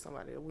cake for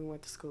somebody that we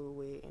went to school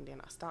with. And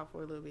then I stopped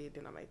for a little bit.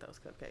 Then I made those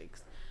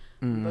cupcakes.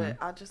 But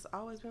I just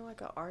always been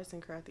like an arts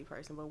and crafty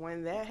person. But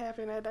when that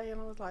happened that day,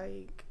 and I was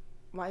like,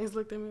 my ex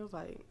looked at me and was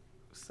like,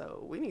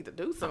 so we need to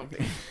do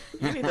something.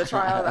 You need to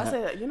try out. I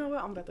said, you know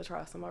what? I'm about to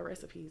try some of my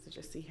recipes and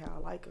just see how I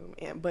like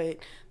them. But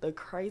the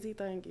crazy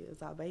thing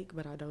is, I bake,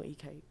 but I don't eat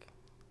cake.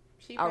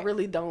 I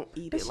really don't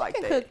eat it like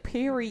that. She can cook,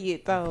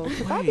 period, though.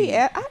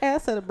 I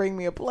asked her to bring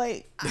me a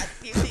plate. I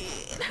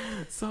did.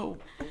 So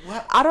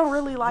what? I don't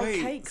really like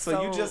cake.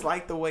 So you just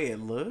like the way it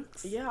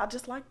looks? Yeah,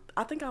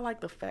 I think I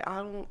like the fact. I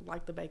don't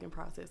like the baking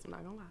process. I'm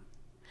not gonna lie.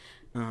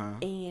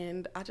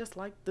 And I just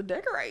like to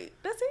decorate.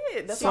 That's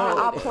it. That's why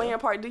I plan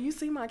part. Do you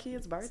see my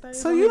kids' birthdays?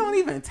 So you don't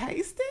even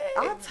taste it?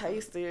 I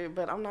taste it,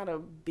 but I'm not a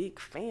big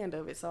fan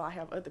of it. So I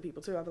have other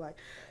people too. I'll be like,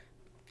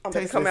 I'm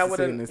about to come out with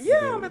I'm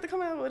about to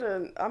come out with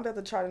I'm about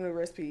to try the new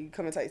recipe.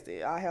 Come and taste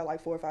it. I have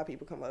like 4 or 5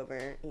 people come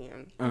over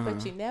and.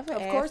 But you never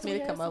asked me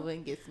to come over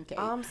and get some cake.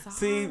 I'm sorry.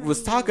 See,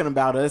 was talking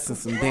about us and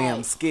some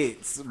damn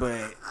skits,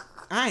 but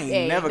I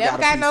ain't never got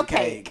a piece no of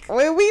cake.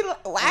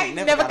 I ain't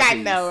never got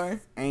no.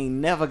 Ain't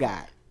never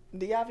got.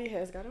 DIV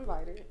has got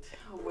invited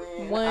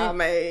when I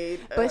made.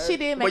 But she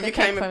did make a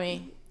cake for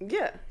me.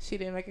 Yeah, she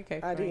did make a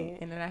cake for me,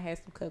 and then I had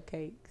some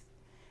cupcakes.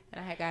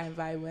 And I had got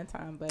invited one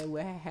time, but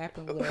what had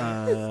happened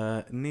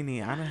was...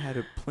 Nene, I done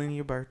had plenty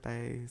of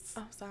birthdays.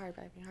 I'm sorry,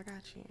 baby. I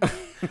got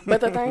you.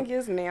 But the thing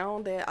is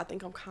now that I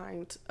think I'm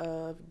kind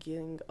of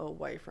getting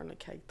away from the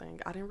cake thing.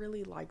 I didn't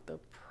really like the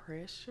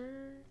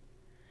pressure.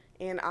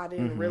 And I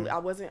didn't really...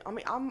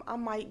 I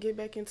might get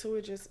back into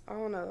it. Just, I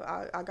don't know.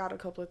 I got a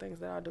couple of things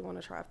that I do want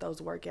to try. If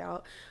those work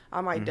out, I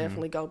might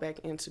definitely go back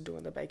into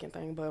doing the baking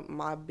thing. But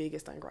my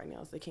biggest thing right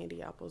now is the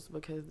candy apples,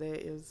 because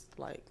that is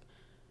like...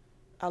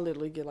 I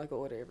literally get like an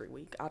order every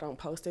week. I don't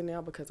post it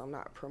now because I'm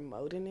not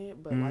promoting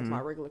it, but like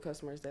my regular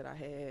customers that I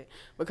had,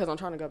 because I'm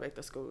trying to go back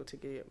to school to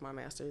get my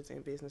master's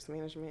in business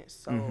management.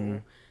 So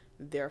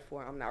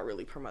therefore I'm not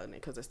really promoting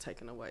it because it's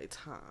taking away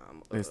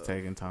time. It's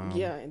taking time.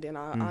 Yeah. And then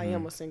I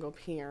am a single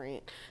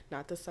parent,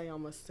 not to say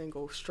I'm a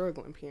single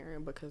struggling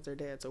parent because their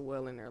dads are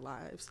well in their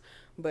lives,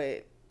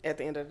 but at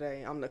the end of the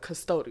day, I'm the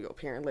custodial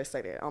parent. Let's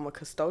say that. I'm a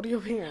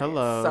custodial parent.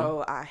 Hello.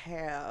 So I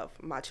have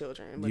my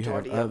children.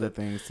 Majority you have other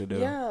things to do.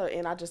 Yeah,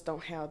 and I just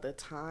don't have the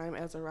time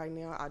as of right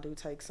now. I do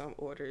take some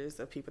orders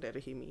of people that'll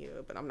hit me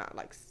up, but I'm not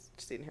like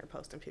sitting here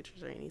posting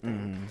pictures or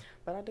anything.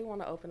 But I do want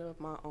to open up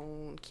my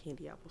own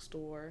candy apple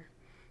store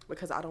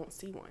because I don't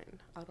see one.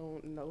 I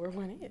don't know where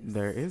one is.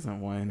 There isn't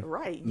one.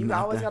 Right. You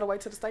always got to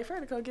wait to the state fair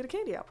to go get a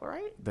candy apple,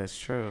 right? That's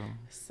true.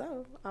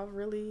 So I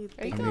really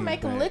Are you going to make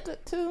them liquid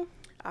too?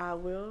 I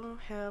will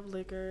have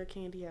liquor,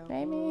 candy apples.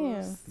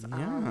 Amen.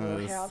 I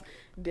will have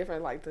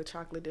different, like the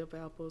chocolate dip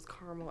apples,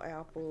 caramel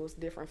apples,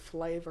 different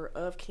flavor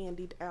of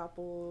candied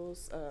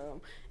apples.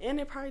 And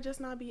it probably just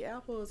not be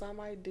apples. I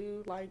might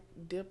do like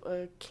dip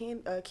a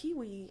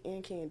kiwi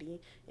in candy,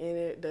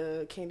 and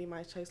the candy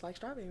might taste like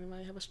strawberry. We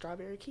might have a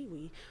strawberry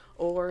kiwi,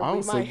 or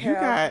we might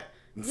have.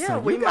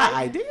 We might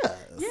ideas.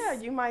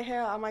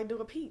 Yeah, I might do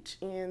a peach,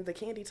 and the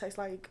candy tastes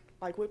like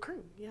whipped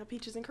cream. Yeah,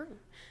 peaches and cream.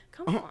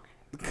 Come on.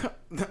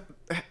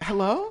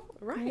 Hello?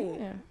 Right.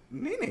 Yeah.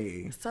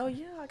 Nene. So,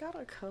 yeah, I got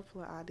a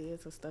couple of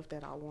ideas of stuff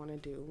that I want to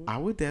do. I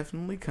would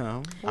definitely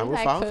come. I would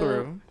follow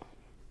through.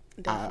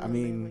 Definitely. I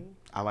mean,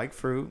 I like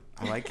fruit.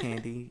 I like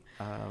candy.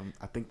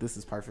 I think this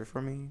is perfect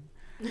for me.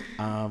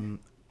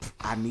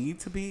 I need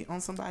to be on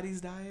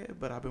somebody's diet,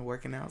 but I've been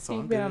working out, so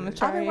I'm good.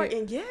 I've been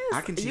working.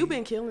 Yes, you've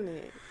been killing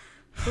it.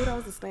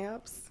 Kudos to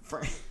snaps.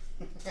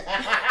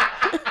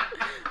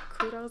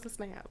 Kudos to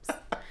snaps.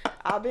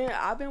 I've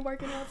been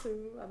working out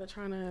too. I've been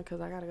trying to, because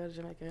I gotta go to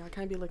Jamaica. I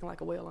can't be looking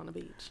like a whale on the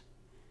beach.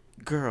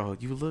 Girl,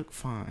 you look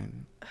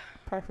fine.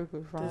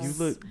 Perfectly fine. You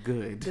look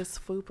good.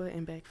 Just fupa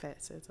and back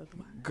fat says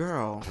otherwise.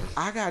 Girl,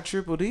 I got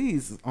triple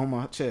D's on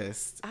my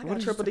chest. I got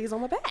triple D's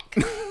on my back.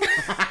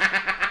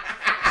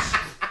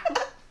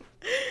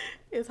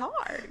 It's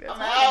hard. It's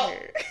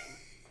hard.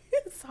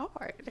 It's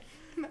hard.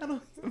 Not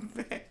on your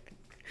back.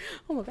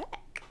 On my back.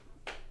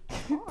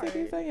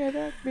 Titties on your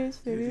back, bitch.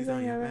 Titties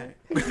on your back.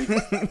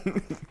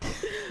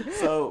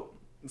 So,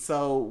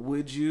 So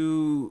would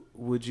you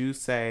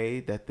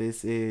say that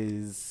this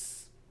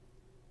is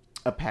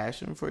a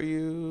passion for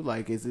you?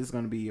 Like, is this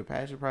going to be your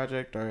passion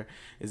project, or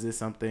is this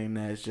something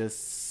that's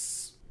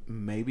just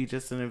maybe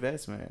just an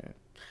investment?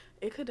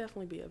 It could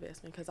definitely be an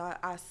investment because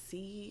I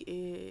see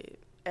it.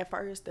 At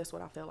first, that's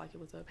what I felt like it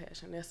was a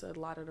passion. That's a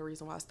lot of the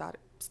reason why I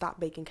stopped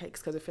baking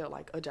cakes, because it felt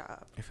like a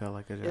job. It felt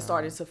like a job. It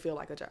started to feel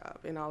like a job.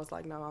 And I was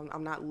like, no,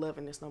 I'm not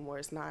loving this no more.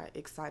 It's not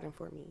exciting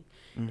for me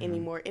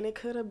anymore. And it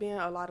could have been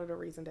a lot of the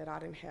reason that I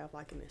didn't have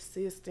like an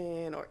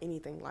assistant or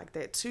anything like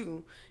that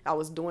too. I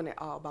was doing it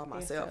all by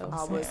myself.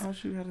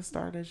 You had to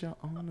start as your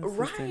own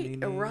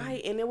assistant.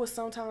 Right. And it was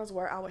sometimes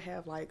where I would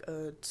have like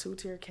a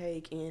 2-tier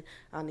cake and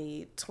I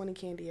need 20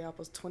 candy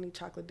apples, 20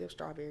 chocolate dipped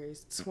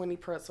strawberries, 20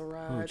 pretzel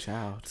rods,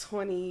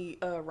 20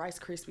 Rice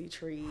Krispie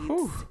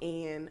treats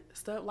and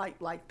stuff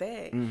like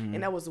that.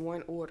 And that was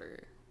one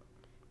order.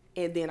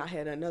 And then I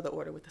had another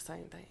order with the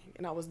same thing.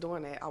 And I was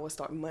doing that. I would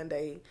start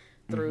Monday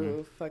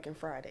through fucking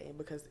Friday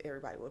because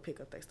everybody would pick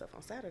up their stuff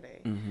on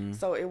Saturday.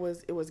 So it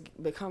was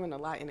becoming a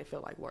lot and it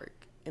felt like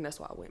work. And that's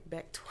why I went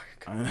back to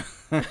work.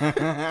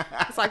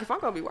 It's like, if I'm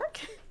going to be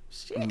working,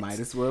 shit.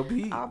 Might as well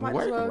be. I might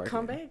as well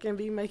come back and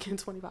be making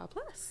 25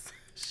 plus.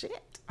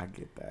 Shit. I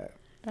get that.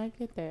 I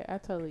get that. I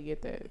totally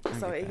get that.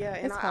 So yeah,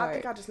 and I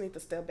think I just need to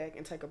step back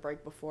and take a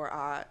break before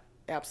I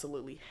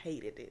absolutely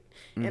hated it.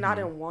 And I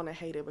didn't want to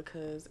hate it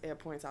because at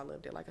points I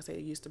loved it. Like I said,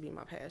 it used to be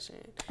my passion.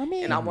 I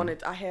mean, and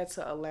I had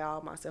to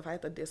allow myself, I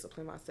had to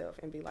discipline myself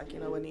and be like, you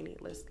know what, Nene,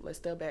 let's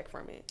step back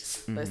from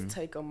it. Let's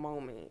take a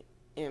moment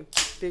and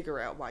figure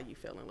out why you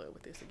fell in love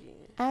with this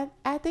again.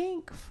 I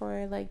think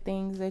for like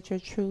things that you're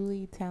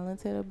truly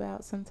talented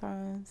about,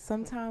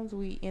 sometimes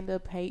we end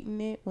up hating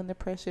it when the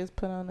pressure is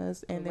put on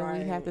us, and then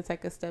we have to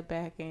take a step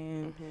back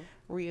and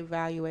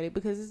reevaluate it,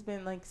 because it's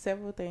been like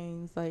several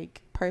things,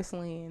 like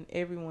personally in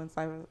everyone's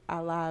life,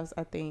 our lives,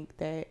 I think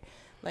that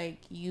like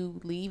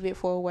you leave it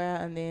for a while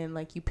and then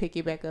like you pick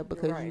it back up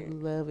because you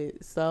love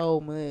it so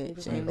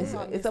much, and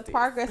it's a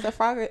progress of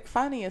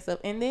finding yourself.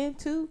 And then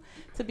to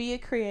be a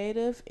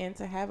creative and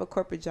to have a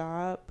corporate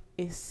job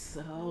is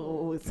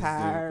so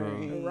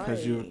tiring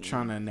because you're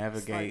trying to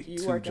navigate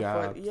like two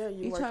jobs.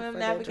 You're trying to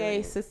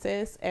navigate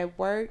success at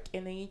work,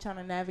 and then you're trying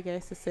to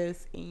navigate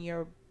success in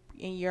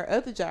your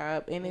other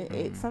job, and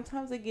it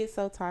sometimes it gets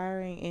so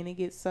tiring and it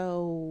gets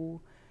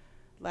so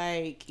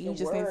like you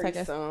just need to take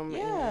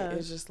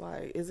it's just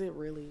like, is it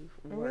really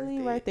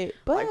worth it?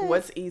 But like,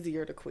 what's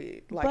easier to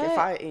quit? Like,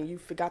 if you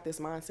forgot this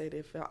mindset,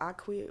 if I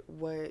quit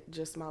what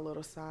just my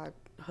little side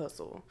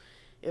hustle,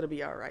 it'll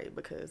be all right,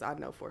 because I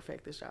know for a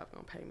fact this job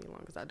gonna pay me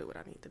long as I do what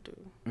I need to do.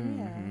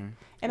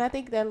 And I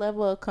think that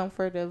level of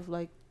comfort of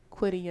like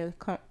quitting your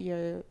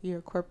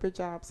corporate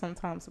job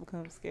sometimes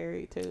becomes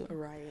scary too,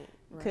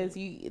 because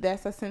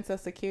that's a sense of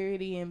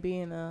security, and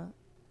being a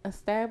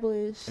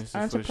established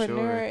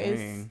entrepreneur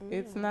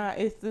it's not,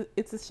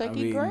 it's a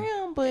shaky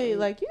ground, but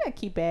like you gotta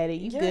keep at it.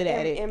 You good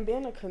at it. And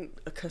being a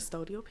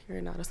custodial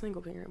parent, not a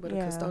single parent, but a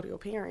custodial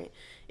parent,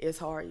 is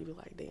hard. You be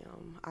like,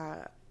 damn,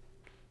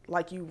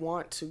 like you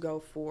want to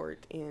go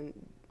forward and,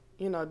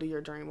 you know, do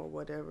your dream or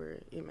whatever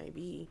it may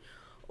be,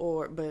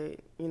 but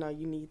you know,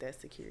 you need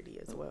that security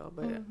as well.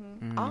 But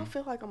I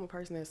feel like I'm a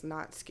person that's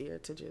not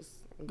scared to just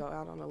go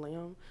out on a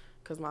limb,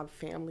 because my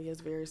family is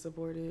very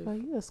supportive. Well,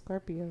 you a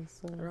Scorpio,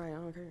 so right, I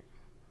don't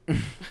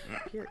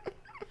care.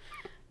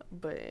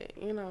 But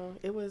you know,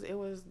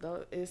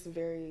 it's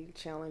very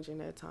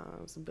challenging at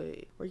times,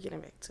 but we're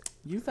getting back to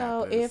it.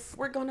 So if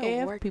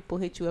people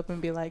hit you up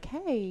and be like,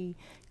 hey,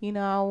 you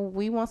know,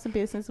 we want some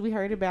business, we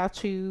heard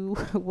about you,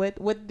 what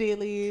the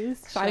deal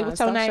is? Shawty, what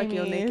your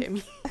name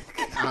is?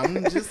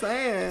 I'm just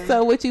saying.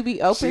 So would you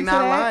be open to that? She's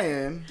not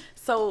lying.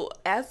 So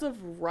as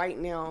of right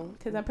now,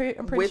 because I'm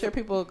pretty sure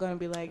people are going to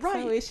be like,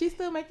 so is she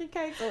still making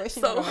cakes, or is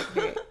she not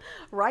making cakes?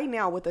 Right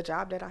now, with the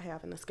job that I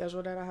have and the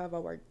schedule that I have, I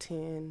work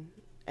 10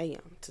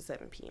 a.m. to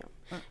 7 p.m.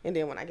 And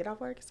then when I get off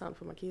work, it's time to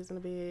put my kids in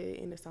the bed,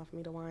 and it's time for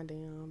me to wind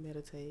down,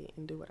 meditate,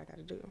 and do what I got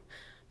to do.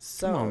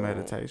 So, come on,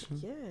 meditation.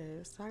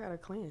 Yes, I got to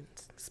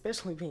cleanse,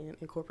 especially being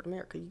in corporate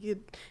America. You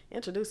get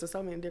introduced to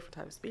so many different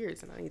types of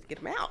spirits, and I need to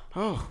get them out.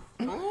 Oh.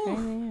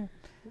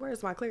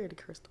 Where's my clarity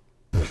crystal?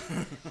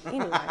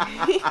 Anyway,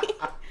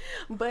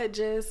 but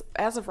just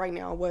as of right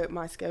now, what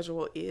my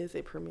schedule is,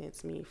 it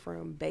permits me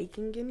from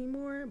baking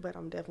anymore, but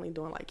I'm definitely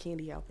doing like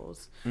candy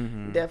apples.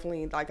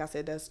 Definitely, like I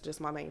said, that's just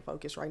my main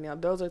focus right now.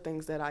 Those are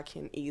things that I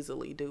can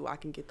easily do. I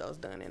can get those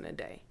done in a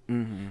day.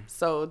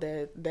 So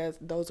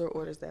those are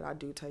orders that I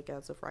do take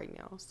as of right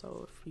now.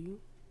 So if you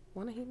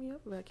want to hit me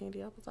up about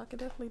candy apples, I can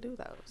definitely do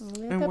those.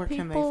 And where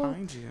can they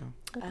find you?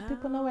 Let the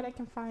people know where they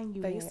can find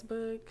you.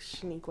 Facebook,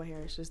 Shaniqua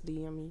Harris, just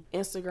DM me.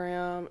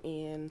 Instagram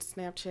and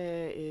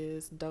Snapchat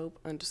is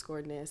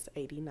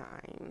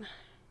dope_ness89.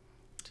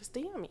 Just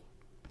DM me.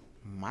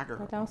 My girl.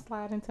 But don't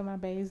slide into my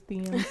bae's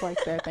DMs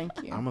like that.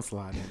 Thank you. I'm going to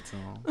slide into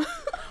them.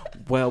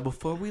 Well,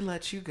 before we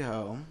let you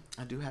go,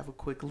 I do have a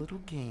quick little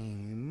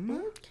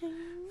game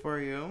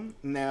for you.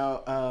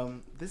 Now,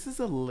 this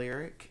is a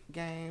lyric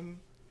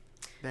game.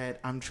 that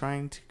I'm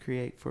trying to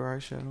create for our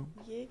show.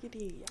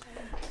 Yiggity.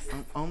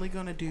 I'm only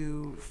gonna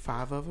do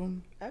 5 of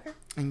them. Okay.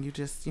 And you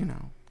just,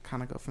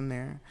 kind of go from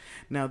there.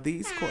 Now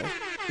these questions.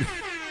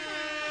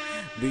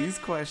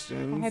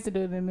 I had to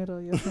do it in the middle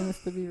of your sentence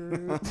to be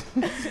rude.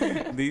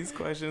 These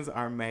questions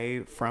are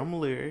made from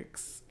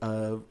lyrics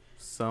of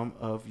some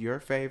of your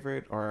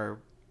favorite or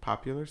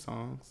popular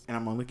songs, and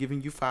I'm only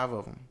giving you 5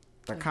 of them.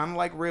 They're kind of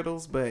like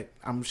riddles, but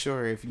I'm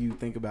sure if you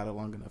think about it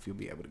long enough, you'll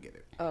be able to get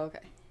it. Oh, okay.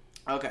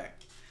 Okay.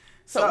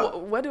 So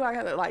what do I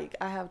have to, like,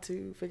 I have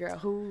to figure out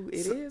who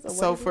it is? Or what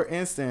so for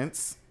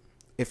instance,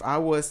 if I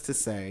was to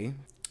say,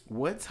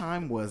 what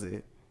time was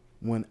it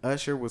when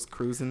Usher was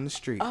cruising the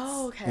streets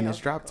in his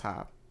drop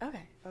top?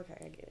 Okay,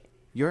 I get it.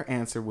 Your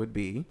answer would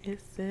be...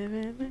 It's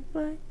 7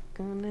 o'clock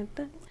on that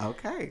thing.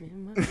 Okay.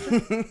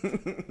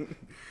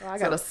 I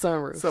got a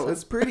sunroof. So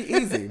it's pretty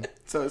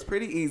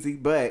easy.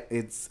 But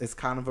it's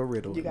kind of a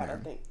riddle. You gotta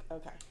think.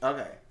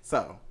 Okay.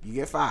 So you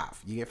get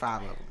 5. You get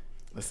 5 of them.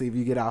 Let's see if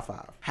you get all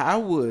 5. How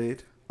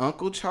would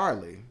Uncle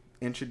Charlie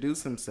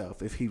introduce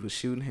himself if he was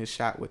shooting his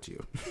shot with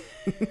you?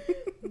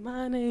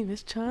 My name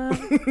is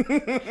Charlie.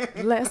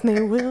 Last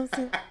name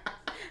Wilson.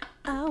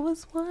 I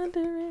was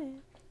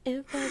wondering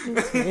if I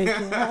could take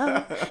you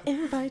out,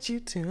 invite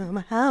you to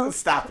my house.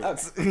 Stop it.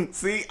 Okay.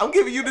 See, I'm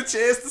giving you the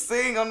chance to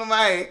sing on the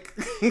mic.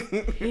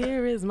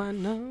 Here is my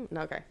note.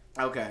 Okay.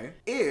 Okay.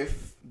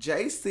 If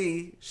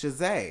JC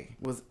Chazé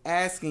was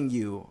asking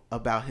you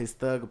about his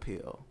thug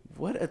appeal,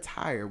 what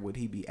attire would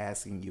he be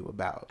asking you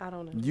about? I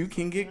don't know. You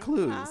can get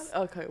clues.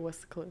 Okay, what's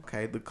the clue?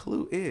 Okay, the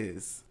clue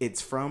is it's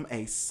from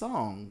a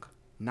song,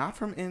 not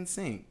from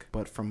NSYNC,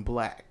 but from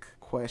Black.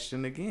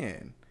 Question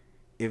again.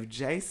 If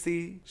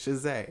JC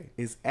Chazé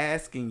is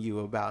asking you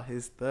about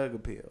his thug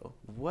appeal,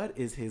 what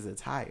is his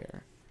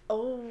attire?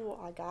 Oh,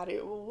 I got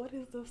it. Well, what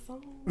is the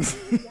song?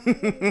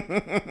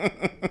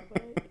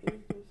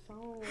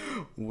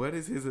 What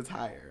is his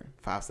attire?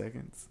 5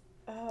 seconds.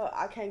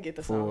 I can't get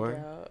the song 4,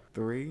 out.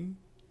 3,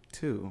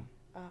 2.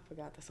 I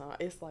forgot the song.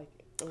 It's like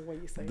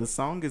what you say. The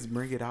song is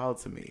 "Bring It All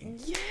to Me."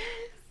 Yes.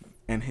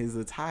 And his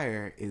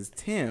attire is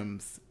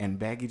Tim's and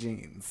baggy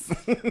jeans.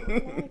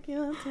 Like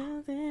your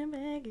Timbs and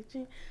baggy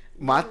jeans.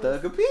 My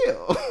thug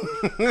appeal.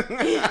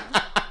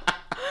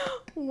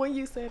 When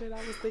you said it,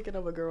 I was thinking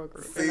of a girl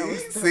group.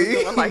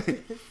 See? Like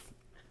this.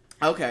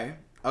 Okay.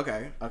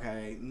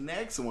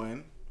 Next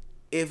one.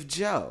 If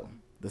Joe,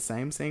 the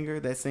same singer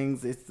that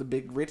sings "It's the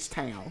Big Rich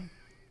Town,"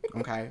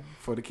 okay,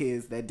 for the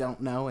kids that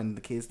don't know and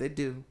the kids that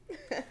do.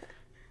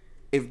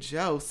 If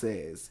Joe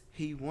says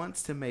he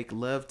wants to make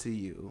love to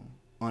you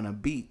on a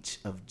beach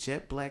of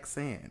jet black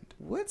sand,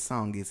 what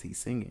song is he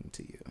singing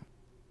to you?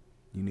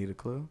 You need a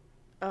clue?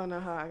 Oh no,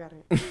 I got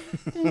it.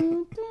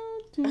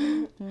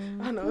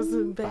 I know it's a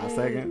baby. 5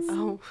 seconds.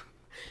 Oh,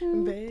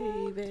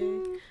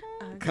 baby.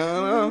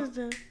 Come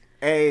on.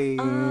 Hey.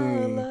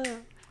 All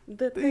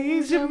the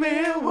things your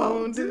man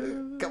won't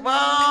do. Come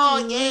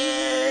on,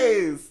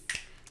 yes.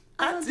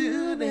 I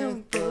do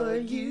them for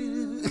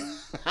you.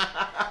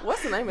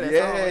 What's the name of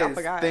that song? I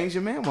forgot. Things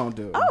Your Man Won't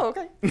Do. Oh,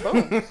 okay.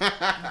 Boom.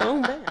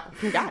 Boom, bam.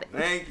 Got it.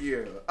 Thank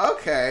you.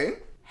 Okay.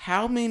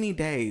 How many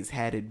days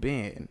had it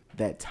been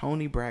that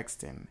Toni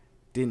Braxton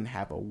didn't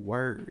have a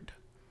word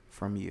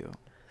from you?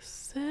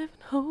 7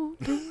 whole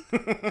days.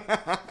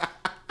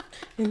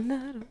 And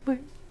not a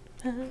word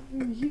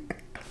from you.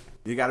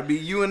 You gotta be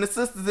you and the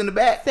sisters in the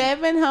back.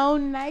 7 whole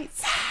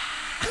nights.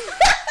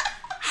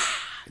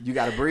 You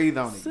gotta breathe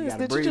on it. Sis,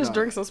 did you just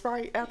drink some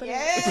Sprite after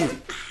that?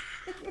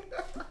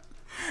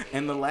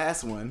 And the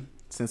last one,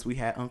 since we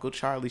had Uncle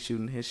Charlie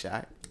shooting his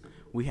shot,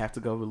 we have to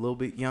go a little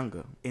bit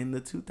younger. In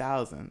the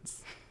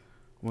 2000s,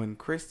 when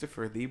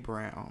Christopher Lee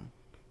Brown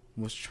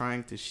was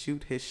trying to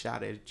shoot his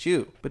shot at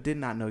you, but did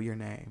not know your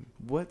name,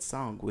 what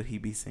song would he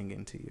be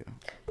singing to you?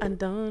 I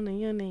don't know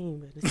your name,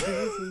 but it's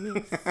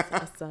Miss.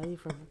 I saw you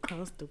from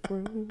across the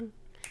room,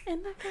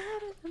 and I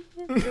got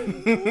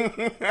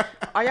it.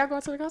 Are y'all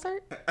going to the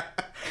concert?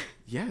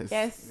 Yes.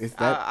 Is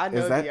I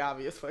know the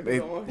obvious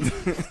fucking one. Girl,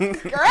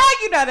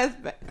 you know that's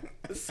bad.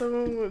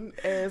 Soon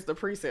as the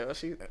pre-sale,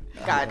 she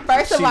got it.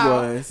 First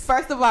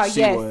of all, she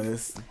yes.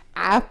 was.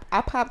 I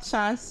popped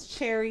Sean's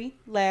cherry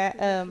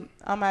on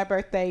my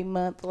birthday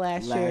month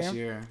last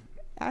year.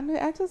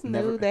 I just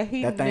knew that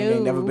he that thing knew.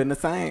 ain't never been the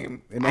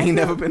same. It ain't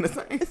never been the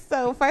same.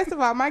 So first of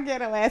all, my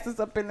ghetto ass is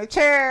up in the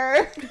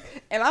chair,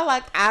 and I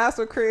locked eyes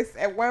with Chris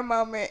at one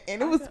moment,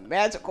 and it was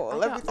magical.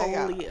 Let me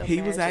tell you,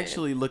 he was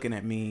actually looking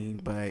at me,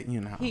 but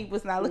he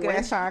was not looking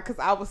at Sean because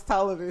I was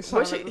taller than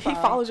Sean. He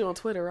followed you on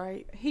Twitter,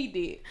 right? He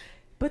did.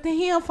 But then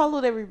he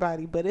unfollowed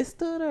everybody, but it's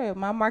still there.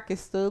 My mark is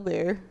still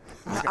there.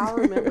 I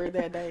remember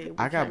that day.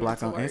 I got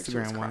blocked on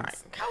Instagram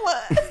once.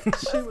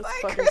 She was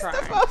like,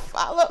 Christopher,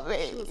 follow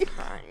me.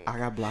 I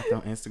got blocked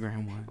on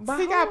Instagram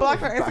once. He got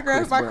blocked on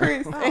Instagram by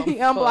Chris, and he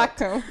unblocked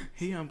him.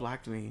 He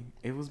unblocked me.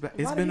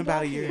 It's been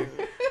about a year.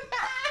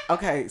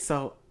 Okay,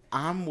 so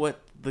I'm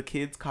what the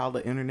kids call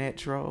the internet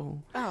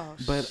troll. Oh,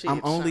 but I'm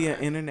only an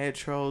internet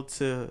troll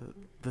to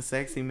the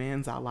sexy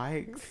men's I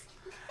like.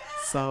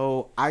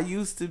 So I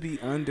used to be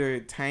under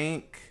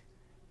Tank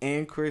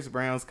in Chris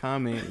Brown's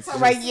comments.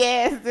 Right,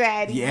 yes,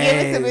 Zaddy. Yes.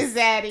 Give it to me,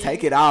 Zaddy.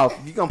 Take it off.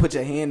 If you're gonna put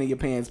your hand in your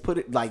pants, put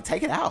it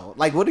take it out.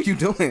 Like, what are you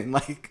doing?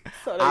 Like,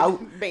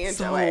 so banned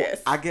your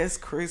ass. I guess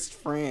Chris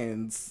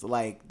friends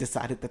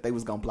decided that they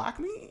was gonna block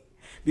me.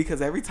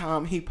 Because every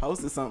time he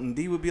posted something,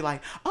 D would be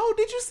like, "Oh,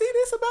 did you see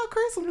this about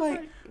Chris?" I'm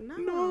like,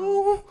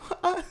 "No,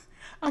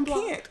 I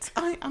can't.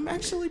 I'm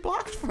actually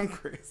blocked from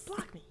Chris.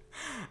 Block me."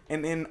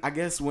 And then I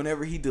guess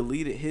whenever he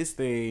deleted his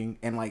thing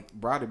and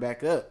brought it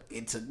back up,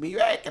 it took me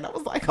back, and I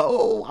was like,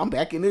 "Oh, I'm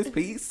back in this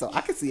piece, so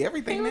I can see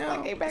everything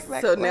now."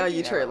 So now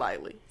you tread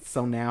lightly.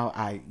 So now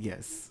I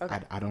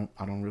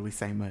don't really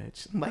say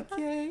much. I'm like,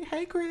 "Yay,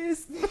 hey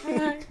Chris."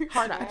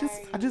 Hard I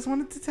just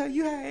wanted to tell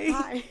you hey.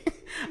 Hi.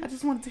 I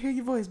just wanted to hear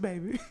your voice,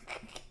 baby.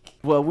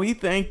 Well, we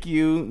thank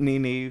you,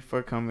 Nene,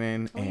 for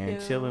coming and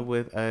chilling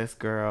with us,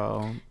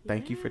 girl.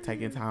 Thank you for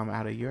taking time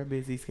out of your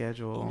busy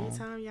schedule.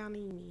 Anytime y'all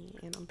need me.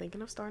 And I'm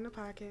thinking of starting a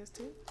podcast,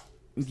 too.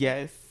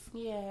 Yes.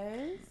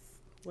 Yes.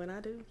 When I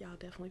do, y'all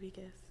definitely be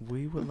guests.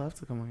 We would love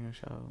to come on your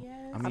show.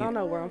 Yes. I don't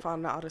know where I'm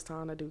finding all this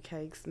time to do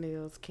cakes,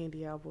 nails,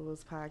 candy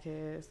apples,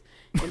 podcasts,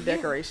 and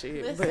decorate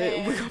shit. But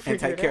we're gonna figure and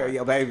take care of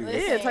your baby.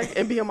 Yeah,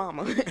 and be a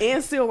mama.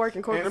 And still work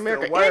in corporate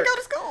America. And go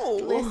to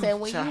school.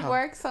 Listen, when you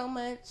work so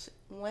much,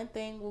 one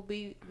thing will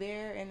be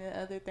there and the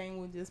other thing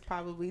will just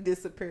probably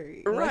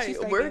disappear. Right.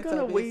 We're going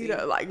to weed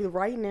up. Like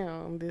right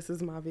now, this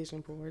is my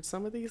vision board.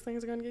 Some of these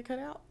things are going to get cut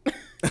out.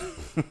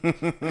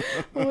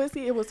 Well, we'll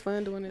see. It was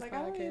fun doing this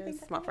podcast.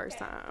 It's my first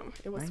time.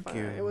 It was fun.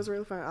 It was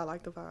really fun. I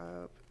like the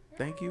vibe.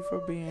 Thank you for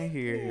being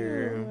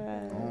here.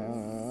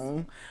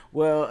 Yes.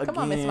 Well,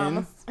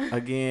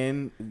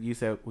 again, you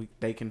said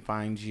they can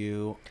find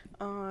you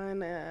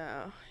on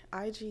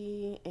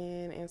IG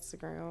and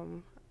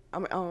Instagram.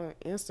 I'm on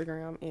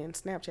Instagram and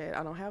Snapchat.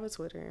 I don't have a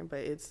Twitter, but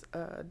it's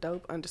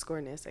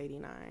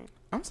dope_ness89.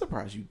 I'm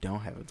surprised you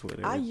don't have a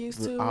Twitter. I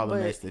used to, all the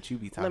but mess that you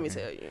be talking. Let me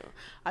tell you,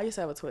 I used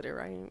to have a Twitter,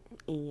 right?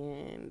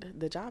 And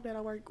the job that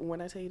I work,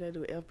 when I tell you they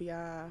do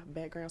FBI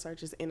background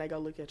searches and they go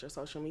look at your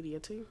social media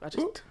too, I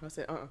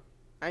said, I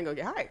ain't gonna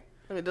get hired.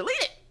 Let me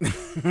delete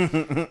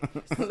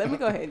it. Let me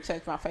go ahead and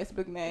change my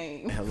Facebook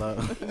name. Hello.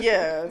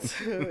 Yes,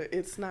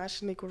 it's not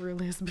Shaniqua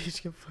Real Ass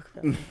Bitch. Give a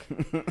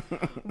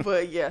fuck.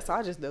 But yes,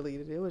 I just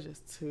deleted it. It was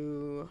just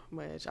too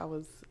much. I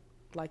was,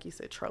 like you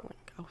said, trolling.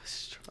 I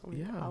was trolling.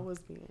 Yeah. I was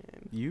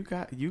being. You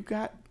got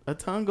a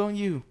tongue on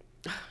you.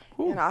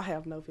 And I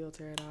have no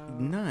filter at all.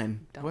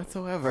 None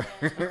whatsoever.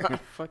 I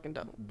fucking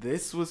don't.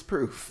 This was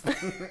proof.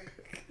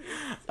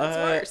 That's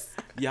worse.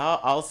 Y'all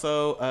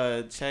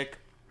also check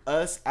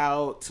us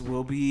out.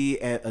 We'll be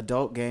at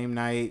Adult Game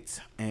Night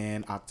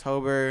in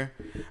October.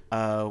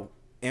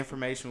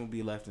 Information will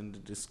be left in the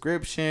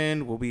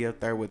description. We'll be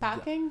up there with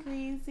Talking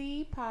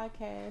Greasy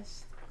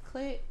Podcast,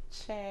 Click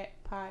Chat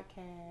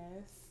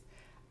Podcast,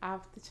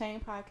 Off the Chain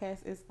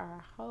Podcast is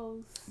our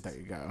host. There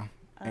you go.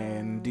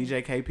 And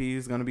DJ KP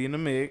is gonna be in the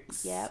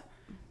mix. Yep.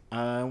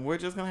 We're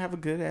just gonna have a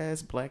good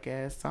ass black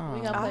ass time.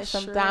 We're gonna play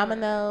some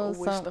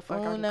dominoes, some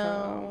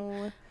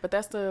Uno. But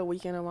that's the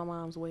weekend of my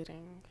mom's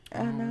wedding.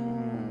 I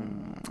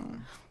know.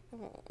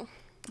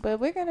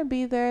 But we're gonna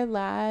be there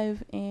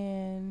live,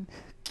 and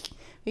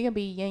we're gonna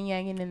be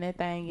yin-yanging in that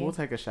thing. We'll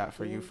take a shot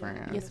for you,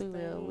 friend. Yes, we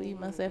will. We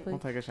most definitely. We'll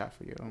take a shot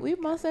for you. We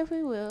most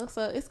definitely will.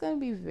 So it's gonna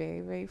be very,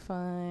 very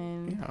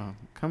fun. Yeah,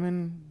 come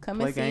and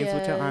play games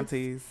with your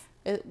aunties.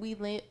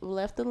 We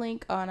left the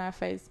link on our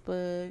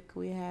Facebook.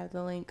 We have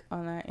the link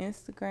on our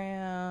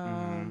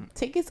Instagram.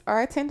 Tickets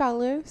are $10.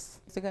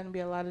 There's going to be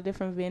a lot of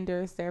different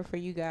vendors there for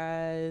you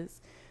guys.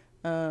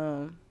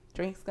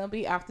 Drinks going to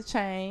be off the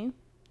chain.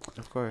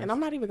 Of course. And I'm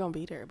not even going to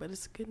be there, but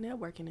it's a good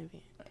networking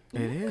event.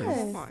 It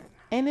is.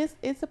 And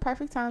it's a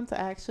perfect time to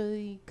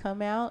actually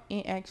come out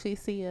and actually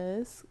see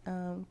us.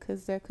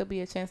 Because there could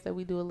be a chance that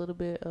we do a little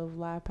bit of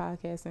live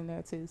podcasting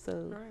there too.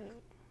 So. Right.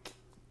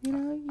 You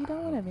know, you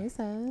don't want to miss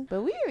us.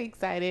 But we are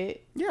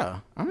excited. Yeah,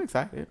 I'm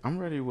excited. I'm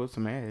ready to whoop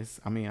some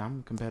ass. I mean,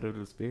 I'm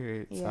competitive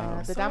spirit.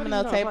 Yeah, so. the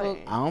domino table.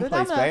 I don't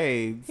play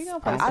spades. He gonna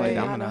play I spades.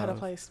 I don't know how to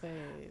play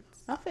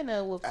spades. I'm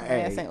finna whoop some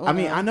ass and Uno. I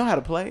mean, I know how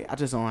to play. I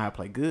just don't know how to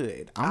play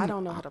good. I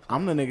don't know how to play.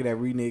 I'm the nigga that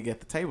renege at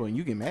the table and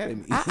you get mad at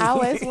me. I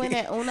always win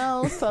at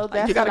Uno, so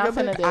that's you what I'm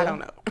finna do. I don't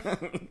know.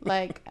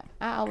 Like,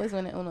 I always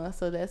win at Uno,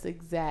 so that's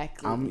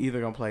exactly. I'm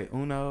either gonna play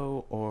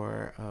Uno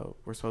or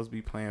we're supposed to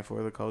be playing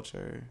For the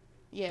Culture.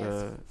 Yes,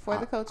 For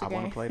the Culture game.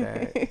 I want to play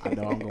that. I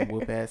know I'm gonna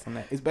whoop ass on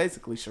that. It's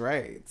basically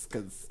charades,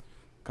 cause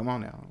come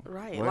on now.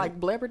 Right, like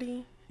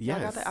Blebrity.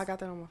 Yes, I got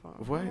that on my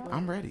phone. What?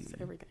 I'm ready.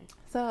 Everything.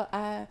 So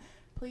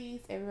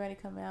please, everybody,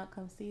 come out,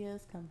 come see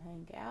us, come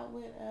hang out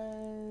with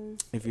us.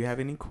 If you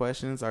have any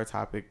questions or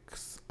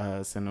topics,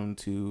 send them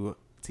to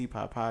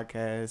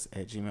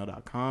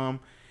teapotpodcast@gmail.com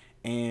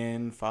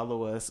and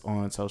follow us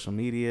on social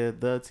media,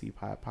 the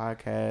Teapot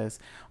Podcast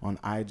on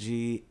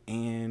IG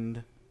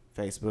and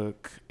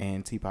Facebook,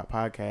 and Teapot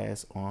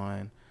Podcast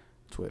on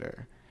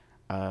Twitter.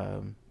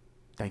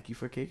 Thank you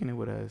for kicking it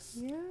with us.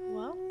 Yeah,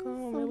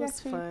 welcome. It was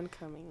fun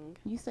coming.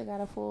 You still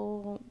got a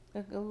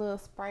little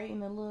Sprite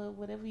and a little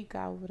whatever you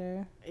got over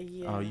there.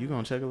 Yeah. Oh, you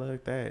gonna chug a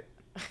lug that?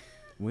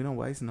 We don't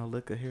waste no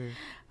liquor here.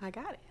 I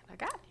got it.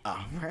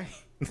 All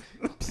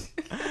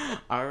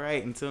right. All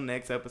right. Until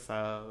next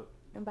episode.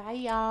 Bye,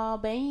 y'all.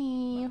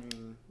 Bye.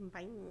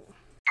 Bye.